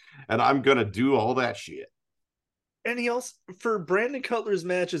Adonis, and I'm gonna do all that shit. And he also, for Brandon Cutler's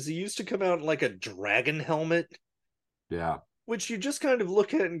matches, he used to come out in like a dragon helmet. Yeah. Which you just kind of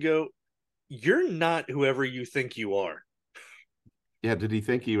look at and go, you're not whoever you think you are. Yeah, did he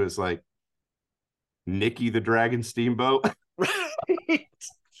think he was like Nikki the Dragon Steamboat? Right?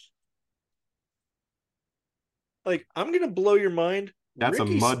 Like, I'm going to blow your mind. That's a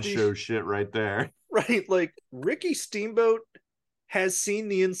mud show shit right there. Right? Like, Ricky Steamboat has seen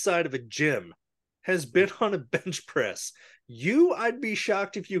the inside of a gym, has been on a bench press. I'd be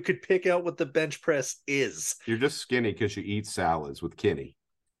shocked if you could pick out what the bench press is. You're just skinny because you eat salads with Kenny.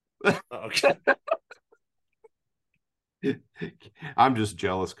 Okay. I'm just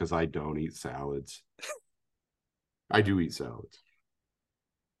jealous because I don't eat salads. I do eat salads.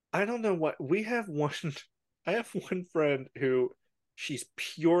 I don't know what I have one friend who she's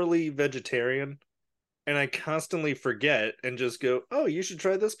purely vegetarian, and I constantly forget and just go, "Oh, you should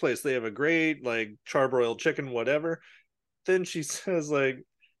try this place. They have a great like charbroiled chicken, whatever." Then she says like,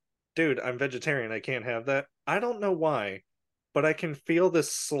 "Dude, I'm vegetarian. I can't have that." I don't know why, but I can feel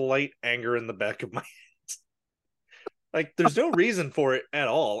this slight anger in the back of my head. Like there's no reason for it at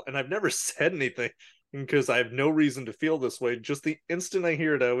all, and I've never said anything because I have no reason to feel this way. Just the instant I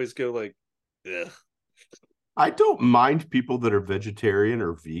hear it, I always go like, ugh. I don't mind people that are vegetarian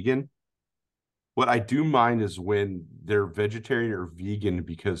or vegan. What I do mind is when they're vegetarian or vegan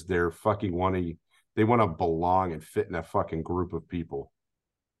because they're fucking they want to belong and fit in a fucking group of people.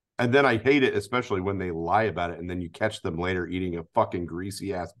 And then I hate it, especially when they lie about it and then you catch them later eating a fucking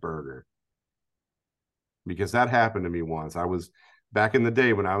greasy ass burger. Because that happened to me once. I was back in the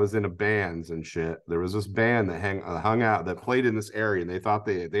day when I was in a bands and shit. There was this band that hung out that played in this area, and they thought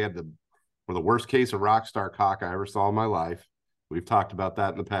they had the worst case of rock star cock I ever saw in my life. We've talked about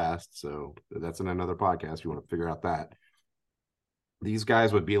that in the past, so that's in another podcast if you want to figure out that. These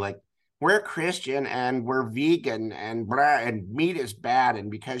guys would be like, "We're Christian and we're vegan and blah, and meat is bad,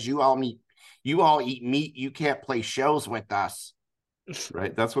 and because you all eat meat, you can't play shows with us."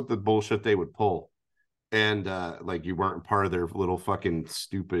 Right? That's what the bullshit they would pull. And like you weren't part of their little fucking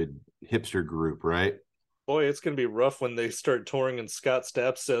stupid hipster group, right? Boy, it's gonna be rough when they start touring and Scott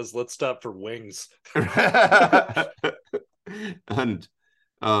Stapp says, "Let's stop for wings." And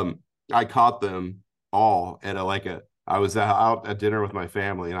I caught them all at I was out at dinner with my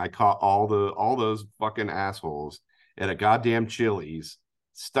family, and I caught all those fucking assholes at a goddamn Chili's,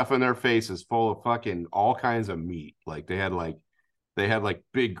 stuffing their faces full of fucking all kinds of meat. Like they had like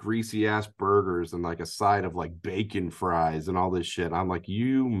big greasy ass burgers and like a side of like bacon fries and all this shit. I'm like,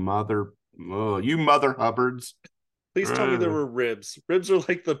 you mother Hubbards. Please tell me there were ribs. Ribs are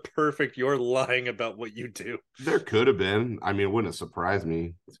like the perfect, you're lying about what you do. There could have been. I mean, it wouldn't have surprised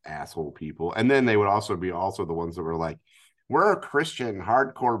me. It's asshole people. And then they would also be the ones that were like, we're a Christian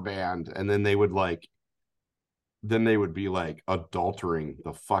hardcore band. And then they would be like adultering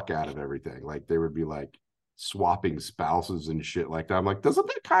the fuck out of everything. Like they would be like swapping spouses and shit like that. I'm like, doesn't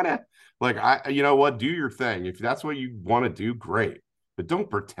that kind of like, you know what, do your thing. If that's what you want to do, great. But don't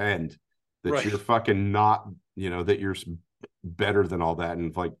pretend that you're fucking not, that you're better than all that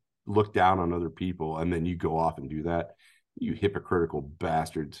and like look down on other people and then you go off and do that. You hypocritical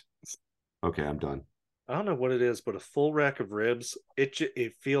bastards. Okay, I'm done. I don't know what it is, but a full rack of ribs,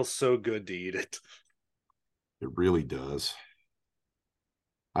 it feels so good to eat it. It really does.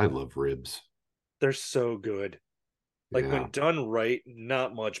 I love ribs. They're so good. Like when done right,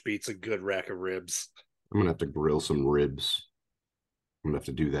 not much beats a good rack of ribs. I'm gonna have to grill some ribs. I'm gonna have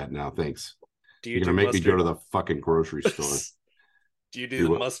to do that now. Thanks. You're gonna make mustard? Me go to the fucking grocery store. Do you do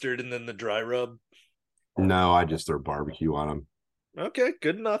the mustard and then the dry rub? No, I just throw barbecue on them. Okay,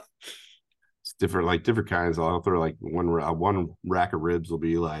 good enough. It's different kinds. I'll throw like one rack of ribs will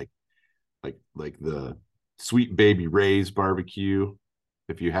be like the Sweet Baby Ray's barbecue,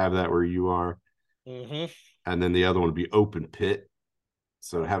 if you have that where you are. Mm-hmm. And then the other one would be open pit,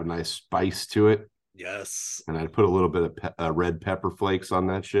 so have a nice spice to it. Yes. And I'd put a little bit of red pepper flakes on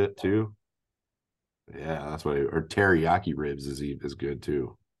that shit too. Yeah, that's what. Or teriyaki ribs is good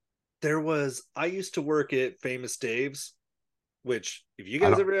too. I used to work at Famous Dave's, which if you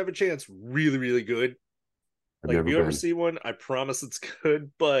guys ever have a chance, really, really good. Like if you ever see one, I promise it's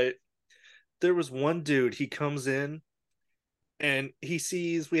good. But there was one dude, he comes in and he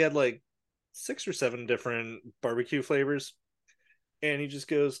sees we had like 6 or 7 different barbecue flavors. And he just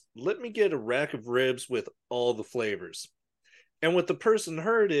goes, "Let me get a rack of ribs with all the flavors." And what the person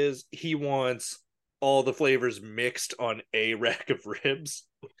heard is he wants all the flavors mixed on a rack of ribs.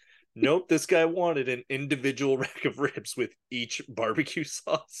 Nope, this guy wanted an individual rack of ribs with each barbecue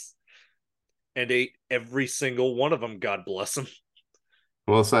sauce and ate every single one of them, God bless him.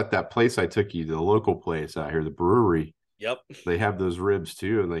 Well, it's like that place I took you, the local place out here, the brewery. Yep. They have those ribs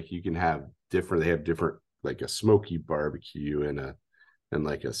too, and like you can have different. They have different, like a smoky barbecue and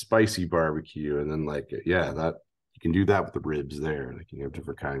like a spicy barbecue, and then like yeah, that you can do that with the ribs there. Like you have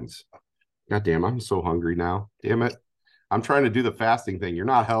different kinds. God damn, I'm so hungry now. Damn it. I'm trying to do the fasting thing. You're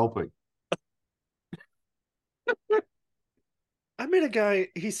not helping. I met a guy,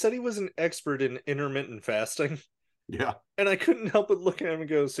 he said he was an expert in intermittent fasting. Yeah. And I couldn't help but look at him and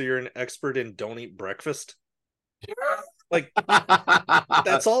go, so you're an expert in don't eat breakfast? Like,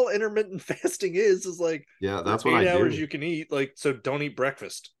 that's all intermittent fasting is like, yeah, for that's what I 8 hours do. you can eat, like, so don't eat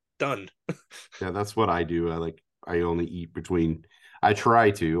breakfast. Done. Yeah, that's what I do. I only eat between I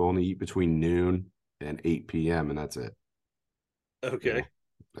try to only eat between noon and 8 p.m. and that's it. Okay. Yeah.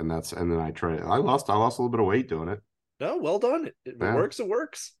 And then I lost a little bit of weight doing it. No, well done. If it Yeah. works, it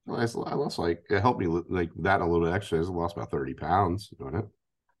works. I lost like it helped me like that a little bit extra. I lost about 30 pounds doing it.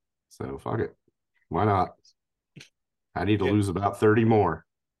 So fuck it. Why not? I need to Yeah. lose about 30 more.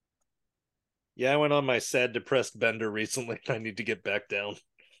 Yeah, I went on my sad, depressed bender recently. I need to get back down.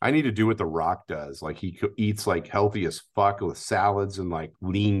 I need to do what The Rock does. Like he eats like healthy as fuck with salads and like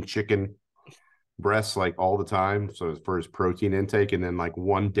lean chicken breasts like all the time. So for his protein intake, and then like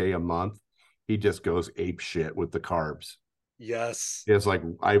one day a month, he just goes ape shit with the carbs. Yes. It's like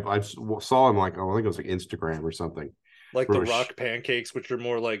I saw him like, oh, I think it was like Instagram or something. Like Where the it was rock pancakes, which are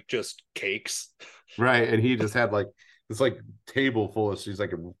more like just cakes. right, and he just had like this like table full of she's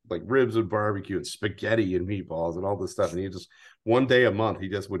like ribs and barbecue and spaghetti and meatballs and all this stuff, and he just one day a month he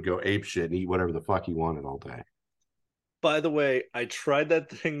just would go ape shit and eat whatever the fuck he wanted all day. By the way, I tried that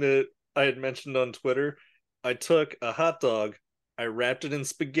thing that I had mentioned on Twitter. I took a hot dog, I wrapped it in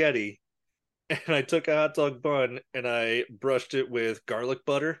spaghetti, and I took a hot dog bun and I brushed it with garlic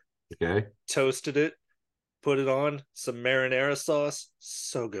butter, Okay, toasted it, put it on some marinara sauce.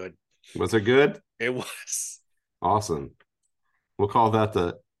 So good. was it good? It was. Awesome. We'll call that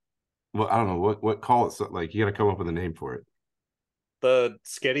the well, I don't know what call it. So, like you got to come up with a name for it. The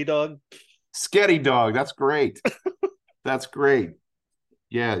sketty dog. Sketty dog. That's great. That's great.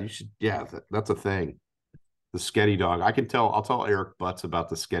 Yeah, you should. Yeah, that's a thing. The sketty dog. I can tell. I'll tell Eric Butts about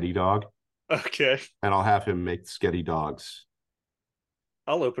the sketty dog, Okay. and I'll have him make sketty dogs.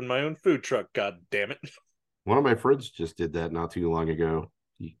 I'll open my own food truck, god damn it. One of my friends just did that not too long ago.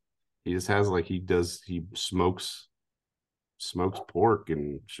 He just has like he smokes pork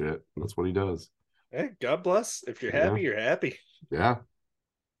and shit. That's what he does. Hey, God bless. If you're Yeah, happy, you're happy. yeah.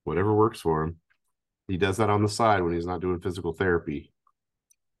 Whatever works for him. He does that on the side when he's not doing physical therapy.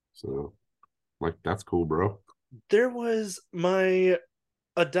 So, like, that's cool, bro. There was a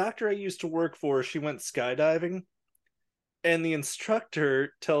doctor I used to work for, she went skydiving, and the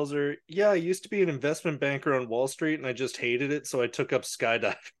instructor tells her, yeah, I used to be an investment banker on Wall Street and I just hated it, so I took up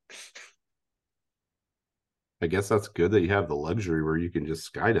skydiving. I guess that's good that you have the luxury where you can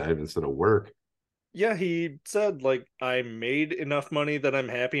just skydive instead of work. Yeah, he said, like, I made enough money that I'm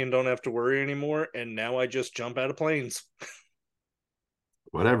happy and don't have to worry anymore, and now I just jump out of planes.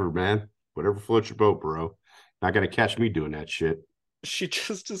 Whatever, man. Whatever floats your boat, bro. Not gonna catch me doing that shit. She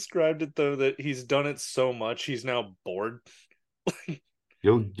just described it, though, that he's done it so much he's now bored.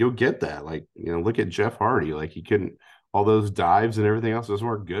 You'll get that. Like, look at Jeff Hardy. Like he couldn't all those dives and everything else just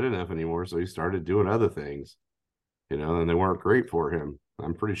weren't good enough anymore. So he started doing other things, and they weren't great for him.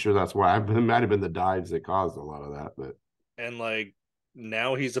 I'm pretty sure that's why it might have been the dives that caused a lot of that. But And, like,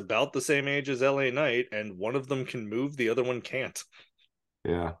 now he's about the same age as LA Knight, and one of them can move, the other one can't.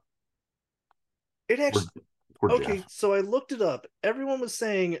 yeah, It actually. poor Okay, Jeff. so I looked it up. Everyone was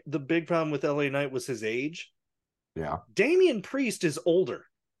saying the big problem with LA Knight was his age. Yeah, Damian Priest is older.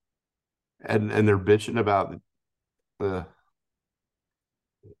 and they're bitching about the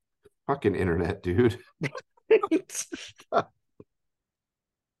fucking internet, dude.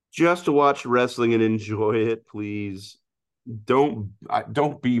 Just to watch wrestling and enjoy it, please. Don't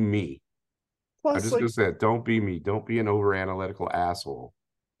be me. I'm Plus, just gonna like, say it. Don't be me. Don't be an over analytical asshole.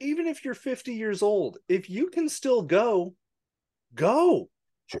 even if you're 50 years old, if you can still go, go.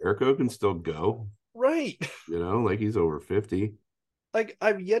 Jericho can still go. Right. Like he's over 50. Like,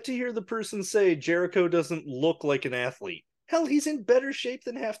 I've yet to hear the person say Jericho doesn't look like an athlete. Hell, he's in better shape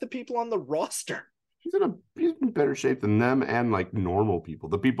than half the people on the roster. He's in better shape than them and like normal people,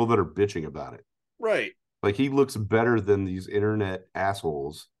 the people that are bitching about it. Right. Like he looks better than these internet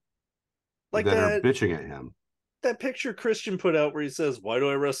assholes Like that are that bitching at him. that picture Christian put out where he says, "Why do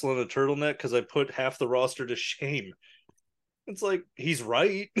I wrestle in a turtleneck? Because I put half the roster to shame." It's like, he's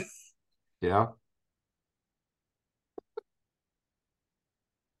right. Yeah.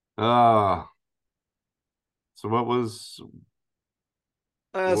 Uh so what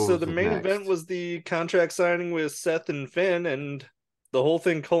So was the the main event next? was the contract signing with Seth and Finn, and the whole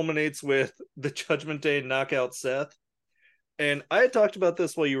thing culminates with the Judgment Day knockout Seth. And I had talked about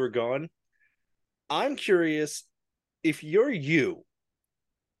this while you were gone. I'm curious, if you're you,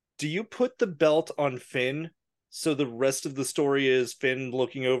 do you put the belt on Finn so the rest of the story is Finn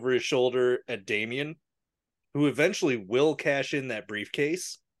looking over his shoulder at Damien, who eventually will cash in that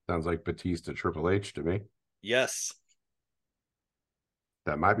briefcase? Sounds like Batista Triple H to me. Yes.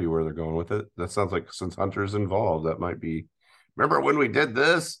 That might be where they're going with it. That sounds like since Hunter's involved, that might be. Remember when we did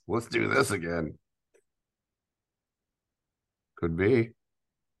this? Let's do this again. Could be.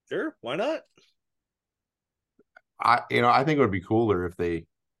 Sure, why not? I think it would be cooler if they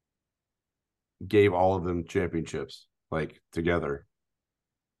gave all of them championships like together.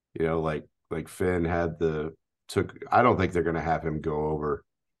 Like Finn had the took. I don't think they're gonna have him go over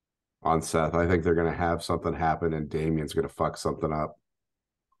on Seth. I think they're gonna have something happen and Damien's gonna fuck something up.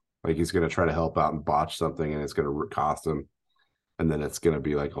 Like he's gonna try to help out and botch something and it's gonna cost him, and then it's gonna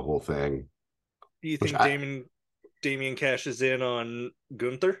be like a whole thing. Do you Which think Damien cashes in on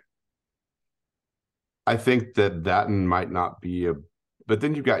Gunther? I think that might not be a. But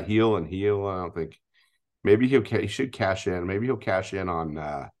then you've got heel and heel. I don't think maybe he should cash in. Maybe he'll cash in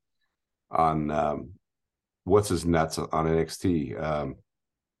on what's his nuts on NXT.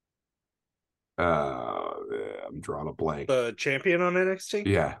 I'm drawing a blank. The champion on NXT?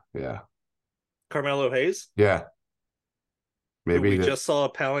 Yeah, yeah, Carmelo Hayes? yeah. Who Maybe we that. just saw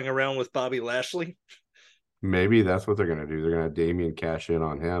palling around with Bobby Lashley? Maybe that's what they're gonna do. They're gonna have Damien cash in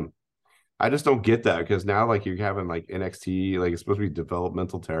on him. I just don't get that because now like you're having like NXT, like it's supposed to be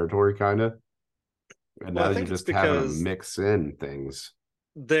developmental territory kind of, and Well, I now you're think it's just having to because mix in things.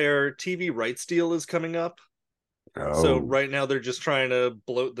 their TV rights deal is coming up. So Oh, right now they're just trying to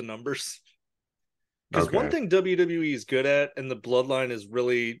bloat the numbers. Because one okay. thing WWE is good at, and the Bloodline is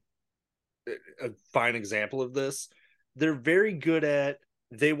really a fine example of this, they're very good at,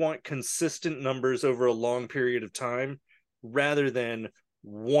 they want consistent numbers over a long period of time rather than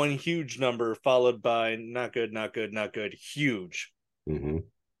one huge number followed by not good, not good, not good, huge. Mm-hmm.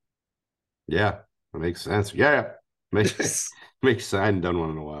 Yeah, that makes sense. Yeah, makes makes sense. I hadn't done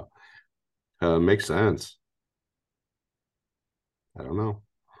one in a while. Makes sense. I don't know.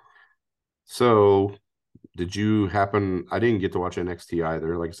 So, did you happen? I didn't get to watch NXT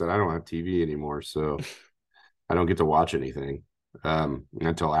either. Like I said, I don't have TV anymore, so I don't get to watch anything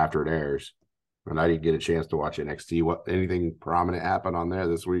until after it airs. And I didn't get a chance to watch NXT. What anything prominent happened on there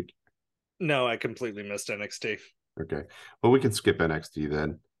this week? No, I completely missed NXT. Okay, well we can skip NXT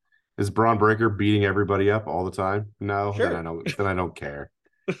then. Is Braun Breaker beating everybody up all the time? No, then I Sure. don't. Then I don't care.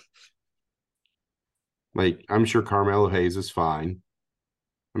 Like I'm sure Carmelo Hayes is fine.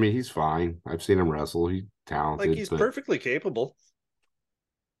 I mean, he's fine. I've seen him wrestle. He's Like, talented, he's but perfectly capable.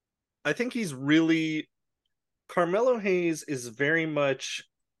 I think he's really, Carmelo Hayes is very much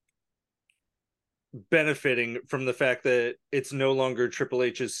benefiting from the fact that it's no longer Triple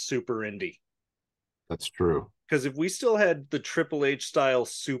H's super indie. that's true. Because if we still had the Triple H style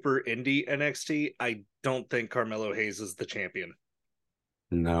super indie NXT, I don't think Carmelo Hayes is the champion.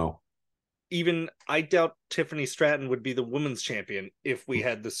 No, Even I doubt Tiffany Stratton would be the women's champion if we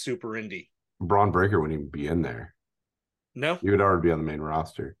had the super indie. Braun Breaker wouldn't even be in there. No, He would already be on the main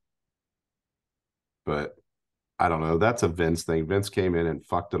roster. But I don't know. That's a Vince thing. Vince came in and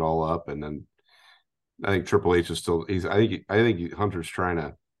fucked it all up, and then I think Triple H is still. I think Hunter's trying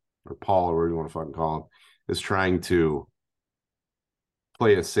to, or Paul, or whatever you want to fucking call him, is trying to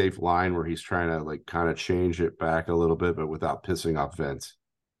play a safe line where he's trying to like kind of change it back a little bit, but without pissing off Vince.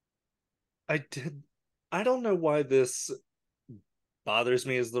 I did. I don't know why this bothers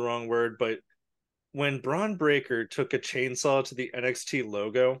me is the wrong word, but when Braun Breaker took a chainsaw to the NXT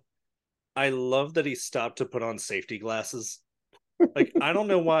logo, I love that he stopped to put on safety glasses. Like, I don't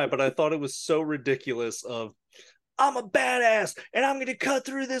know why, but I thought it was so ridiculous of, I'm a badass and I'm going to cut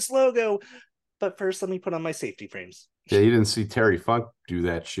through this logo. But first, let me put on my safety frames. Yeah, you didn't see Terry Funk do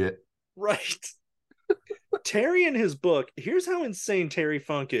that shit. Right. Terry in his book, here's how insane Terry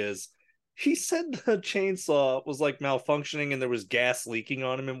Funk is. He said the chainsaw was like malfunctioning and there was gas leaking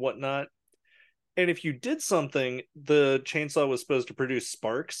on him and whatnot. And if you did something, the chainsaw was supposed to produce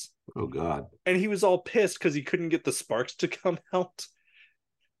sparks. Oh God. And he was all pissed because he couldn't get the sparks to come out.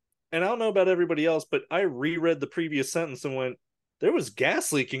 And I don't know about everybody else, but I reread the previous sentence and went, there was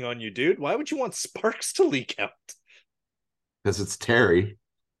gas leaking on you, dude. Why would you want sparks to leak out? Because it's Terry.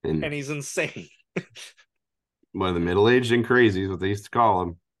 And he's insane. One of the middle-aged and crazy is what they used to call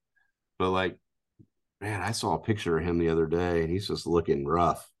him. But like, man, I saw a picture of him the other day, and he's just looking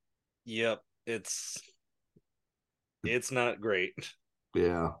rough. Yep, it's not great.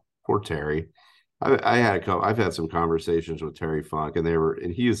 Yeah, poor Terry. I had a couple. I've had some conversations with Terry Funk,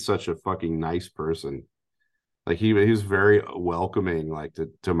 and he is such a fucking nice person. Like he was very welcoming, like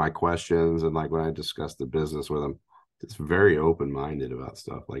to my questions, and like when I discussed the business with him, it's very open minded about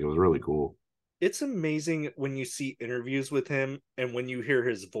stuff. Like it was really cool. It's amazing when you see interviews with him and when you hear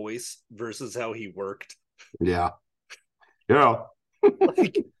his voice versus how he worked. Yeah, you know,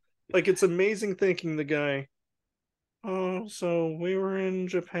 like like it's amazing thinking the guy, oh, so we were in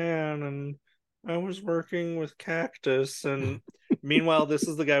Japan and I was working with Cactus, and meanwhile this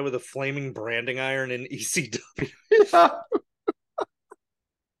is the guy with a flaming branding iron in ECW. yeah.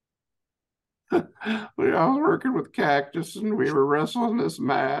 I was working with Cactus, and we were wrestling this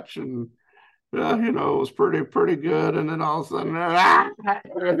match, and it was pretty good. And then all of a sudden,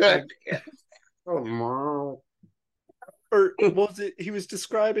 oh, Or was it he was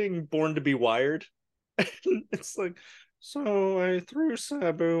describing Born to Be Wired? It's like, so I threw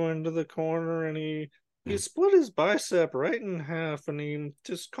Sabu into the corner and he split his bicep right in half and he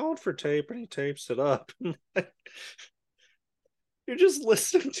just called for tape and he tapes it up. You're just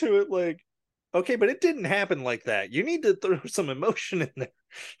listening to it like, okay, but it didn't happen like that. You need to throw some emotion in there.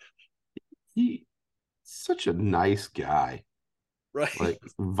 he's such a nice guy. Right. Like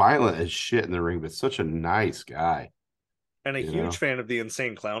violent as shit in the ring, but such a nice guy. And a huge fan of the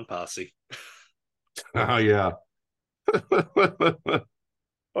Insane Clown Posse. Oh yeah.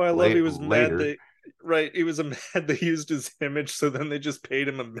 Oh, I love he was mad later. he was mad they used his image, so then they just paid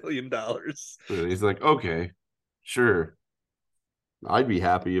him $1 million. He's like, okay, sure. I'd be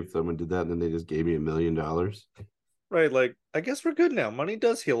happy if someone did that and then they just gave me $1 million. Right, like, I guess we're good now. Money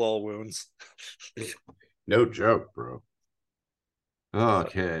does heal all wounds. No joke, bro.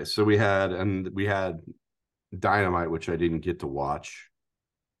 Okay, so we had Dynamite, which I didn't get to watch.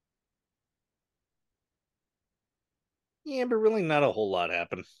 Yeah, but really not a whole lot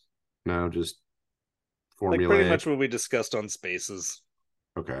happened. No, just Like formulaic. pretty much what we discussed on Spaces.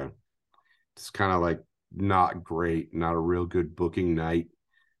 Okay. It's kind of like not great, not a real good booking night.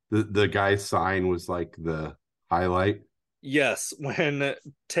 The guy's sign was like the highlight. Yes, when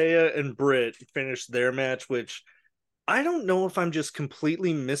Taya and Britt finished their match, which I don't know if I'm just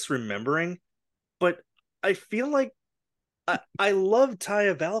completely misremembering, but I feel like I love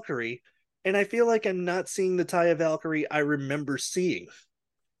Taya Valkyrie, and I feel like I'm not seeing the Taya Valkyrie I remember seeing.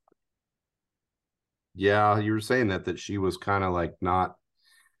 Yeah, you were saying that she was kind of like not.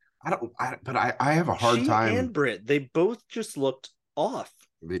 I have a hard She time. and Britt, they both just looked off.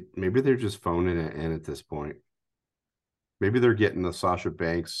 Maybe they're just phoning it in at this point. Maybe they're getting the Sasha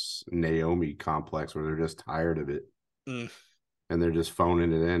Banks Naomi complex where they're just tired of it. And they're just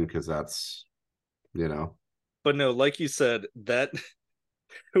phoning it in because that's, But no, like you said, that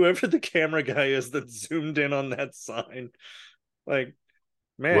whoever the camera guy is that zoomed in on that sign, like,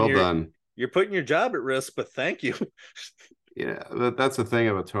 man, well done. You're putting your job at risk, but thank you. Yeah, that's the thing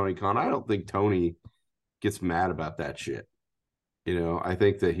about Tony Khan. I don't think Tony gets mad about that shit. I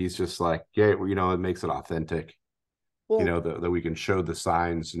think that he's just like, yeah, it makes it authentic. Well, that we can show the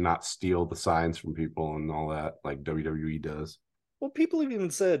signs and not steal the signs from people and all that, like WWE does. Well, people have even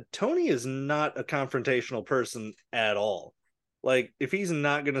said Tony is not a confrontational person at all. Like, if he's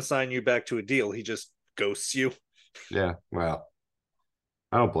not going to sign you back to a deal, he just ghosts you. Yeah, well,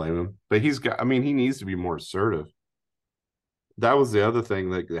 I don't blame him. But he needs to be more assertive. That was the other thing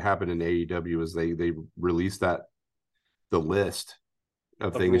that happened in AEW is they released the list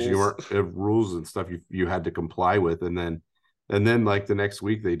of things rules. rules and stuff you had to comply with, and then like the next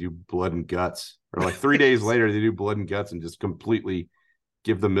week they do blood and guts, or like 3 days later they do blood and guts and just completely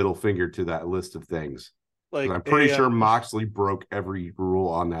give the middle finger to that list of things. Like, I'm pretty sure Moxley broke every rule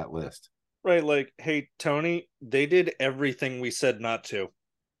on that list. Right, like, hey Tony, they did everything we said not to.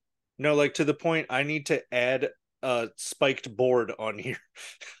 No, like to the point I need to add a spiked board on here.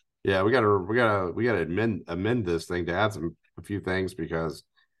 Yeah, we gotta amend this thing to add a few things because,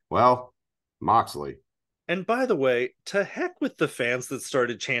 well, Moxley. And by the way, to heck with the fans that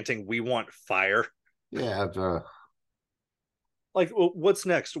started chanting, "We want fire." Yeah. Like, what's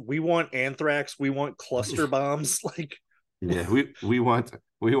next? We want anthrax. We want cluster bombs. Like, yeah, we want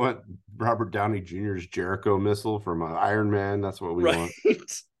Robert Downey Jr.'s Jericho missile from Iron Man. That's what we want.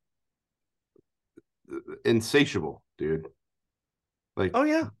 Insatiable, dude. Like, oh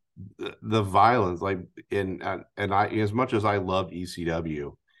yeah, the violence, like and I, as much as I love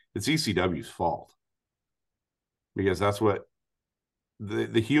ECW, it's ECW's fault because that's what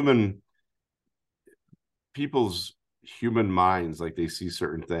the human people's human minds, like they see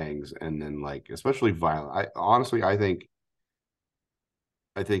certain things, and then like especially violent. I honestly, I think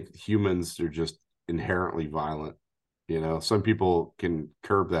humans are just inherently violent. Some people can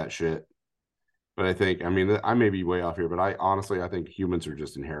curb that shit, but I mean, I may be way off here, but I think humans are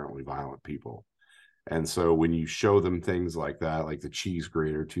just inherently violent people. And so when you show them things like that, like the cheese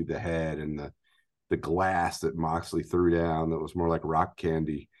grater to the head and the glass that Moxley threw down that was more like rock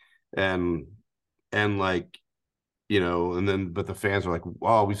candy, and like and then but the fans are like,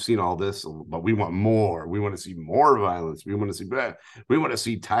 "Oh, we've seen all this, but we want more. We want to see more violence. We want to see that. We want to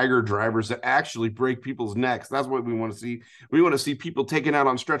see tiger drivers that actually break people's necks. That's what we want to see. We want to see people taken out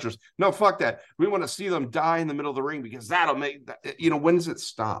on stretchers. No, fuck that. We want to see them die in the middle of the ring because that'll make when does it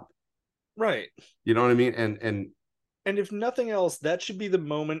stop? Right. You know what I mean? And if nothing else, that should be the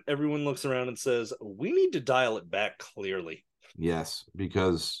moment everyone looks around and says, we need to dial it back clearly. Yes,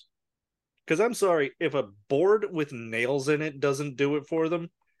 because I'm sorry, if a board with nails in it doesn't do it for them,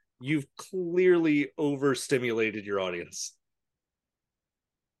 you've clearly overstimulated your audience.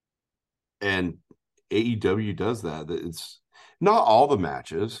 And AEW does that. It's not all the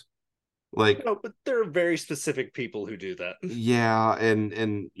matches. Like, no, but there are very specific people who do that. Yeah, and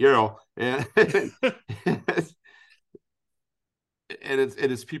and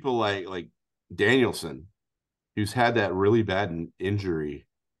it's people like Danielson, who's had that really bad injury,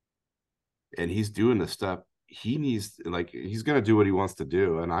 and he's doing the stuff he needs. Like, he's gonna do what he wants to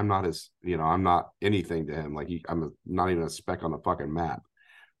do, and I'm not I'm not anything to him. Like, I'm not even a speck on the fucking map,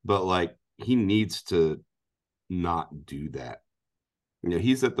 but like he needs to not do that.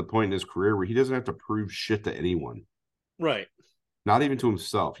 He's at the point in his career where he doesn't have to prove shit to anyone. Right. Not even to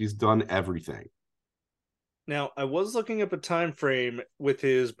himself. He's done everything. Now, I was looking up a time frame with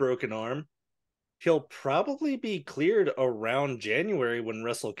his broken arm. He'll probably be cleared around January when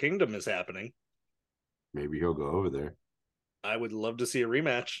Wrestle Kingdom is happening. Maybe he'll go over there. I would love to see a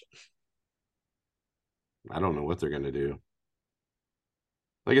rematch. I don't know what they're going to do.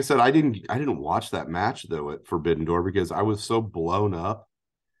 Like I said, I didn't watch that match though at Forbidden Door because I was so blown up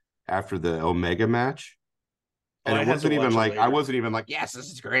after the Omega match. And I wasn't even like, yes,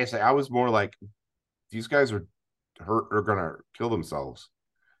 this is great. I was more like, these guys are gonna kill themselves.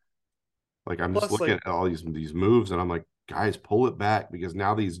 Like, I'm just looking at all these moves, and I'm like, guys, pull it back, because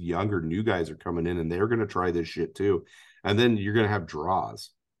now these younger new guys are coming in and they're gonna try this shit too. And then you're gonna have draws.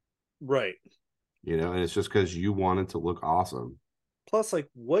 Right. And it's just because you wanted to look awesome. Plus, like,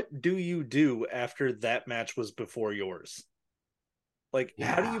 what do you do after that match was before yours? Like,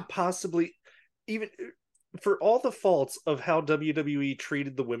 How do you possibly, even for all the faults of how WWE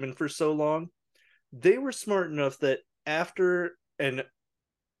treated the women for so long, they were smart enough that after an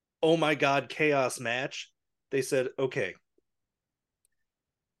oh my god chaos match, they said, okay,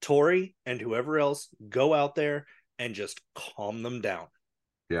 Tori and whoever else, go out there and just calm them down.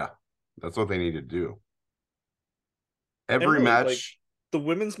 Yeah, that's what they need to do. Every match, like, the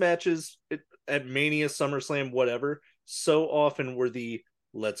women's matches at Mania, SummerSlam, whatever, so often were the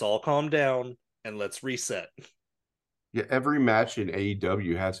let's all calm down and let's reset. Yeah, every match in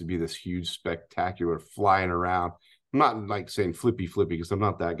AEW has to be this huge, spectacular flying around. I'm not like saying flippy because I'm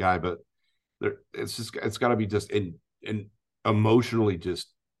not that guy, but it's got to be just in emotionally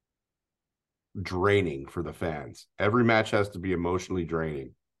just draining for the fans. Every match has to be emotionally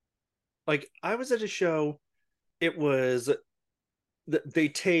draining. Like, I was at a show, it was they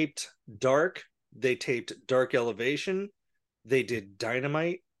taped Dark, they taped Dark Elevation, they did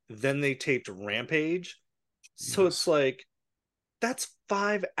Dynamite, then they taped Rampage. So It's like, that's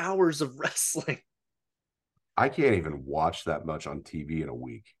 5 hours of wrestling. I can't even watch that much on TV in a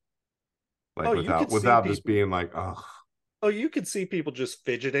week. Like, without just being like, oh. Oh, you could see people just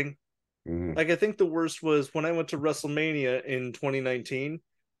fidgeting. Mm-hmm. Like, I think the worst was when I went to WrestleMania in 2019.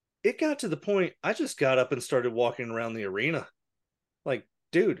 It got to the point I just got up and started walking around the arena. Like,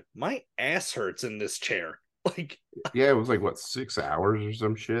 dude, my ass hurts in this chair. Like, yeah, it was like, what, 6 hours or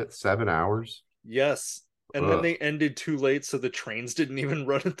some shit? 7 hours? Yes. And then they ended too late, so the trains didn't even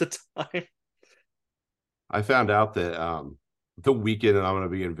run at the time. I found out that the weekend that I'm going to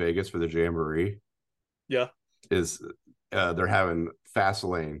be in Vegas for the Jamboree, is they're having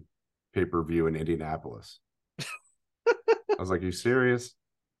Fastlane pay-per-view in Indianapolis. I was like, are you serious?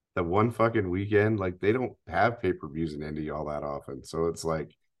 That one fucking weekend? Like, they don't have pay-per-views in Indy all that often, so it's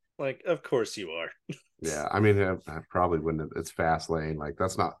like, of course you are. Yeah, I mean, I probably wouldn't. It's Fastlane. Like,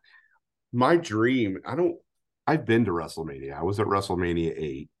 that's not my dream. I've been to WrestleMania. I was at WrestleMania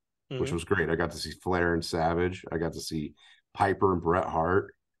 8, which was great. I got to see Flair and Savage. I got to see Piper and Bret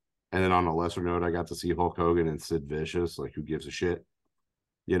Hart. And then on a lesser note, I got to see Hulk Hogan and Sid Vicious. Like, who gives a shit?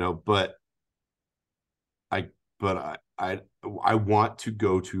 But but I want to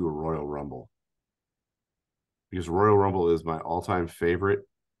go to a Royal Rumble because Royal Rumble is my all-time favorite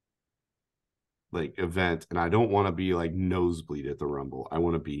like event, and I don't want to be like nosebleed at the Rumble. I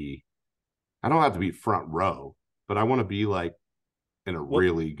don't have to be front row, but I want to be like in a What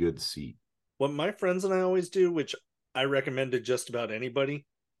really good seat. what my friends and I always do, which I recommend to just about anybody,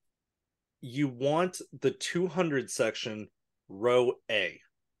 you want the 200 section row A.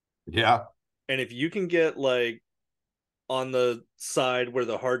 Yeah. And if you can get like on the side where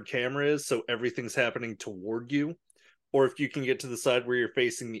the hard camera is, so everything's happening toward you, or if you can get to the side where you're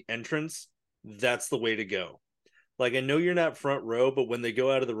facing the entrance, that's the way to go. Like, I know you're not front row, but when they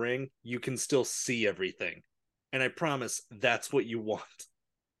go out of the ring, you can still see everything. And I promise that's what you want.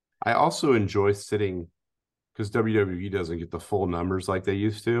 I also enjoy sitting because WWE doesn't get the full numbers like they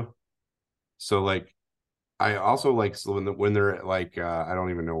used to. So like I also like when they're at like I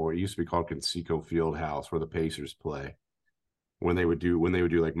don't even know what it used to be called Conseco Field House where the Pacers play. When they would do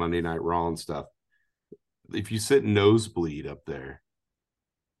like Monday Night Raw and stuff. If you sit nosebleed up there,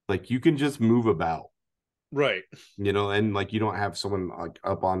 like you can just move about. Right. And like you don't have someone like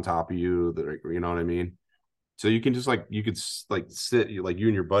up on top of you that you know what I mean. So you can just like you could like sit you like you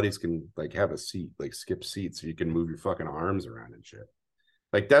and your buddies can like have a seat like skip seats so you can move your fucking arms around and shit.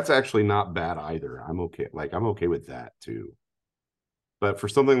 Like that's actually not bad either. I'm okay with that too. But for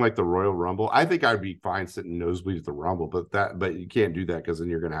something like the Royal Rumble, I think I'd be fine sitting nosebleed at the Rumble. But you can't do that because then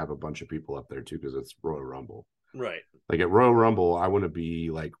you're gonna have a bunch of people up there too because it's Royal Rumble. Right. Like at Royal Rumble, I want to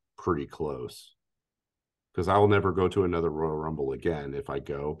be like pretty close because I will never go to another Royal Rumble again if I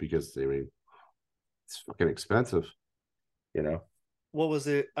go because I mean it's fucking expensive, you know. What was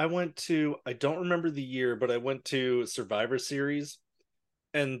it? I don't remember the year, but I went to Survivor Series.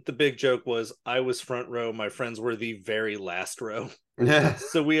 And the big joke was I was front row, my friends were the very last row. Yeah.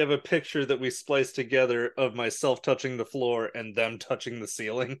 So we have a picture that we spliced together of myself touching the floor and them touching the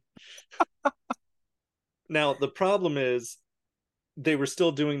ceiling. Now, the problem is they were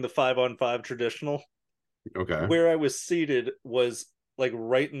still doing the 5-on-5 traditional. Okay. Where I was seated was like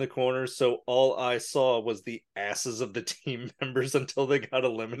right in the corner, so all I saw was the asses of the team members until they got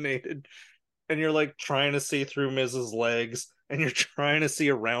eliminated. And you're like trying to see through Miz's legs, and you're trying to see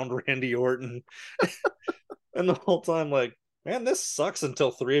around Randy Orton. And the whole time, like, man, this sucks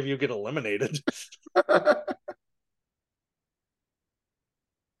until three of you get eliminated.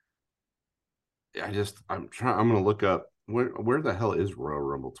 I'm gonna look up where the hell is Royal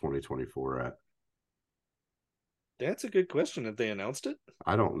Rumble 2024 at? That's a good question. Have they announced it?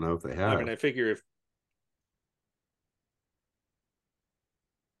 I don't know if they have. I mean, I figure if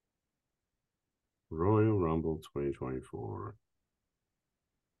Royal Rumble 2024.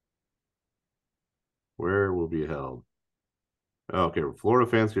 Where will be held? Oh, okay, Florida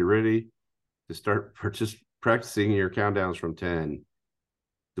fans, get ready to start practicing your countdowns from 10.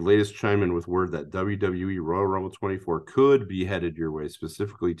 The latest chime in with word that WWE Royal Rumble 24 could be headed your way,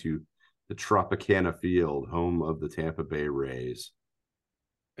 specifically to the Tropicana Field, home of the Tampa Bay Rays.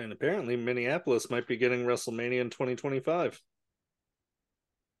 and apparently Minneapolis might be getting WrestleMania in 2025.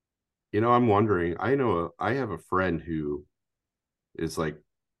 I'm wondering. I have a friend who is like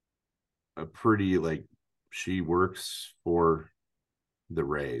a pretty like she works for the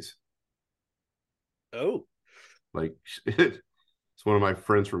Rays. Oh, Like it's one of my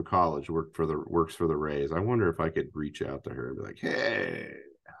friends from college works for the Rays. I wonder if I could reach out to her and be like, "Hey,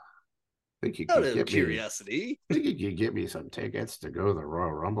 think you out could of get me? curiosity. Think you could get me some tickets to go to the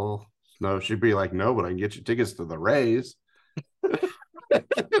Royal Rumble?" No, she'd be like, "No, but I can get you tickets to the Rays."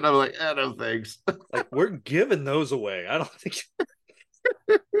 And I'm like, "No, thanks." Like, we're giving those away. I don't think.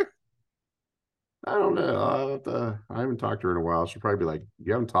 I don't know. I haven't talked to her in a while. She'll probably be like,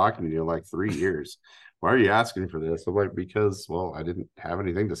 "You haven't talked to me in like 3 years. Why are you asking for this?" I'm like, "Because, well, I didn't have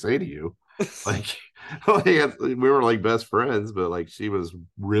anything to say to you." Like, we were like best friends, but like she was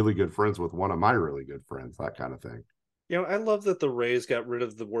really good friends with one of my really good friends, that kind of thing. I love that the Rays got rid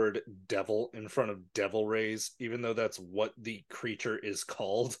of the word devil in front of Devil Rays, even though that's what the creature is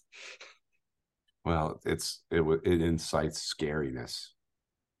called. Well, it incites scariness.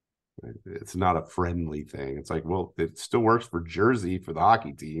 It's not a friendly thing. It's like, well, it still works for Jersey for the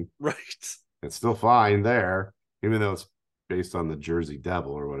hockey team. Right. It's still fine there, even though it's based on the Jersey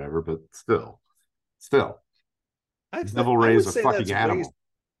Devil or whatever, but still. Devil Ray's a fucking animal.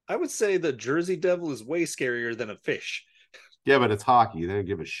 I would say the Jersey Devil is way scarier than a fish. Yeah, but it's hockey. They don't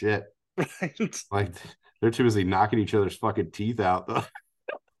give a shit. Right. Like they're too busy knocking each other's fucking teeth out, though.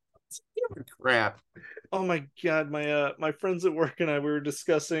 Crap. Oh my god, my friends at work and I, we were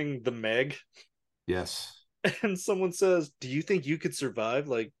discussing the Meg. Yes. And someone says, "Do you think you could survive?"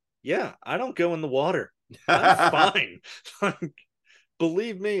 Like, yeah, I don't go in the water. I'm fine.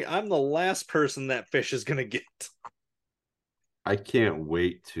 Believe me, I'm the last person that fish is gonna get. I can't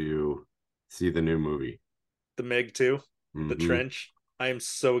wait to see the new movie. The Meg 2, the Mm-hmm. trench. I am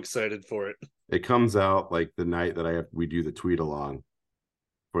so excited for it. It comes out like the night that we do the tweet along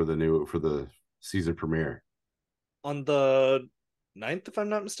for the season premiere. On the 9th, if I'm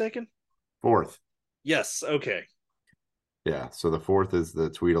not mistaken. 4th. Yes, okay. Yeah, so the 4th is the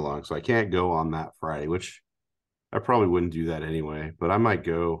tweet along. So I can't go on that Friday, which I probably wouldn't do that anyway, but I might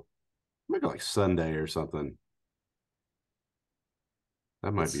go like Sunday or something.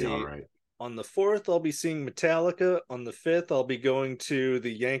 That might Let's be all see. right. On the 4th, I'll be seeing Metallica. On the 5th, I'll be going to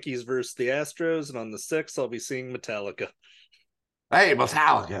the Yankees versus the Astros. And on the 6th, I'll be seeing Metallica. Hey,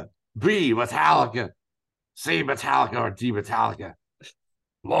 Metallica. B Metallica. C Metallica or D Metallica.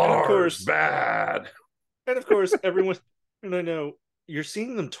 Lars bad. And of course, everyone, and I know you're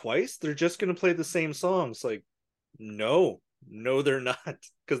seeing them twice. They're just going to play the same songs. Like, no, they're not,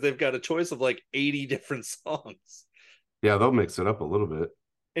 because they've got a choice of like 80 different songs. Yeah, they'll mix it up a little bit.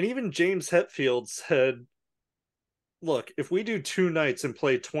 And even James Hetfield said, look, if we do 2 nights and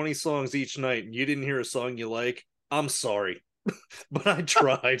play 20 songs each night and you didn't hear a song you like, I'm sorry. But I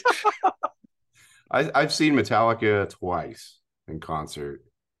tried. I've seen Metallica twice in concert.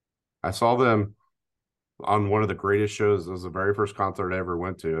 I saw them on one of the greatest shows. It was the very first concert I ever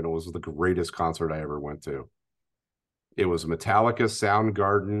went to, and it was the greatest concert I ever went to. It was Metallica,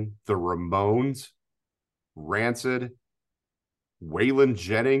 Soundgarden, the Ramones, Rancid, Waylon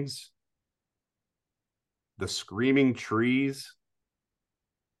Jennings, the Screaming Trees,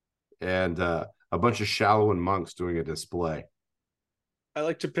 and a bunch of Shallow and Monks doing a display. I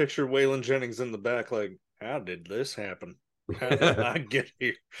like to picture Waylon Jennings in the back, like, how did this happen? How did I get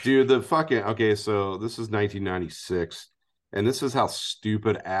here? Dude, okay, so this is 1996, and this is how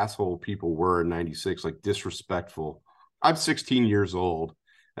stupid asshole people were in 96, like disrespectful. I'm 16 years old,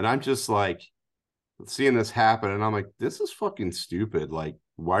 and I'm just like seeing this happen, and I'm like, this is fucking stupid. Like,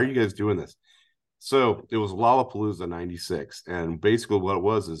 why are you guys doing this? So it was Lollapalooza 96, and basically what it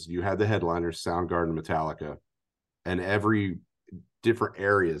was is you had the headliners, Soundgarden, Metallica, and every different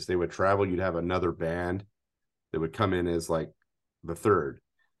areas they would travel, you'd have another band that would come in as like the third.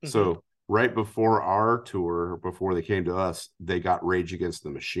 Mm-hmm. So right before our tour, before they came to us, they got Rage Against the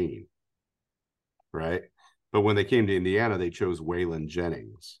Machine, right? But when they came to Indiana, they chose Waylon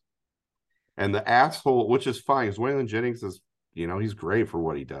Jennings. And the asshole, which is fine, because Waylon Jennings is, he's great for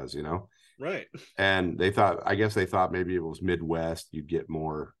what he does, Right. And I guess they thought maybe it was Midwest, you'd get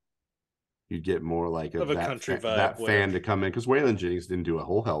more like of a country vibe, that fan to come in, because Waylon Jennings didn't do a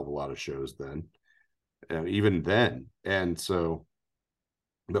whole hell of a lot of shows then, even then. And so,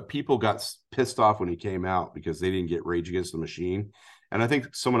 but people got pissed off when he came out because they didn't get Rage Against the Machine, and I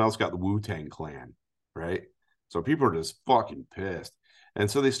think someone else got the Wu-Tang Clan, right? So people are just fucking pissed,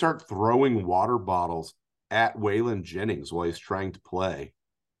 and so they start throwing water bottles at Waylon Jennings while he's trying to play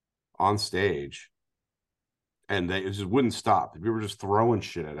on stage, and they just wouldn't stop. People were just throwing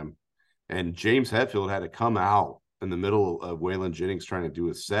shit at him. And James Hetfield had to come out in the middle of Waylon Jennings trying to do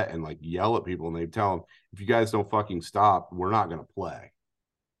his set and like yell at people. And they'd tell him, if you guys don't fucking stop, we're not going to play.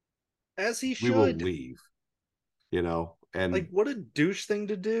 As he should. We will leave, and like, what a douche thing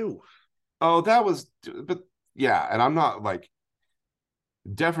to do. Oh, but yeah. And I'm not like,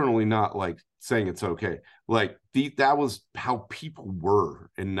 definitely not like saying it's okay. Like that was how people were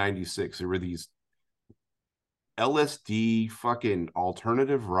in 96. There were these LSD fucking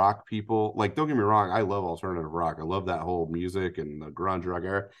alternative rock people. Like, don't get me wrong, I love alternative rock. I love that whole music and the grunge rock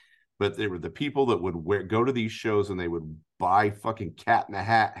era. But they were the people that would go to these shows and they would buy fucking Cat in the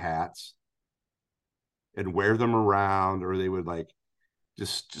Hat hats and wear them around, or they would like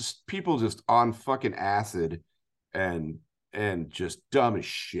just people just on fucking acid and just dumb as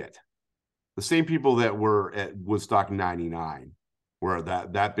shit. The same people that were at Woodstock 99. Where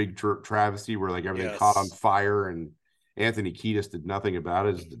that big travesty where like everything caught on fire and Anthony Kiedis did nothing about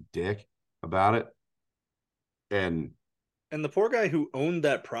it, just a dick about it. And the poor guy who owned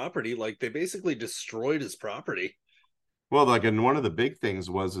that property, like they basically destroyed his property. Well, like, and one of the big things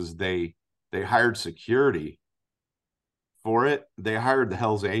is they hired security for it. They hired the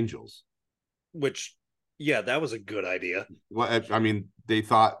Hells Angels. Which, yeah, that was a good idea. Well, I mean, they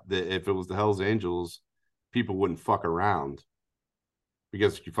thought that if it was the Hells Angels, people wouldn't fuck around.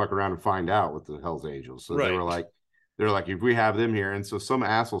 Because you fuck around and find out with the Hells Angels. So they're like, if we have them here. And so some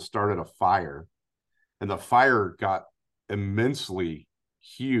asshole started a fire, and the fire got immensely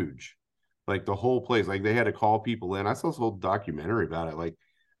huge. Like the whole place, like they had to call people in. I saw this whole documentary about it. Like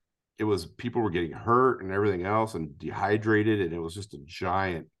it was, people were getting hurt and everything else and dehydrated. And it was just a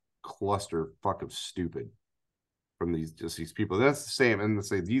giant clusterfuck of stupid from these people. That's the same. And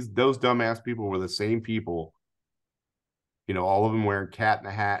say those dumbass people were the same people, all of them wearing cat in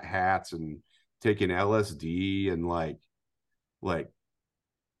the hat hats and taking LSD and like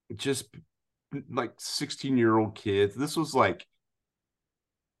just like 16-year-old kids. This was like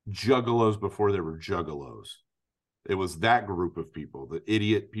juggalos before there were juggalos. It was that group of people, the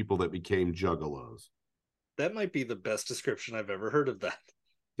idiot people that became juggalos. That might be the best description I've ever heard of that.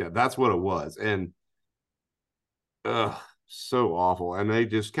 Yeah, that's what it was. And so awful. And they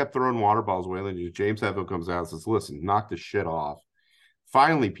just kept throwing water bottles away. And James Hetfield comes out and says, listen, knock this shit off.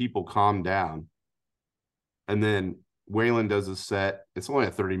 Finally, people calm down. And then Waylon does a set. It's only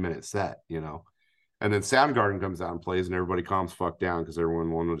a 30-minute set, And then Soundgarden comes out and plays, and everybody calms fuck down because everyone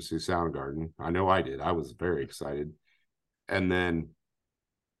wanted to see Soundgarden. I know I did. I was very excited. And then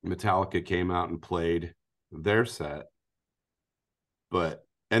Metallica came out and played their set.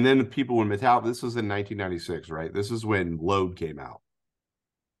 And then people when Metallica, this was in 1996, right? This is when Load came out.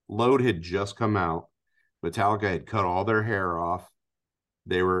 Load had just come out. Metallica had cut all their hair off.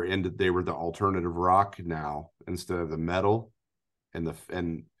 They were the alternative rock now instead of the metal. And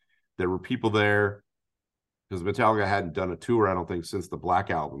there were people there because Metallica hadn't done a tour, I don't think, since the Black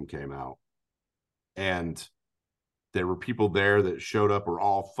Album came out. And there were people there that showed up were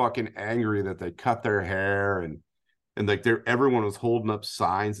all fucking angry that they cut their hair and like everyone was holding up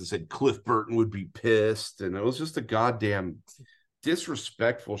signs that said Cliff Burton would be pissed. And it was just a goddamn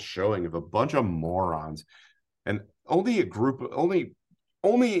disrespectful showing of a bunch of morons. And only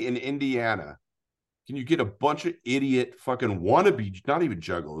in Indiana can you get a bunch of idiot fucking wannabe, not even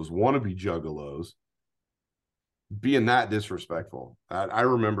juggalos, wannabe juggalos being that disrespectful. I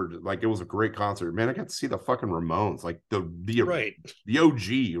remember like it was a great concert. Man, I got to see the fucking Ramones, like the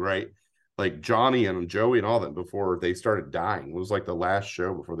OG, right? Like Johnny and Joey and all that before they started dying. It was like the last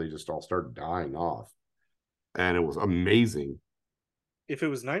show before they just all started dying off. And it was amazing. If it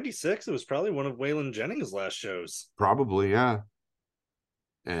was 96, it was probably one of Waylon Jennings' last shows. Probably, yeah.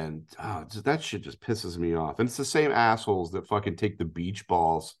 And that shit just pisses me off. And it's the same assholes that fucking take the beach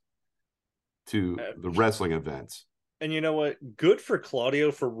balls to the wrestling events. And you know what? Good for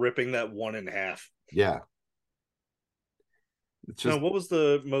Claudio for ripping that one in half. Yeah. Now, what was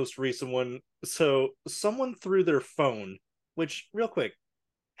the most recent one? So someone threw their phone, which, real quick,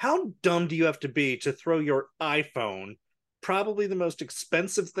 how dumb do you have to be to throw your iPhone, probably the most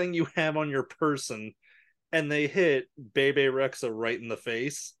expensive thing you have on your person, and they hit Bebe Rexha right in the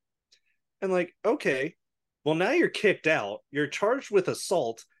face? And like, okay, well, now you're kicked out, you're charged with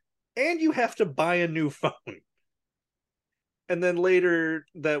assault, and you have to buy a new phone. And then later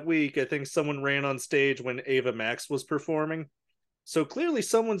that week, I think someone ran on stage when Ava Max was performing. So clearly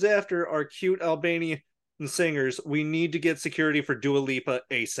someone's after our cute Albanian singers. We need to get security for Dua Lipa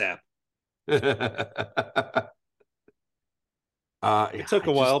ASAP. It took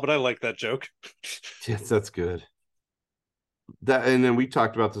a while, but I like that joke. Yes, that's good. And then we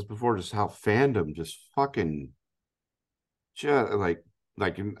talked about this before, just how fandom just fucking like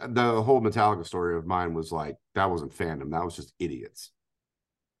the whole Metallica story of mine was like, that wasn't fandom. That was just idiots.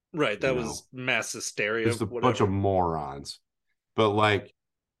 Right. That was mass hysteria. Just a bunch of morons. But like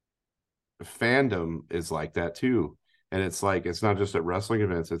fandom is like that too. And it's like, it's not just at wrestling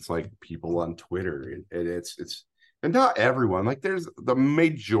events. It's like people on Twitter and it's and not everyone, like there's the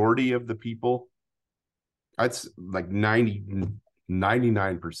majority of the people. It's like 99%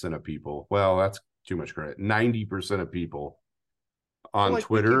 of people. Well, that's too much credit. 90% of people on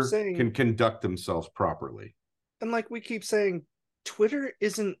Twitter can conduct themselves properly. And like we keep saying, Twitter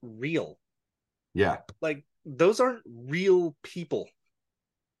isn't real. Yeah. Like those aren't real people.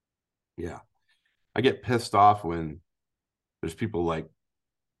 Yeah. I get pissed off when there's people like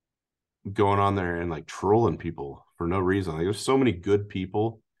going on there and like trolling people for no reason. Like there's so many good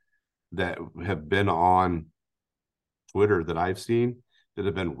people that have been on Twitter that I've seen that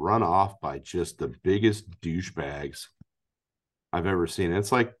have been run off by just the biggest douchebags I've ever seen.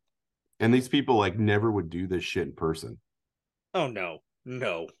 It's like, and these people like never would do this shit in person. Oh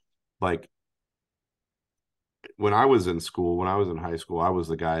no. Like when I was in school, when I was in high school, I was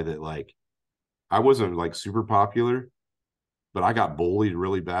the guy that like, I wasn't like super popular, but I got bullied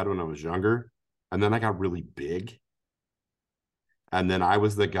really bad when I was younger. And then I got really big. And then I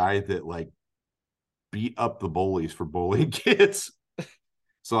was the guy that like beat up the bullies for bullying kids.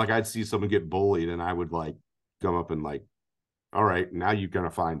 So like I'd see someone get bullied and I would like come up and like, all right, now you're going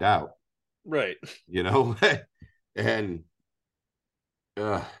to find out. Right. And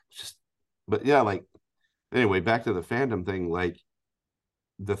but yeah, like, anyway, back to the fandom thing. Like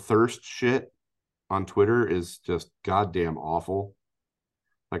the thirst shit on Twitter is just goddamn awful.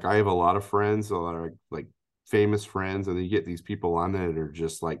 Like I have a lot of friends, a lot of like famous friends, and you get these people on there that are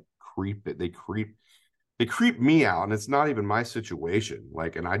just like they creep me out, and it's not even my situation.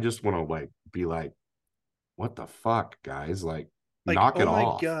 Like, and I just want to like be like, what the fuck, guys? Like, Like, knock oh it my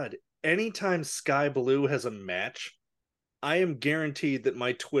off. god, anytime Sky Blue has a match, I am guaranteed that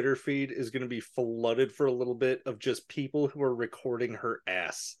my Twitter feed is going to be flooded for a little bit of just people who are recording her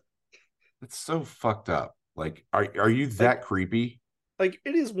ass. It's so fucked up. Like, are you Like, that creepy? like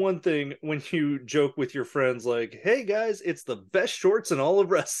it is one thing when you joke with your friends, like, "Hey guys, it's the best shorts in all of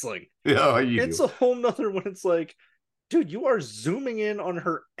wrestling." Yeah, It's you. a whole nother when it's like, dude, you are zooming in on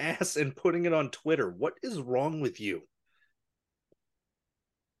her ass and putting it on Twitter. What is wrong with you?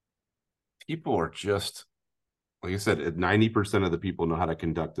 People are just like I said. 90% of the people know how to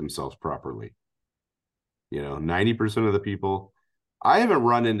conduct themselves properly. 90% of the people. I haven't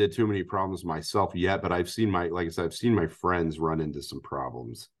run into too many problems myself yet, but I've seen like I said, I've seen my friends run into some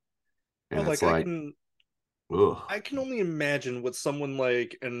problems, Oh, and it's like like, ugh. I can only imagine what someone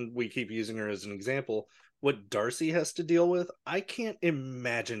like, and we keep using her as an example, what Darcy has to deal with. I can't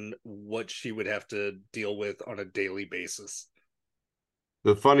imagine what she would have to deal with on a daily basis.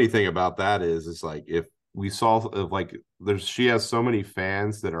 The funny thing about that is like if we saw if like there's she has so many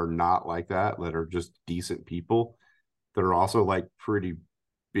fans that are not like that are just decent people that are also like pretty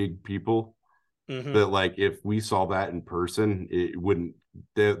big people Mm-hmm. that like if we saw that in person, it wouldn't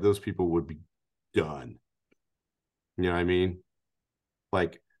those people would be done. You know what I mean?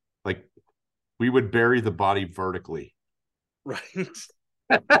 Like like we would bury the body vertically. Right.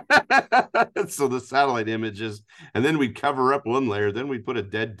 So the satellite images, and then we'd cover up one layer, then we'd put a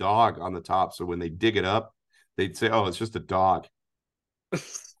dead dog on the top. So when they dig it up, they'd say, "Oh, it's just a dog."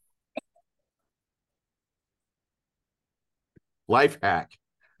 Life hack.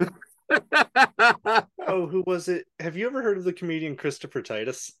 Oh, who was it? Have you ever heard of the comedian Christopher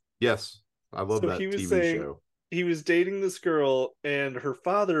Titus? Yes, I love So he that was TV saying show. he was dating this girl, and her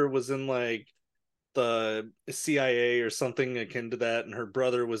father was in like the CIA or something akin to that, and her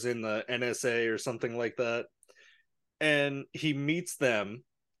brother was in the NSA or something like that. And he meets them,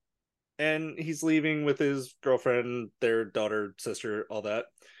 and he's leaving with his girlfriend, their daughter, sister, all that.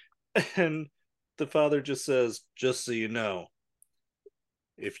 And the father just says, "Just so you know,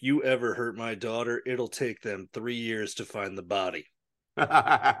 if you ever hurt my daughter, it'll take them 3 years to find the body."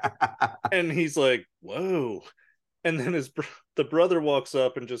 And he's like, "Whoa." And then the brother walks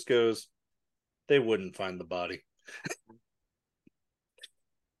up and just goes, "They wouldn't find the body."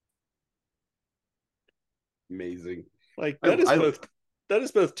 Amazing. Like I that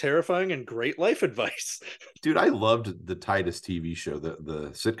is both terrifying and great life advice. dude, I loved the Titus TV show, the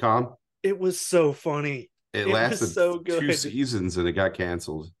sitcom. It was so funny. It It was lasted so two good. seasons and it got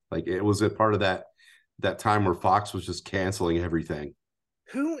canceled. Like it was a part of that time where Fox was just canceling everything.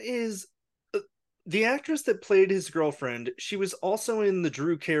 Who is the actress that played his girlfriend? She was also in the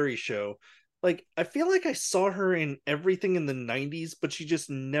Drew Carey show. Like, I feel like I saw her in everything in the 90s, but she just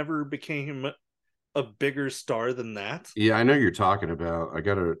never became a bigger star than that. Yeah, I know you're talking about. I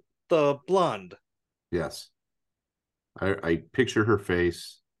gotta The blonde. yes. I picture her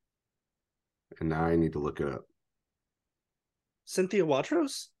face and now I need to look it up. Cynthia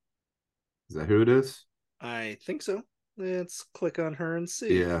Watros? Is that who it is? I think so. Let's click on her and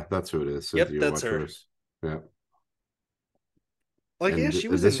see. Yeah, that's who it is. Yep, Cynthia that's her. Watros. Yeah. Like, yeah, And she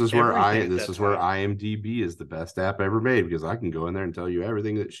was this in is where everything at this that is where time, IMDb is the best app ever made because I can go in there and tell you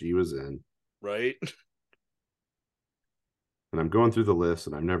everything that she was in. right? And I'm going through the list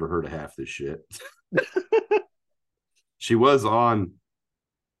and I've never heard of half this shit. She was on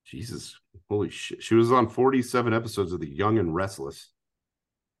Jesus, holy shit. She was on 47 episodes of The Young and Restless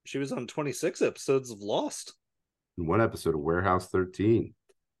She was on 26 episodes of Lost. and one episode of Warehouse 13.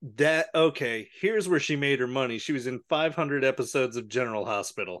 That okay, here's where she made her money. She was in 500 episodes of General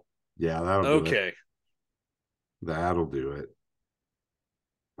Hospital. Yeah, that'll do it. Okay. That'll do it.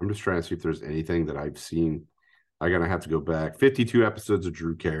 I'm just trying to see if there's anything that I've seen. I'm gonna have to go back. 52 episodes of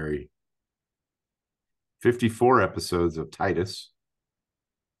Drew Carey, 54 episodes of Titus.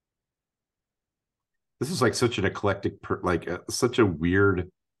 This is like such an eclectic, such a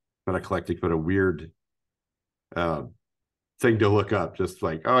weird, not eclectic, but a weird uh, thing to look up. Just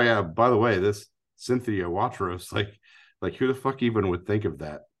like, oh yeah, by the way, this Cynthia Watros, like who the fuck even would think of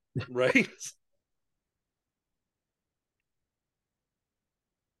that? Right?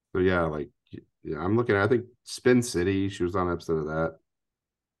 So yeah, like yeah, I'm looking at I think Spin City, she was on an episode of that.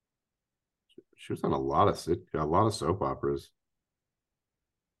 She was on a lot of soap operas.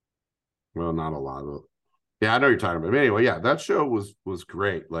 Well, not a lot of Yeah, I know you're talking about. But anyway, yeah, that show was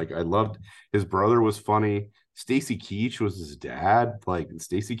great. Like I loved his brother was funny. Stacy Keach was his dad. Like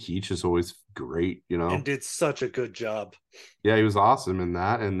Stacy Keach is always great, you And know. did such a good job. Yeah, he was awesome in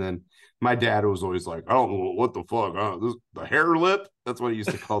that. And then my dad was always like, I don't know what the fuck. This the hair lip. That's what he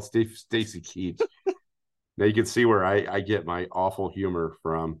used to call Stacy Keach. Now you can see where I get my awful humor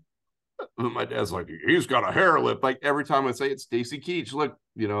from. My dad's like, he's got a hair lip. Like every time I say it's Stacy Keach, look,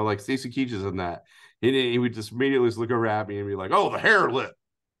 you know, like Stacy Keach is in that. And he would just immediately just look over at me and be like, oh, the hair lip.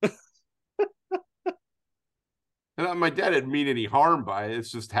 And my dad didn't mean any harm by it.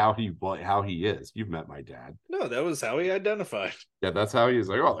 It's just how he is. You've met my dad. No, that was how he identified. Yeah, that's how he is.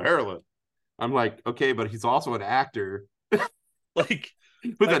 Like, oh, the hair lip. I'm like, okay, but he's also an actor Like,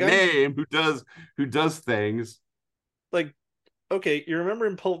 with like a name who does things. like, okay, you remember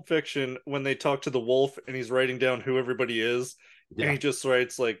in Pulp Fiction when they talk to the wolf and he's writing down who everybody is, and Yeah. he just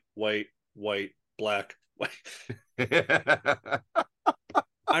writes like white, black, white.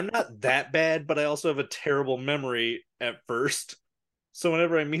 I'm not that bad, but I also have a terrible memory at first. So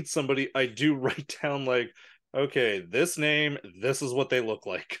whenever I meet somebody, I do write down like, okay, this name, this is what they look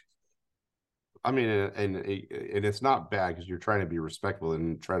like. I mean, and it's not bad because you're trying to be respectful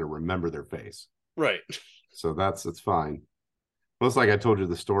and try to remember their face. Right. So it's fine. Well, it's like I told you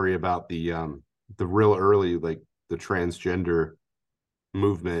the story about the real early, like the transgender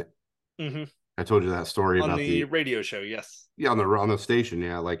movement. Mm-hmm. I told you that story On about the radio show, yes. Yeah, on the station.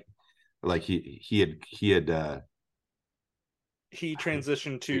 Yeah, like he had He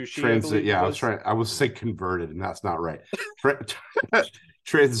transitioned to she, I transit. believe Yeah, it was. I was saying converted, and that's not right.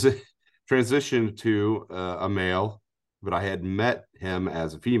 Transitioned to a male, but I had met him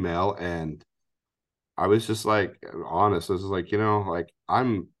as a female, and I was just like honest. This is like, you know, like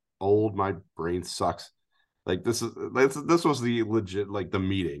I'm old, my brain sucks. Like this was the legit, like the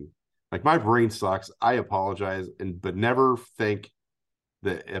meeting. Like my brain sucks. I apologize, but never think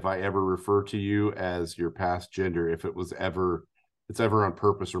that if I ever refer to you as your past gender, if it's ever on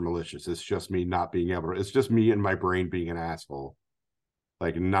purpose or malicious. It's just me not being able to, it's just me and my brain being an asshole,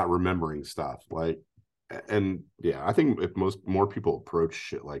 like not remembering stuff. Like, and yeah, I think if more people approach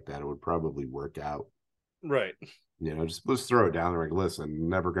shit like that, it would probably work out. Right. You know, just let's throw it down there. Like, listen,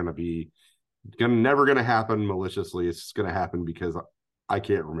 never gonna happen maliciously. It's just gonna happen because I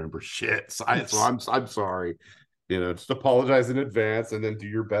can't remember shit. So I'm sorry. You know, just apologize in advance and then do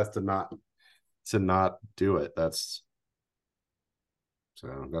your best to not do it. That's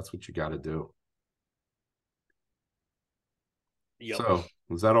what you got to do. Yep. So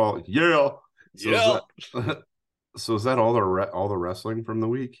was that all? Yeah. So is that all the wrestling from the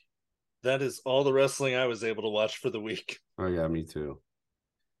week? That is all the wrestling I was able to watch for the week. Oh yeah, me too.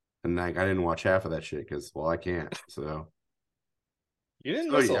 And I didn't watch half of that shit because I can't. So you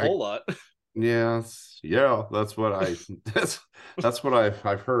didn't miss a whole lot. Yeah, that's what that's what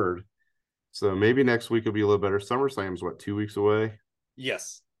I've heard. So maybe next week will be a little better. SummerSlam's what, 2 weeks away?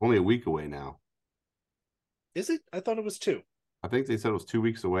 Yes. Only a week away now. Is it? I thought it was 2. I think they said it was 2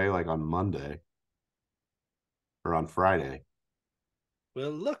 weeks away, like on Monday or on Friday.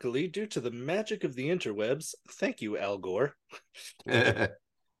 Well, luckily, due to the magic of the interwebs, thank you, Al Gore. An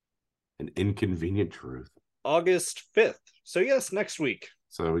inconvenient truth. August 5th. So yes, next week.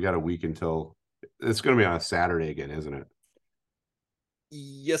 So we got a week until it's going to be on a Saturday again, isn't it?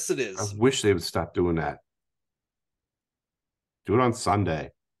 Yes, it is. I wish they would stop doing that. Do it on Sunday.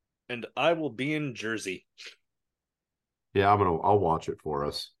 And I will be in Jersey. Yeah, I'll watch it for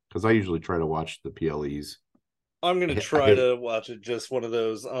us because I usually try to watch the PLEs. I'm going to try to watch it. Just one of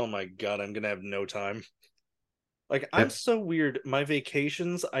those, oh my God, I'm going to have no time. Like, I'm so weird. My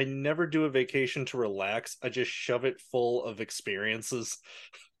vacations, I never do a vacation to relax. I just shove it full of experiences.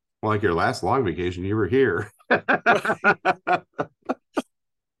 Well, like your last long vacation, you were here. And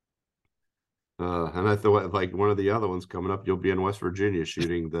I thought like one of the other ones coming up, you'll be in West Virginia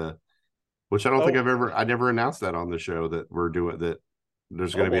shooting which I don't think I never announced that on the show that we're doing that.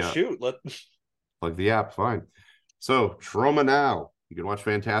 There's going to be like the app. Fine. So Trauma Now, you can watch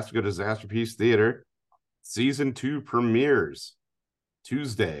Fantastico Disaster Piece Theater. Season 2 premieres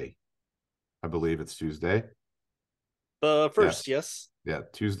Tuesday. I believe it's Tuesday. First, yes. Yeah,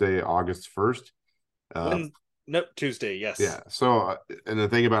 Tuesday, August 1st. Nope, Tuesday, yes. Yeah. So, and the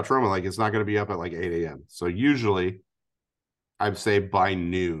thing about Trauma, like, it's not going to be up at like 8 a.m. So usually, I'd say by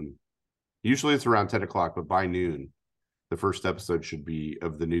noon. Usually it's around 10 o'clock, but by noon, the first episode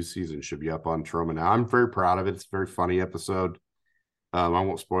of the new season should be up on Trauma Now. I'm very proud of it. It's a very funny episode. I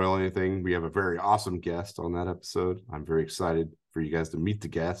won't spoil anything. We have a very awesome guest on that episode. I'm very excited for you guys to meet the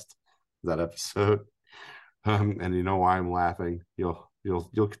guest of that episode. And you know why I'm laughing. You'll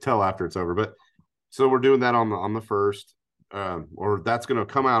tell after it's over. But So we're doing that on the first, or that's going to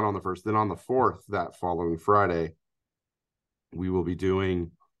come out on the first. Then on the fourth, that following Friday, we will be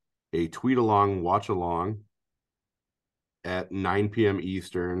doing a tweet along, watch along at 9 p.m.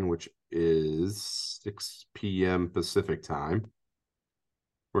 Eastern, which is 6 p.m. Pacific time.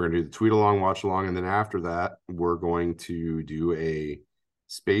 We're going to do the tweet along, watch along, and then after that, we're going to do a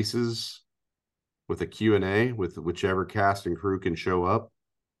Spaces with a Q&A with whichever cast and crew can show up,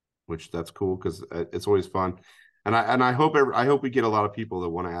 which that's cool because it's always fun. And I hope we get a lot of people that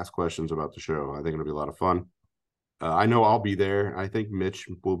want to ask questions about the show. I think it'll be a lot of fun. I know I'll be there. I think Mitch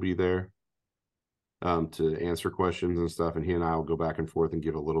will be there to answer questions and stuff, and he and I will go back and forth and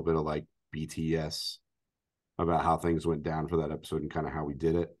give a little bit of like BTS about how things went down for that episode and kind of how we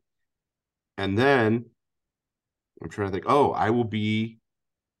did it. And then I'm trying to think. Oh, I will be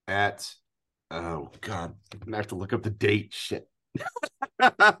at. Oh God, I'm gonna have to look up the date. Shit.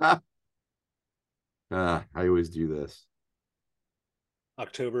 I always do this.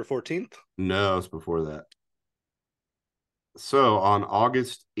 October 14th? No, it's before that. So on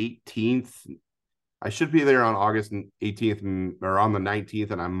August 18th, I should be there on August 18th or on the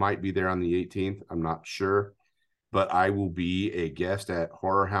 19th, and I might be there on the 18th. I'm not sure, but I will be a guest at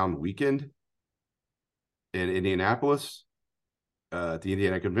Horror Hound Weekend in Indianapolis, at the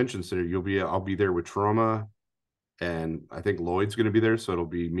Indiana Convention Center. I'll be there with Trauma, and I think Lloyd's going to be there, so it'll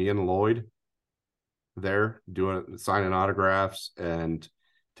be me and Lloyd there signing autographs and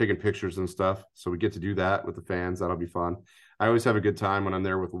taking pictures and stuff. So we get to do that with the fans. That'll be fun. I always have a good time when I'm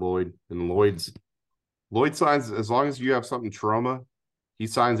there with Lloyd, and Lloyd signs, as long as you have something Trauma, he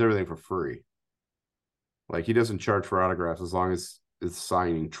signs everything for free. Like, he doesn't charge for autographs as long as it's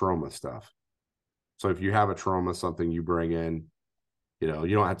signing Trauma stuff. So if you have a Trauma, something you bring in, you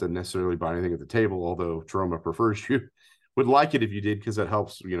don't have to necessarily buy anything at the table, although Trauma prefers you would like it if you did, because it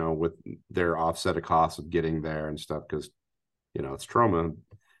helps, with their offset of costs of getting there and stuff, because, it's Trauma,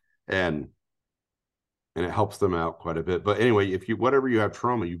 and it helps them out quite a bit. But anyway, whatever you have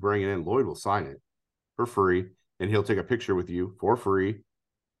Trauma, you bring it in, Lloyd will sign it for free, and he'll take a picture with you for free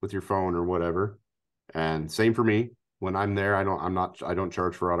with your phone or whatever. And same for me. When I'm there, I don't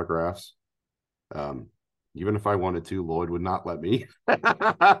charge for autographs. Even if I wanted to, Lloyd would not let me.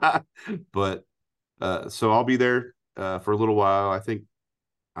 But so I'll be there for a little while. I think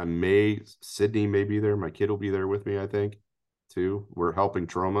Sydney may be there. My kid will be there with me, I think, too. We're helping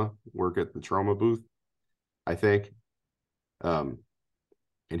Trauma work at the Trauma booth, I think. And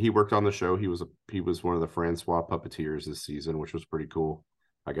he worked on the show. He was one of the Francois puppeteers this season, which was pretty cool.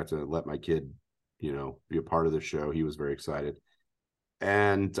 I got to let my kid, be a part of the show. He was very excited.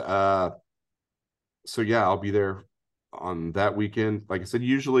 And so yeah, I'll be there on that weekend. Like I said,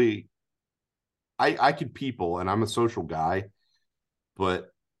 usually I could people, and I'm a social guy, but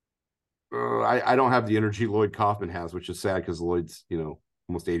I don't have the energy Lloyd Kaufman has, which is sad because Lloyd's,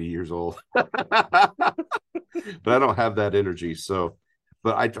 almost 80 years old. But I don't have that energy. So,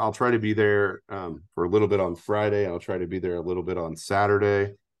 but I'll try to be there for a little bit on Friday. I'll try to be there a little bit on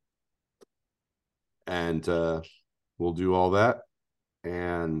Saturday. And we'll do all that.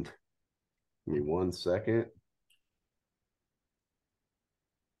 And give me 1 second.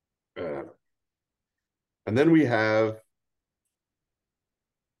 And then we have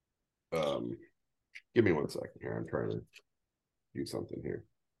give me 1 second here. I'm trying to do something here.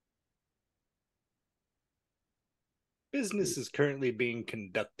 Business is currently being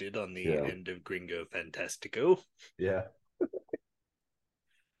conducted on the end of Gringo Fantastico. Yeah.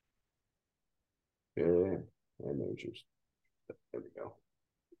 Yeah, I know just there we go.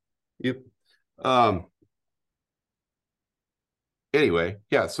 Yep. Anyway,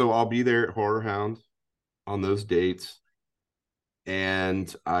 yeah, so I'll be there at Horror Hound on those dates.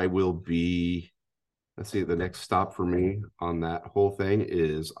 And I will be, let's see, the next stop for me on that whole thing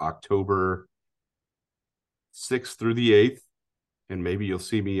is October 6th through the 8th. And maybe you'll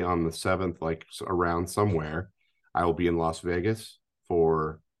see me on the 7th, like around somewhere. I will be in Las Vegas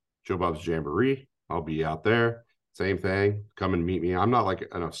for Joe Bob's Jamboree. I'll be out there. Same thing. Come and meet me. I'm not like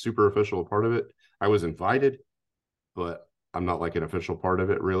a super official part of it. I was invited, but I'm not like an official part of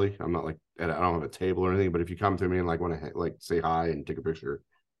it, really. I'm not like, I don't have a table or anything, but if you come to me and like want to like say hi and take a picture,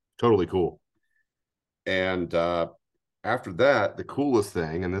 totally cool. And after that, the coolest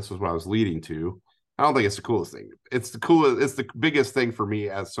thing, and this is what I was leading to, I don't think it's the coolest thing. It's the biggest thing for me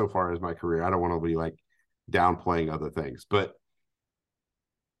as so far as my career. I don't want to be like downplaying other things, but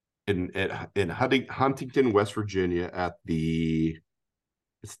in Huntington, West Virginia,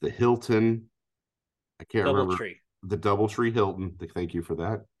 it's the Hilton. I can't remember. The Doubletree Hilton. Thank you for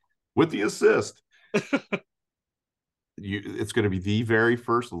that. With the assist. It's going to be the very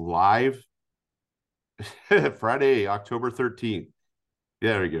first live Friday, October 13th.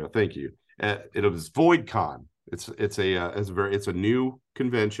 Yeah, there we go. Thank you. It was VoidCon. It's a new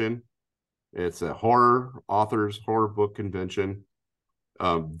convention. It's a horror book convention.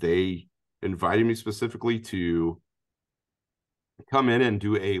 They invited me specifically to come in and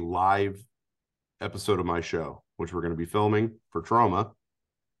do a live episode of my show, which we're going to be filming for Trauma,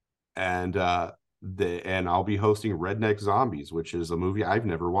 and I'll be hosting Redneck Zombies, which is a movie I've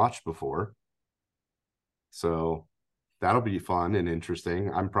never watched before. So that'll be fun and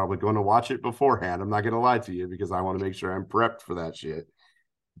interesting. I'm probably going to watch it beforehand. I'm not going to lie to you because I want to make sure I'm prepped for that shit.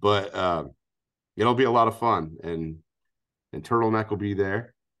 But it'll be a lot of fun, and Turtleneck will be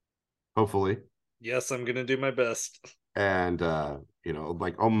there, hopefully. Yes, I'm gonna do my best. And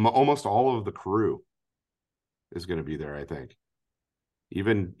like almost all of the crew is going to be there. I think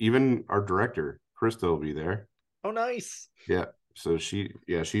even our director Krista will be there. Oh, nice. Yeah. So she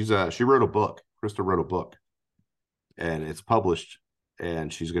wrote a book. Krista wrote a book, and it's published,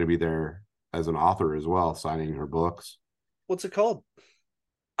 and she's going to be there as an author as well, signing her books. What's it called?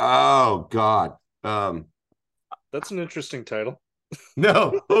 Oh God. That's an interesting title.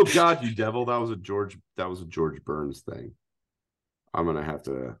 No. Oh God, you devil. That was a George Burns thing. I have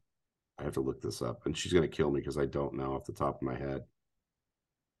to look this up, and she's gonna kill me because I don't know off the top of my head.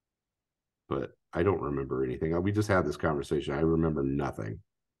 But I don't remember anything. We just had this conversation. I remember nothing.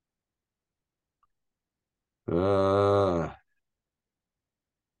 Damn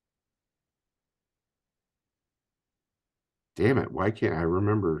it. Why can't I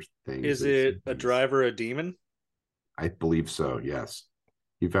remember things? Is it A Driver, a Demon? I believe so, yes.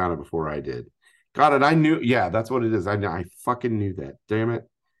 He found it before I did. Got it. I knew. Yeah, that's what it is. I fucking knew that. Damn it.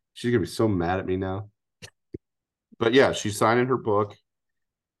 She's going to be so mad at me now. But yeah, she's signing her book,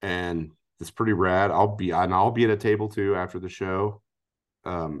 and it's pretty rad. I'll be at a table too after the show.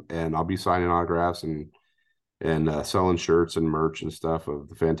 And I'll be signing autographs and selling shirts and merch and stuff of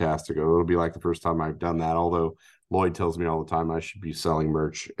the Fantastico. It'll be like the first time I've done that, although Lloyd tells me all the time I should be selling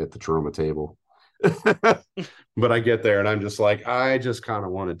merch at the Trauma table. But I get there and I'm just like, I just kind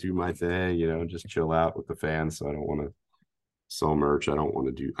of want to do my thing, just chill out with the fans. So I don't want to sell merch. I don't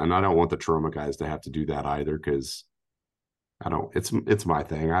want the Trauma guys to have to do that either, because it's my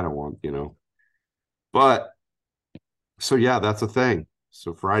thing. I don't want, but so yeah, that's a thing.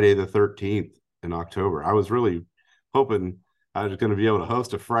 So Friday the 13th in October. I was really hoping I was going to be able to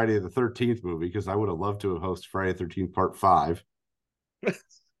host a Friday the 13th movie, because I would have loved to have hosted Friday the 13th Part 5.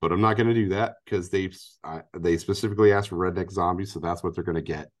 But I'm not going to do that because they specifically asked for Redneck Zombies, so that's what they're going to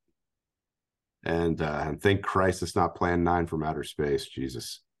get. And thank Christ it's not Plan 9 from Outer Space.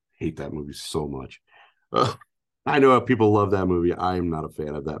 Jesus, hate that movie so much. I know people love that movie. I am not a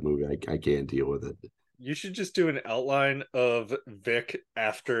fan of that movie. I can't deal with it. You should just do an outline of Vic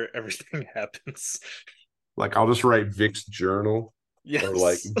after everything happens. Like, I'll just write Vic's journal. Yes. Or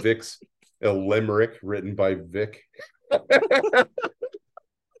like Vic's a limerick written by Vic.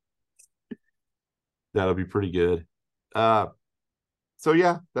 That'll be pretty good. So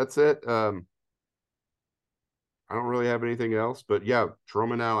yeah, that's it. I don't really have anything else, but yeah,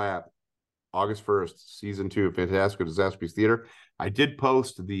 Trauma Now app, August 1st, season 2 of Fantastical Disaster Piece Theater. I did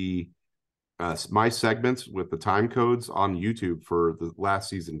post the my segments with the time codes on YouTube for the last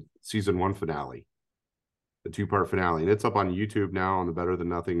season 1 finale, the 2-part finale, and it's up on YouTube now on the Better Than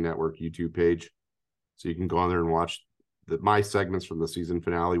Nothing Network YouTube page, so you can go on there and watch my segments from the season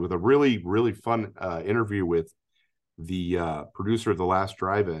finale with a really, really fun interview with the producer of The Last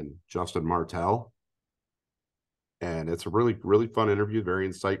Drive-In, Justin Martell. And it's a really, really fun interview, very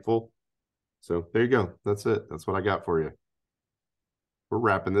insightful. So there you go. That's it. That's what I got for you. We're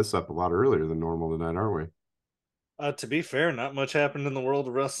wrapping this up a lot earlier than normal tonight, aren't we? To be fair, not much happened in the world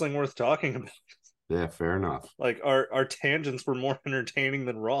of wrestling worth talking about. Yeah, fair enough. Like our tangents were more entertaining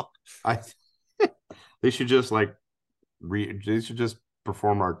than Raw. They should just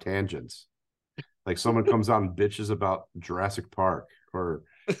perform our tangents. Like someone comes out and bitches about Jurassic Park, or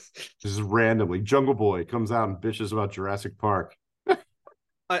just randomly Jungle Boy comes out and bitches about Jurassic Park.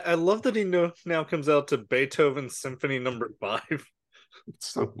 I love that he now comes out to Beethoven's Symphony No. 5. It's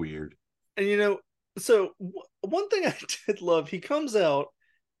so weird. And so one thing I did love, he comes out,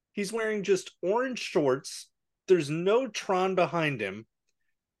 he's wearing just orange shorts. There's no Tron behind him.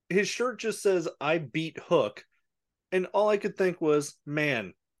 His shirt just says, "I beat Hook." And all I could think was,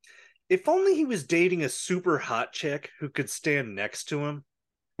 man, if only he was dating a super hot chick who could stand next to him.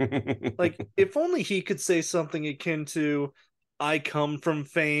 Like, if only he could say something akin to, "I come from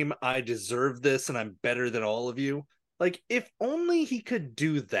fame, I deserve this, and I'm better than all of you." Like, if only he could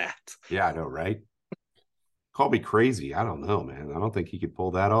do that. Yeah, I know, right? Call me crazy. I don't know, man. I don't think he could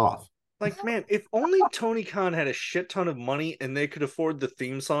pull that off. Like, man, if only Tony Khan had a shit ton of money and they could afford the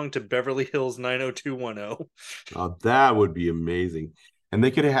theme song to Beverly Hills 90210. That would be amazing. And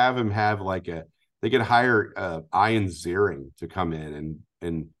they could have him have like they could hire Ian Ziering to come in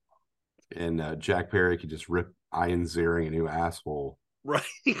and Jack Perry could just rip Ian Ziering a new asshole. Right.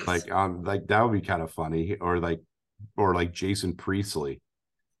 Like that would be kind of funny. Or like Jason Priestley.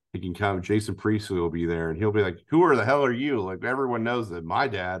 He can come, Jason Priestley will be there and he'll be like, who are the hell are you? Like everyone knows that my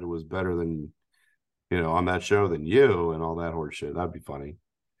dad was better than on that show than you and all that horse shit. That'd be funny.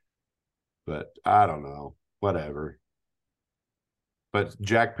 But I don't know. Whatever. But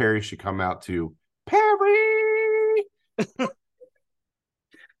Jack Perry should come out to Perry. Yeah,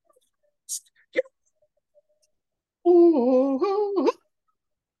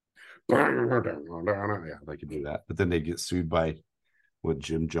 they could do that. But then they get sued by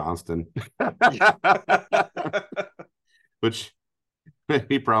Jim Johnston. Which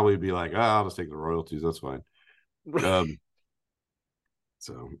he'd probably be like, I'll just take the royalties. That's fine.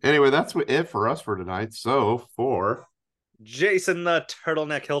 So anyway, that's it for us for tonight. So for Jason the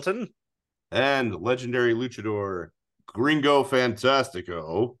Turtleneck Hilton and legendary luchador Gringo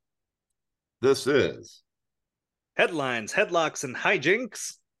Fantastico, this is Headlines, Headlocks, and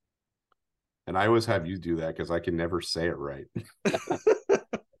Hijinks. And I always have you do that because I can never say it right.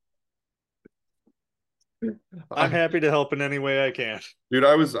 I'm happy to help in any way I can. Dude,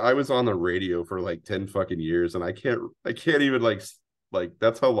 I was on the radio for like 10 fucking years and I can't even like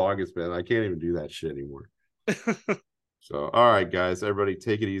that's how long it's been. I can't even do that shit anymore. So, all right, guys, everybody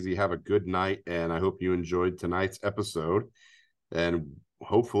take it easy. Have a good night. And I hope you enjoyed tonight's episode. And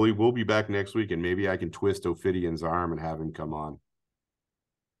hopefully we'll be back next week and maybe I can twist Ophidion's arm and have him come on.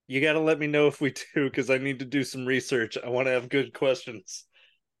 You got to let me know if we do, because I need to do some research. I want to have good questions.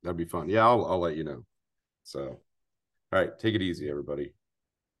 That'd be fun. Yeah, I'll let you know. So, all right, take it easy, everybody.